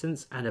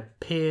existence and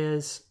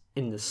appears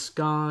in the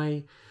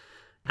sky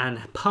and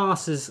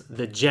passes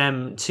the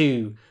gem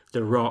to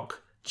The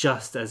Rock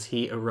just as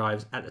he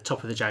arrives at the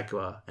top of the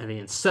Jaguar. And he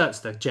inserts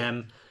the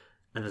gem,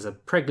 and there's a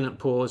pregnant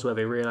pause where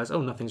they realise,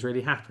 oh, nothing's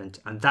really happened.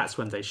 And that's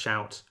when they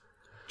shout,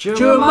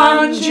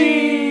 Jumanji!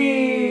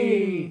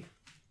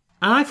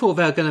 And I thought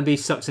they were going to be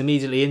sucked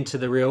immediately into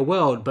the real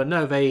world, but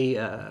no,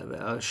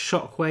 a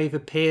shockwave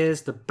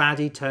appears, the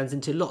baddie turns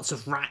into lots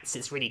of rats,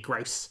 it's really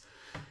gross.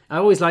 I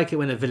always like it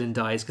when a villain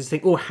dies, because you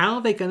think, how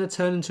are they going to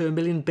turn into a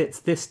million bits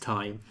this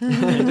time?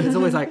 It's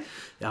always like,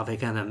 are they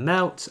going to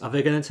melt? Are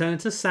they going to turn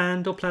into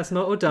sand or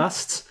plasma or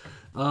dust?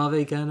 Are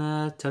they going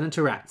to turn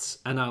into rats?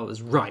 And I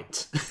was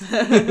right.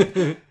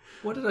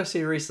 What did I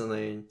see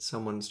recently?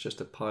 Someone's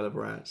just a pile of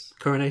rats.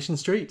 Coronation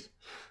Street.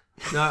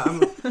 No,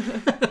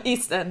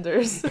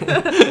 EastEnders.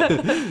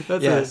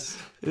 Yes.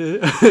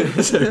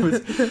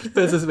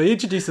 They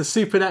introduced a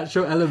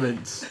supernatural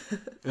element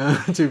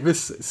to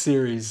this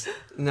series.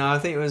 No, I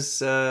think it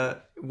was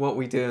What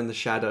We Do in the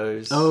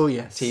Shadows. Oh,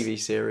 yes. TV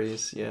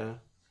series, yeah.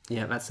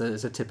 Yeah, that's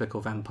a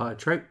typical vampire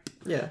trope.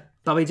 Yeah.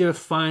 But we do a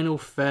final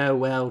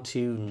farewell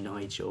to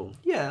Nigel.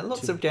 Yeah,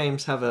 lots of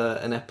games have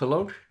an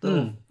epilogue,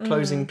 the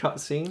closing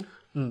cutscene.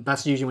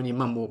 That's usually when your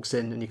mum walks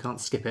in and you can't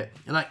skip it.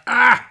 You're like,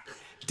 ah!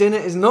 Dinner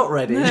is not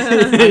ready.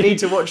 I need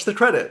to watch the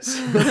credits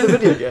of the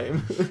video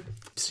game.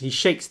 So he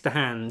shakes the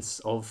hands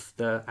of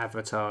the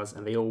avatars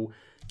and they all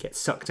get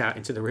sucked out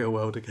into the real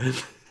world again.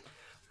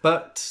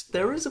 But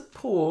there is a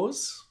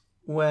pause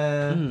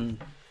where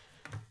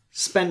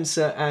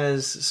Spencer,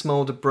 as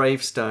Smolder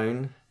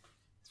Bravestone,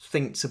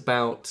 thinks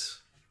about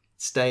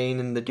staying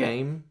in the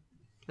game.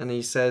 And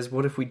he says,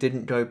 what if we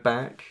didn't go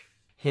back?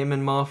 Him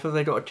and Martha,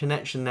 they got a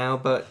connection now,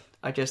 but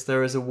I guess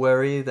there is a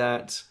worry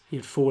that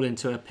he'd fall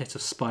into a pit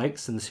of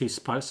spikes and the 2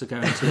 spikes would go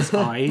into his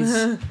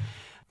eyes.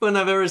 But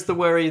no, there is the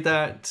worry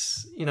that,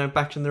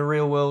 back in the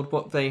real world,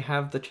 what they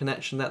have, the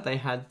connection that they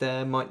had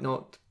there might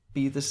not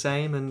be the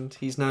same, and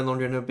he's no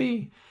longer going to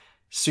be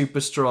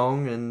super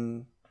strong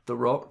and The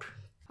Rock.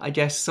 I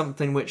guess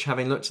something which,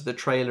 having looked at the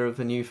trailer of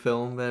the new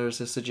film, there is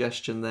a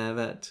suggestion there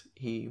that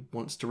he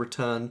wants to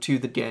return to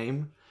the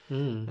game.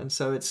 And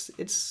so it's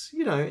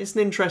an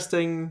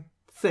interesting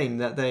thing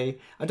that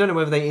I don't know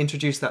whether they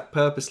introduced that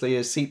purposely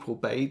as sequel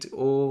bait,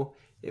 or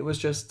it was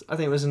just, I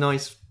think it was a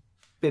nice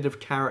bit of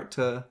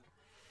character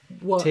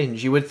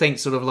tinge. You would think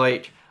sort of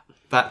like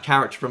that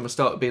character from the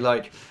start would be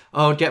like,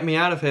 oh, get me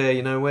out of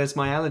here, where's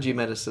my allergy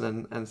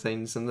medicine and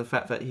things. And the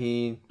fact that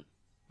he,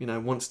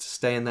 wants to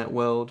stay in that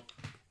world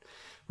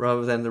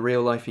rather than the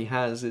real life he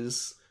has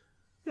is,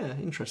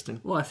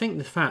 interesting. Well, I think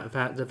the fact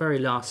that the very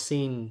last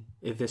scene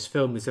of this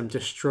film is them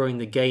destroying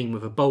the game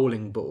with a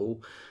bowling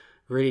ball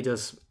really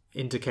does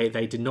indicate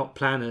they did not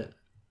plan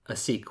a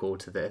sequel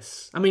to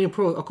this. I mean, of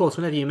course,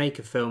 whenever you make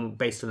a film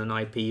based on an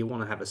IP, you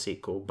want to have a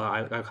sequel,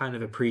 but I kind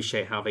of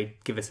appreciate how they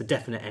give us a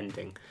definite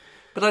ending.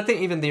 But I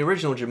think even the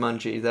original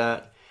Jumanji,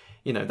 that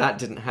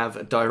didn't have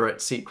a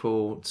direct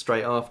sequel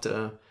straight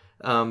after.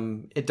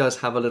 It does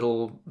have a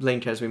little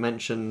link, as we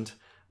mentioned,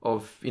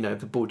 of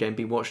the board game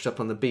being washed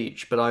up on the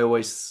beach, but I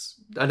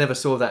never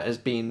saw that as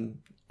being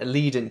a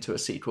lead into a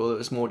sequel. It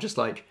was more just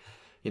like,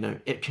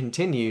 it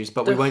continues,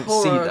 but we won't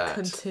see that.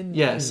 Continues.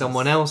 Yeah,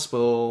 someone else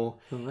will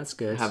that's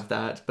good. have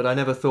that. But I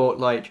never thought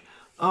like,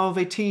 oh,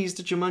 they teased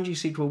a Jumanji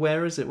sequel.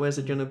 Where is it? Where's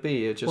it going to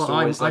be? It just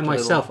always I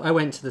myself, I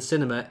went to the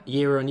cinema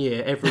year on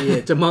year, every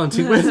year,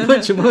 demanding where's my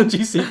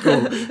Jumanji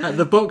sequel at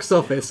the box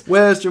office.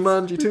 Where's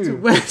Jumanji 2?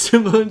 Where's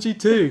Jumanji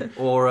 2?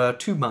 Or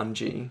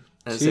Tumanji,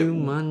 as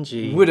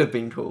Tumanji it would have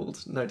been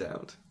called, no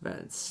doubt.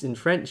 That's in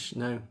French.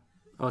 No,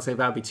 I'll say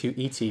that'd be too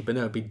E.T., but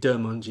no, it'd be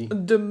Demanji.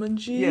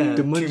 Demanji. Yeah,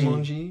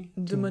 Demanji.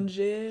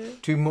 Demanji.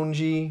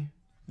 Tumanji,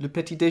 le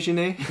petit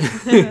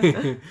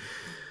déjeuner.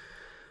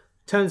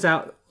 Turns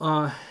out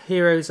our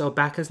heroes are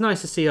back. It's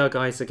nice to see our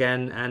guys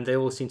again, and they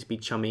all seem to be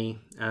chummy.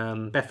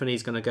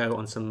 Bethany's going to go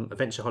on some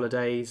adventure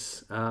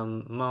holidays.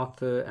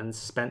 Martha and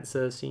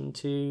Spencer seem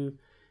to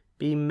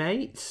be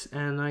mates,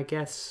 and I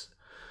guess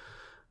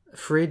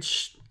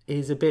Fridge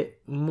is a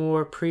bit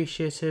more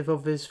appreciative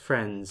of his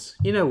friends.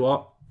 You know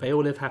what? They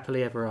all live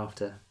happily ever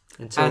after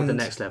until the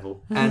next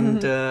level.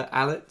 And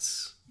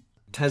Alex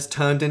has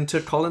turned into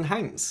Colin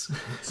Hanks.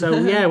 So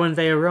yeah, when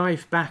they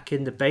arrive back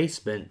in the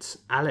basement,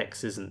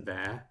 Alex isn't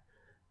there.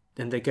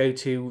 Then they go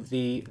to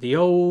the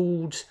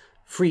old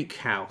Freak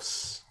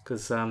house,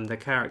 because the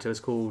character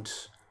is called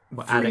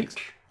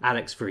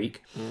Alex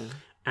Freak. Yeah.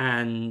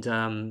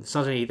 And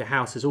suddenly the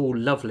house is all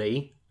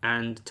lovely,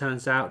 and it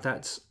turns out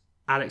that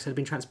Alex had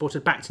been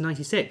transported back to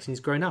 96 and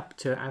he's grown up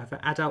to have an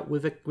adult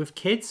with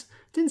kids.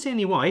 Didn't see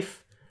any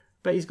wife,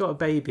 but he's got a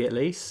baby at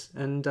least.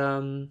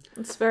 And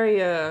it's very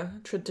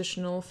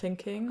traditional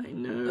thinking. I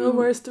know. Oh,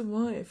 where's the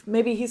wife?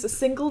 Maybe he's a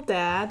single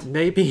dad.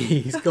 Maybe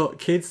he's got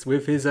kids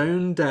with his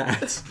own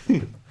dad.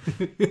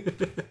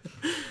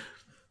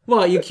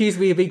 What, you accused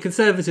me of being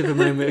conservative a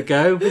moment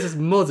ago? This is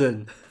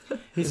modern.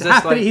 He's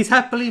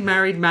happily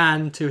married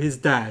man to his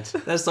dad.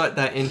 There's like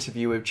that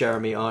interview with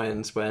Jeremy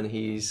Irons when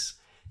he's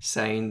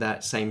saying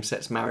that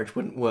same-sex marriage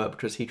wouldn't work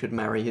because he could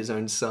marry his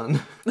own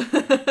son.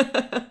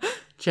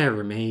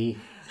 Jeremy.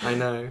 I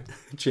know.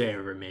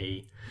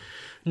 Jeremy.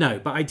 No,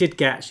 but I did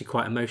get actually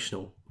quite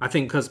emotional. I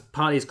think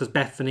partly it's because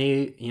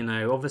Bethany,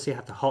 obviously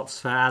had the hots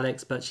for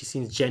Alex, but she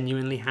seems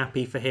genuinely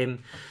happy for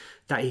him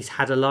that he's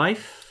had a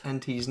life.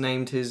 And he's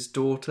named his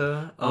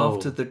daughter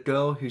after the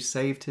girl who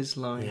saved his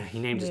life. Yeah, he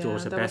named his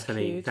daughter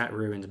Bethany. That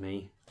ruined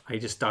me. I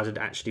just started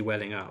actually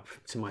welling up,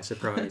 to my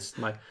surprise.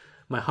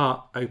 My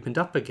heart opened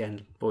up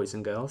again, boys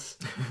and girls.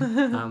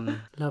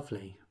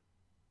 Lovely.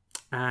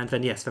 And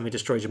then, then we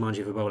destroy Jumanji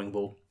with a bowling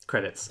ball.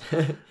 Credits.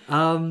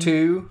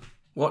 To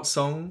what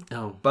song?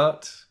 Oh.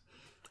 But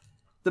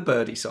the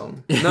Birdie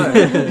song.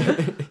 No.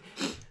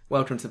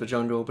 Welcome to the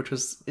Jungle,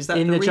 because is that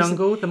in the reason?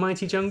 Jungle, the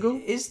mighty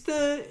jungle? Is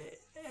the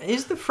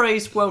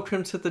phrase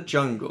 "Welcome to the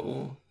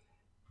Jungle"?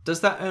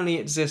 Does that only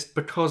exist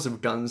because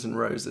of Guns N'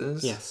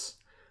 Roses? Yes.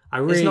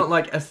 It's not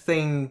like a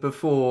thing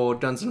before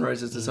Guns N'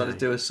 Roses decided to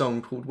do a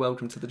song called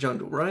 "Welcome to the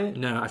Jungle," right?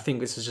 No, I think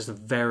this is just a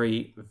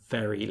very,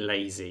 very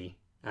lazy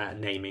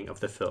naming of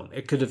the film.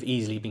 It could have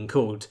easily been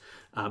called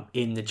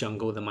In the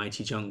Jungle, The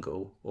Mighty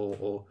Jungle,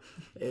 or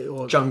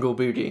Jungle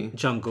Boogie.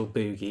 Jungle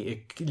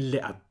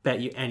Boogie. I bet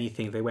you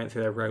anything they went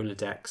through their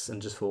Rolodex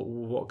and just thought,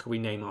 what could we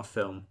name our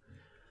film?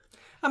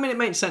 I mean, it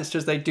makes sense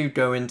because they do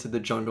go into the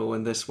jungle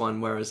in this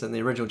one, whereas in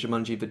the original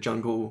Jumanji, the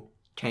jungle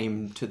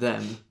came to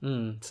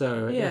them.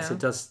 So yes, it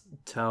does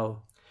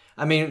tell.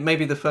 I mean,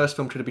 maybe the first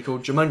film could have been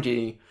called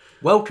Jumanji,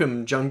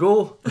 Welcome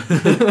Jungle.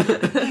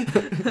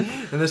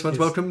 And this one's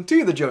Welcome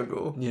to the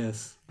Jungle.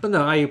 Yes. But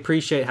no, I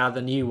appreciate how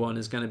the new one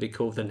is going to be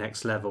called The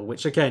Next Level,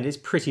 which again is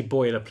pretty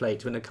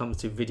boilerplate when it comes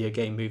to video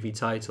game movie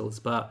titles,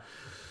 but...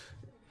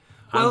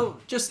 well,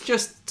 just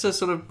to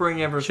sort of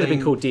bring everything... Should have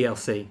been called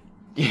DLC.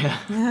 Yeah.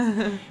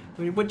 I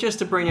mean, just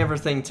to bring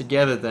everything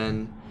together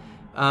then,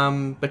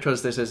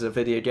 because this is a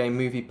video game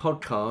movie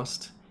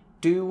podcast,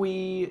 do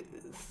we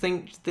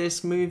think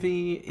this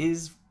movie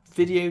is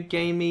video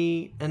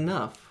gamey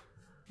enough?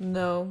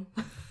 No.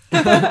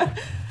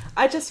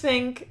 I just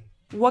think,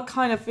 what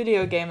kind of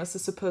video game is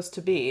this supposed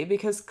to be?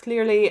 Because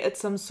clearly it's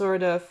some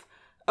sort of,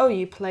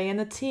 you play in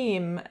a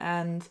team,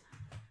 and,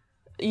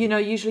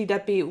 usually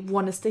that'd be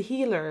one is the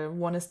healer,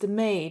 one is the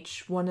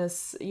mage, one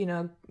is,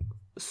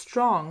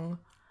 strong.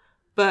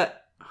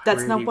 But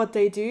that's not what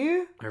they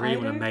do. I really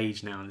want a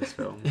mage now in this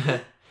film.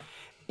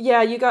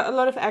 Yeah, you got a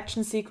lot of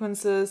action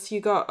sequences, you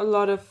got a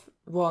lot of,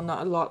 well,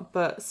 not a lot,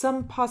 but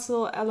some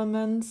puzzle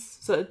elements,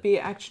 so it'd be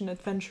action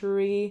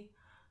adventure-y,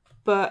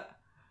 but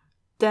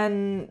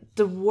then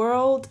the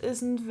world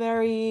isn't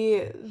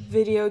very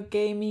video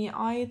gamey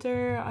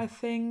either, I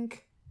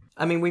think.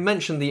 I mean, we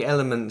mentioned the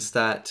elements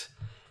that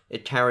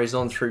it carries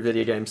on through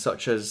video games,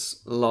 such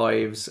as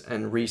lives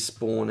and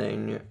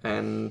respawning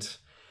and,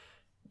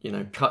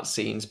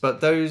 cutscenes,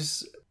 but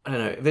those, I don't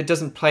know, if it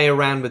doesn't play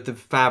around with the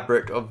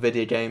fabric of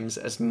video games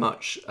as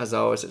much as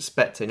I was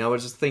expecting. I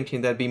was just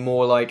thinking there'd be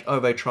more like,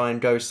 they try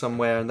and go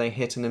somewhere and they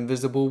hit an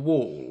invisible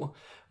wall,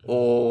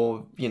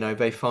 or,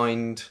 they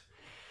find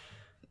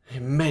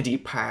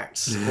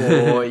medipacks,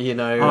 or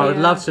I'd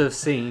love to have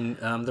seen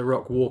The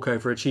Rock walk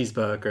over a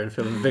cheeseburger and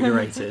feel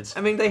invigorated.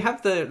 I mean, they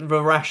have the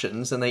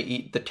rations and they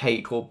eat the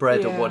cake or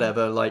bread or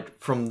whatever, like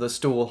from the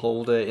stall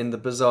holder in the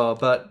bazaar,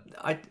 but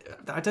I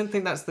don't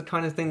think that's the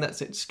kind of thing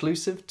that's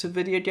exclusive to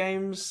video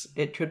games.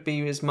 It could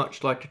be as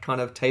much like a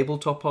kind of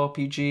tabletop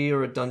RPG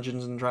or a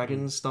Dungeons and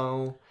Dragons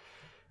style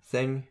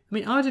thing. I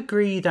mean, I'd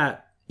agree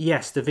that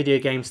yes, the video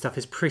game stuff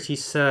is pretty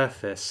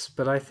surface,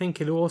 but I think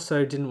it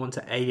also didn't want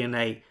to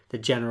alienate the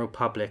general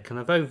public. And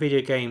although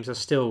video games are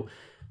still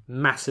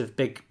massive,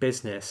 big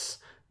business,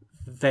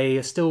 they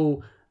are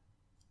still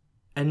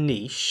a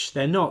niche.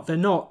 They're not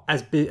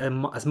as big,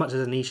 as much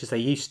as a niche as they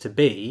used to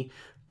be.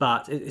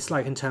 But it's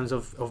like in terms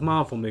of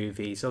Marvel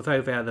movies,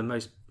 although they are the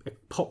most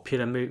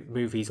popular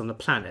movies on the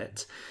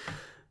planet,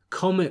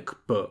 comic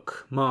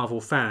book Marvel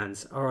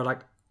fans are like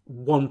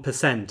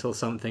 1% or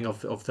something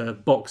of the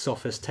box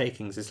office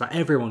takings. It's like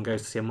everyone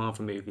goes to see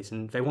Marvel movies,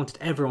 and they wanted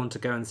everyone to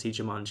go and see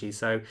Jumanji.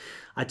 So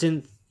I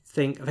think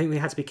they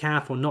had to be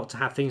careful not to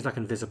have things like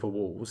invisible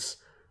walls,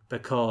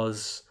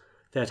 because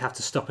they'd have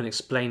to stop and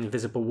explain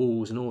invisible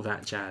walls and all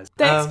that jazz.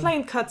 They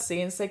explained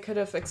cutscenes. They could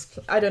have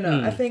I don't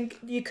know. I think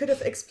you could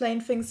have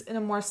explained things in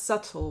a more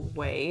subtle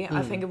way.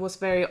 I think it was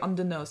very on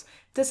the nose.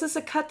 This is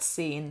a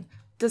cutscene.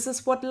 This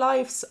is what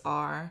lives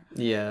are.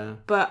 Yeah.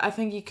 But I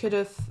think you could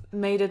have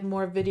made it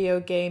more video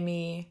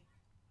gamey,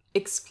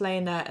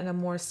 explain that in a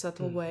more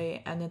subtle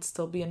way, and it'd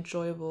still be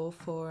enjoyable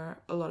for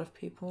a lot of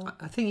people.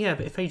 I think,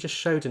 but if they just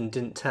showed and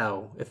didn't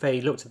tell, if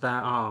they looked at their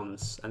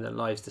arms and their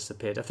lives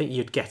disappeared, I think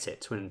you'd get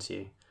it, wouldn't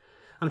you?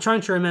 I'm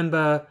trying to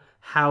remember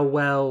how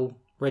well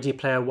Ready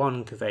Player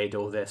One conveyed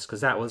all this,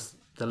 because that was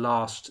the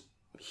last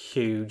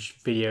huge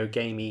video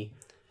gamey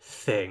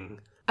thing.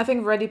 I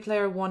think Ready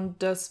Player One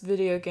does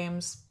video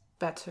games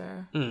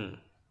better.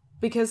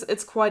 Because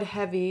it's quite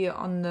heavy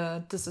on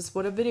this is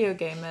what a video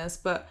game is,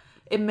 but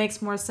it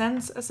makes more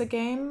sense as a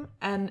game,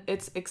 and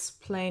it's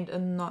explained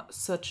in not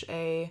such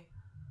a,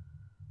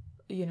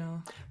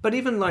 But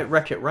even like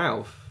Wreck-It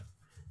Ralph,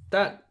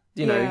 that...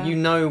 You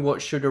know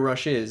what Sugar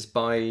Rush is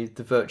by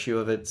the virtue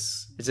of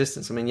its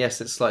existence. I mean, yes,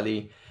 it's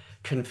slightly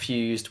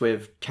confused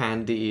with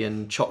candy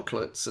and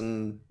chocolates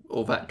and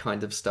all that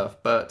kind of stuff,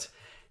 but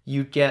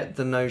you get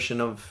the notion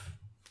of,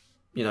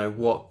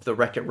 what the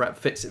Wreck-It Ralph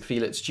Fix It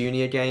Felix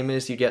Jr. game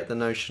is. You get the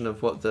notion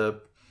of what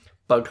the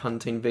bug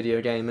hunting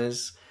video game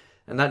is.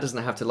 And that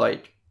doesn't have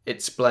to,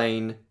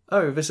 explain,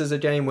 this is a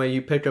game where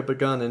you pick up a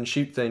gun and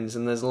shoot things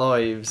and there's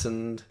lives,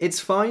 and it's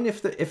fine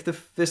if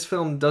this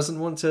film doesn't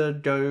want to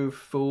go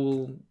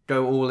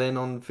all in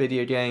on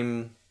video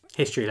game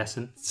history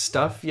lesson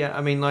stuff. Yeah,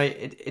 I mean,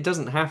 it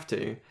doesn't have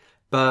to,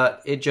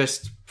 but it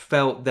just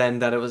felt then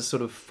that it was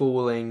sort of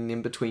falling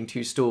in between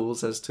two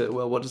stools as to,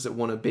 well, what does it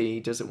want to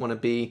be? Does it want to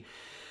be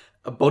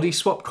a body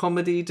swap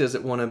comedy? Does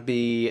it want to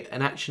be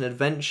an action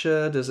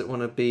adventure? Does it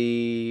want to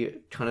be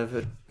kind of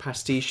a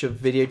pastiche of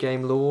video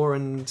game lore?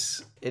 And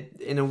it,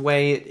 in a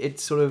way, it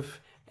sort of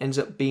ends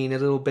up being a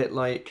little bit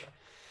like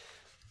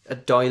a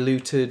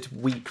diluted,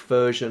 weak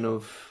version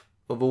of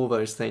of all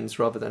those things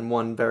rather than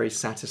one very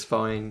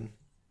satisfying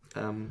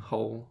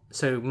whole.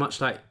 So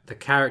much like the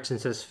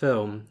characters in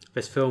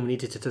this film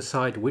needed to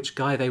decide which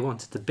guy they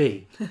wanted to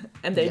be.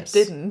 And they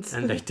didn't.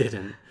 And they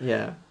didn't.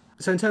 Yeah.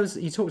 So in terms,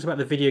 you talked about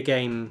the video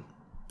game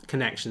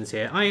connections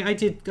here. I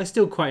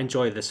still quite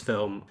enjoy this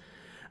film.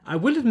 I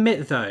will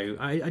admit though,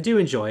 I do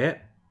enjoy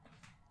it,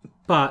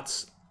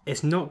 but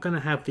it's not going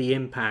to have the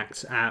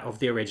impact of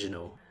the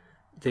original.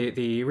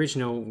 The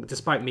original,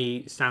 despite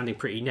me sounding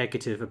pretty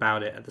negative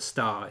about it at the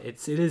start,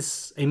 it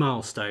is a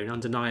milestone,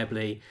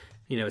 undeniably.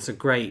 You know, it's a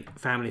great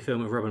family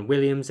film with Robin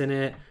Williams in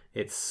it.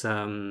 It's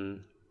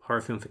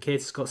horror film for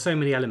kids. It's got so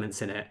many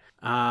elements in it.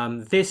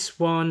 This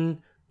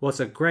one was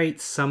a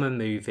great summer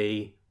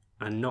movie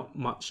and not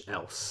much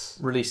else.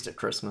 Released at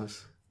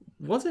Christmas.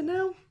 Was it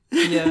now?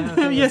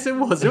 Yeah. Yes, it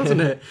was,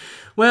 wasn't it?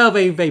 Well,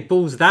 they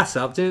ballsed that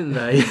up, didn't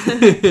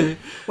they?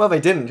 Well, they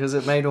didn't, because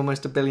it made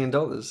almost $1 billion.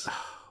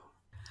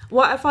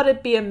 Well, I thought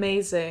it'd be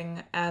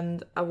amazing,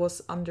 and I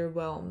was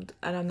underwhelmed,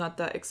 and I'm not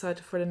that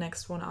excited for the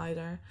next one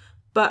either.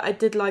 But I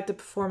did like the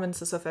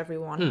performances of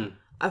everyone.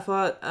 I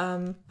thought,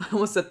 I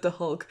was at the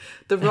Hulk,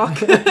 The Rock,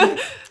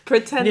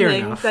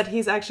 pretending that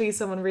he's actually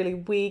someone really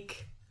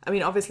weak. I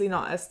mean, obviously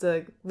not as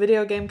the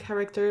video game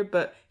character,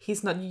 but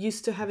he's not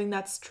used to having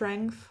that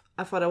strength.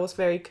 I thought that was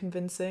very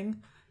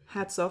convincing.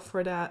 Hats off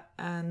for that.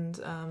 And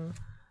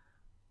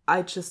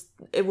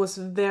it was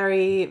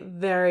very,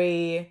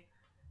 very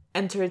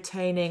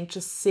entertaining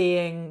just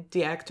seeing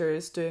the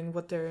actors doing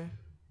what they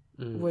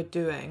were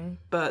doing.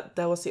 But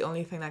that was the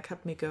only thing that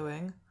kept me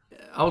going.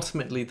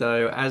 Ultimately,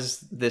 though,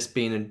 as this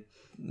being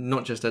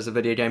not just as a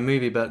video game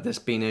movie, but this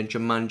being a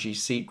Jumanji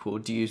sequel,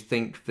 do you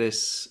think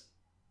this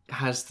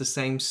has the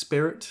same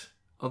spirit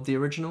of the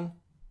original?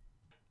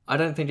 I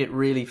don't think it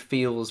really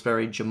feels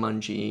very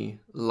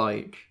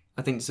Jumanji-like.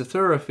 I think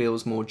Zathura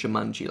feels more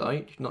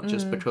Jumanji-like, not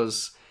just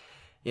because,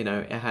 you know,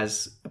 it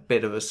has a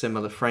bit of a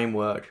similar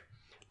framework,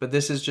 but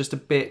this is just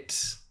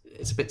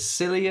it's a bit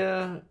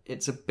sillier,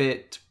 it's a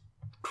bit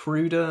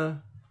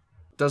cruder,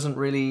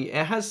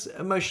 it has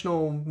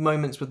emotional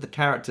moments with the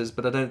characters,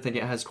 but I don't think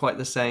it has quite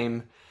the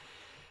same,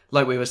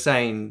 like we were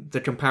saying,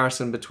 the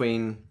comparison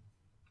between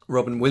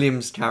Robin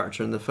Williams'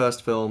 character in the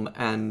first film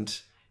and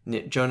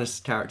Nick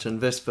Jonas' character in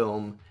this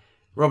film.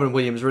 Robin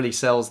Williams really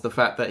sells the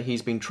fact that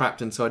he's been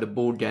trapped inside a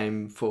board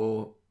game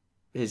for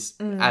his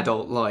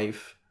adult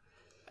life,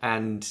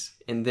 and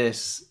in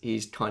this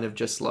he's kind of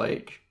just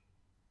like,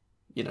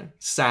 you know,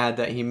 sad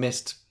that he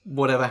missed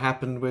whatever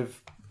happened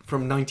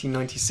from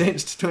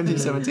 1996 to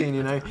 2017,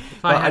 you know.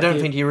 But I don't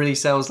think he really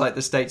sells like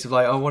the stakes of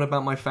like, oh, what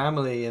about my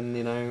family, and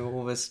you know,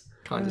 all this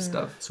kind of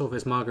stuff. It's all of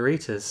his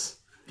margaritas.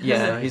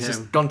 Yeah, he's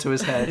just gone to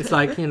his head. It's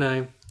like, you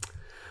know,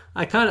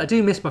 I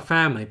do miss my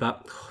family,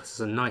 but this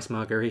is a nice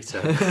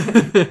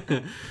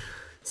margarita.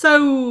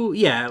 So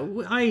yeah,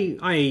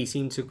 I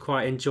seem to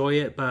quite enjoy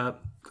it,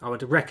 but I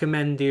would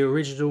recommend the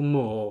original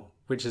more,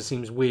 which just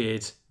seems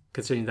weird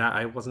considering that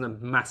I wasn't a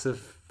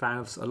massive fan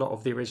of a lot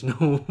of the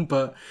original.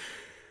 But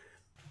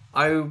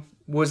I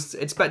was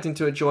expecting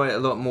to enjoy it a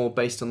lot more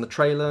based on the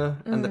trailer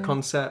and the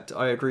concept.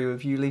 I agree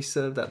with you,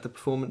 Lisa, that the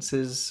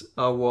performances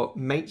are what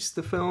makes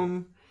the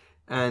film,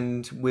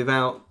 and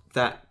without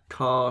that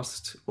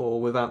cast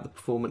or without the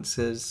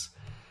performances,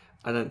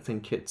 I don't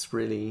think it's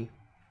really,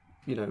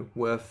 you know,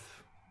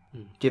 worth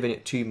giving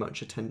it too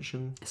much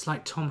attention. It's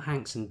like Tom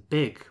Hanks and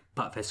Big,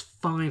 but there's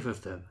 5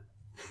 of them.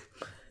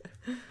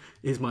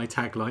 Is my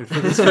tagline for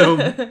this film.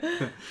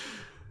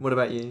 What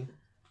about you?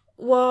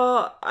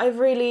 Well, I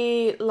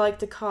really like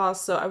the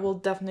cast, so I will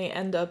definitely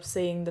end up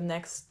seeing the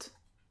next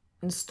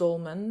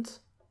installment.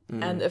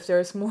 And if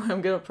there's more,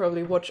 I'm gonna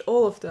probably watch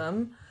all of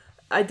them.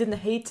 I didn't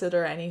hate it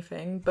or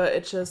anything, but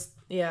it just,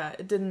 yeah,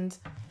 it didn't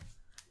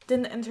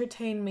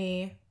entertain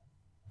me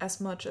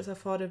as much as I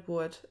thought it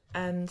would.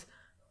 And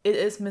it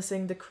is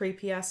missing the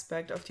creepy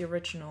aspect of the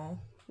original,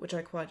 which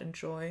I quite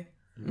enjoy.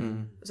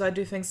 So I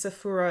do think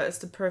Zathura is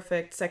the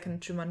perfect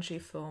second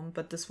Jumanji film,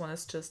 but this one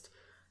is just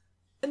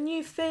a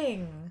new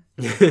thing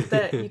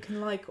that you can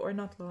like or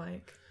not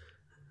like.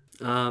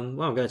 Well, I'm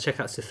going to check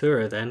out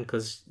Zathura then,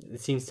 because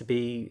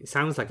it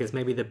sounds like it's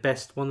maybe the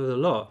best one of the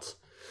lot.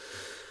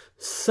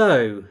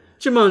 So,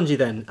 Jumanji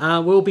then.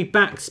 We'll be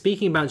back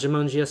speaking about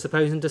Jumanji, I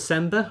suppose, in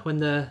December when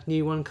the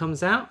new one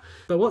comes out.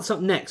 But what's up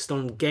next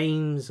on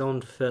Games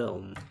on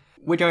Film?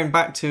 We're going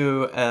back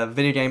to a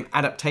video game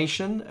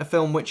adaptation, a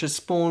film which has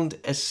spawned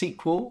a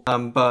sequel,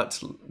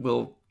 but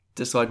we'll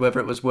decide whether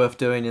it was worth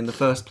doing in the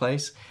first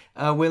place.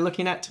 We're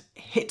looking at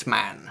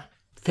Hitman.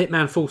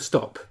 Hitman full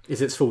stop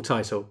is its full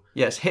title.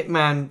 Yes,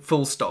 Hitman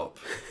full stop.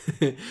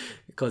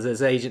 Because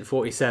there's Agent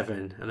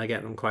 47, and I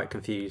get them quite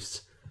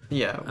confused.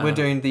 Yeah, we're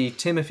doing the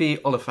Timothy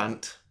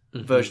Olyphant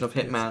version of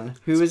Hitman,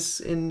 who is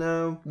in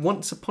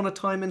Once Upon a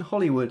Time in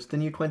Hollywood, the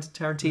new Quentin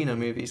Tarantino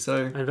movie.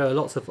 So, and there are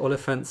lots of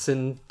Oliphants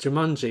in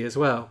Jumanji as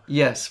well.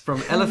 Yes,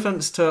 from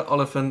elephants to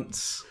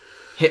Oliphants,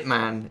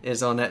 Hitman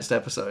is our next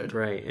episode.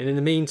 Great. And in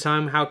the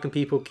meantime, how can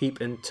people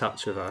keep in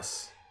touch with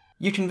us?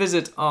 You can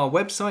visit our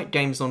website,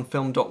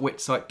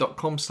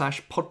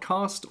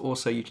 gamesonfilm.witsite.com/podcast.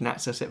 Also, you can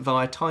access it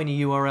via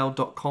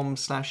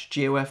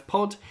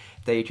tinyurl.com/gofpod.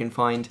 There you can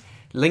find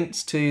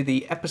links to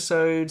the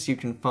episodes, you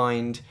can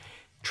find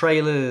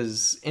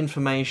trailers,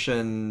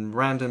 information,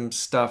 random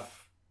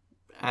stuff,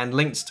 and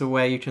links to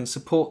where you can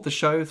support the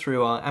show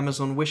through our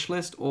Amazon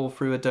wishlist or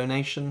through a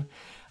donation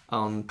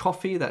on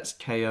Ko-fi, that's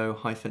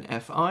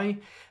ko-fi.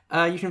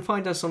 You can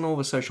find us on all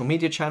the social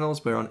media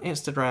channels. We're on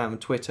Instagram,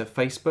 Twitter,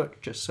 Facebook.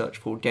 Just search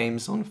for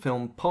Games on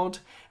Film Pod.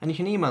 And you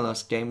can email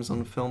us,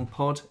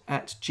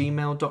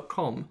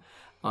 gamesonfilmpod@gmail.com.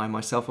 I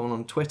myself am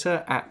on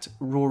Twitter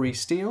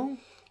 @RorySteele.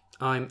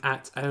 I'm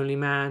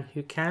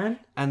 @OnlyManWhoCan.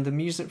 And the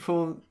music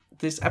for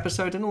this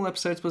episode and all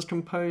episodes was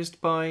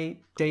composed by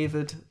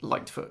David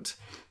Lightfoot.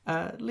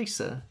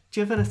 Lisa, do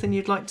you have anything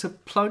you'd like to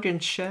plug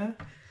and share?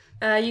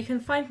 You can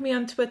find me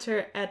on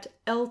Twitter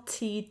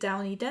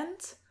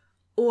 @LTDowneyDent.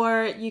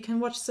 Or you can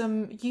watch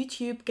some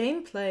YouTube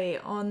gameplay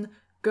on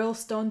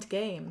Girls Don't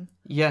Game.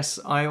 Yes,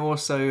 I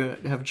also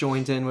have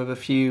joined in with a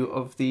few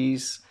of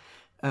these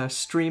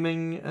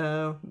streaming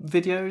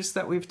videos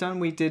that we've done.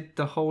 We did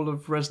the whole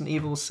of Resident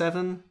Evil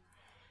 7.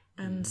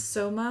 And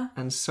Soma.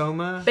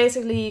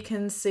 Basically, you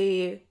can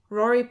see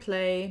Rory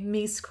play,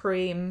 me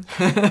scream,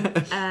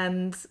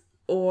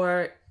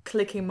 or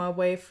clicking my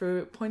way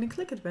through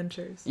point-and-click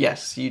adventures.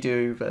 Yes, you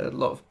do. A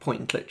lot of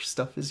point-and-click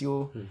stuff is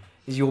your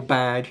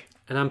bag.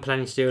 And I'm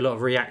planning to do a lot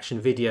of reaction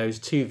videos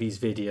to these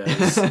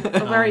videos.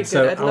 Very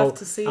good. I'd love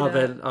to see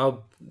that.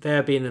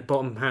 They'll be in the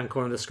bottom hand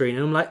corner of the screen,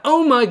 and I'm like,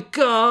 oh my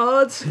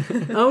god!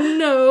 Oh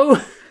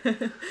no!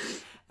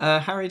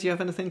 Harry, do you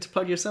have anything to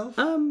plug yourself?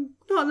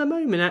 Not at the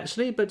moment,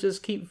 actually, but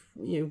just keep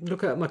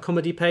look at my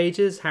comedy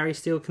pages, Harry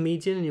Steele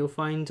Comedian, and you'll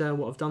find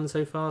what I've done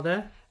so far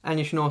there. And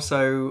you can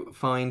also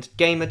find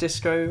Gamer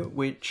Disco,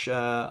 which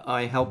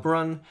I help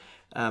run.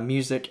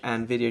 Music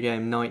and video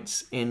game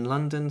nights in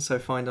London, so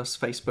find us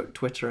Facebook,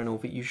 Twitter, and all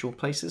the usual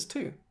places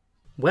too.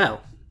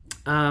 Well,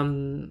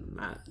 come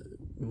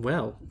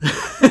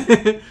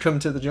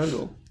to the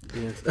jungle.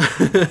 Yes.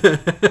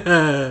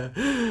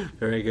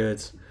 Very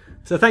good.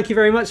 So thank you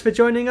very much for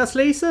joining us,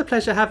 Lisa.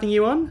 Pleasure having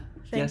you on.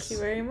 Thank you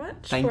very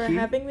much for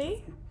having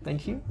me.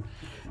 Thank you.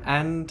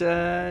 And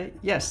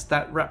yes,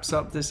 that wraps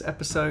up this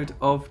episode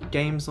of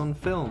Games on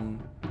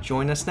Film.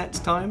 Join us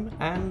next time.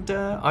 And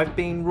I've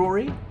been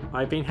Rory.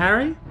 I've been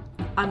Harry.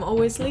 I'm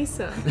always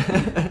Lisa.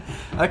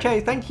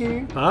 Okay, thank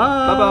you. Bye.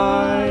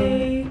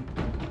 Bye-bye.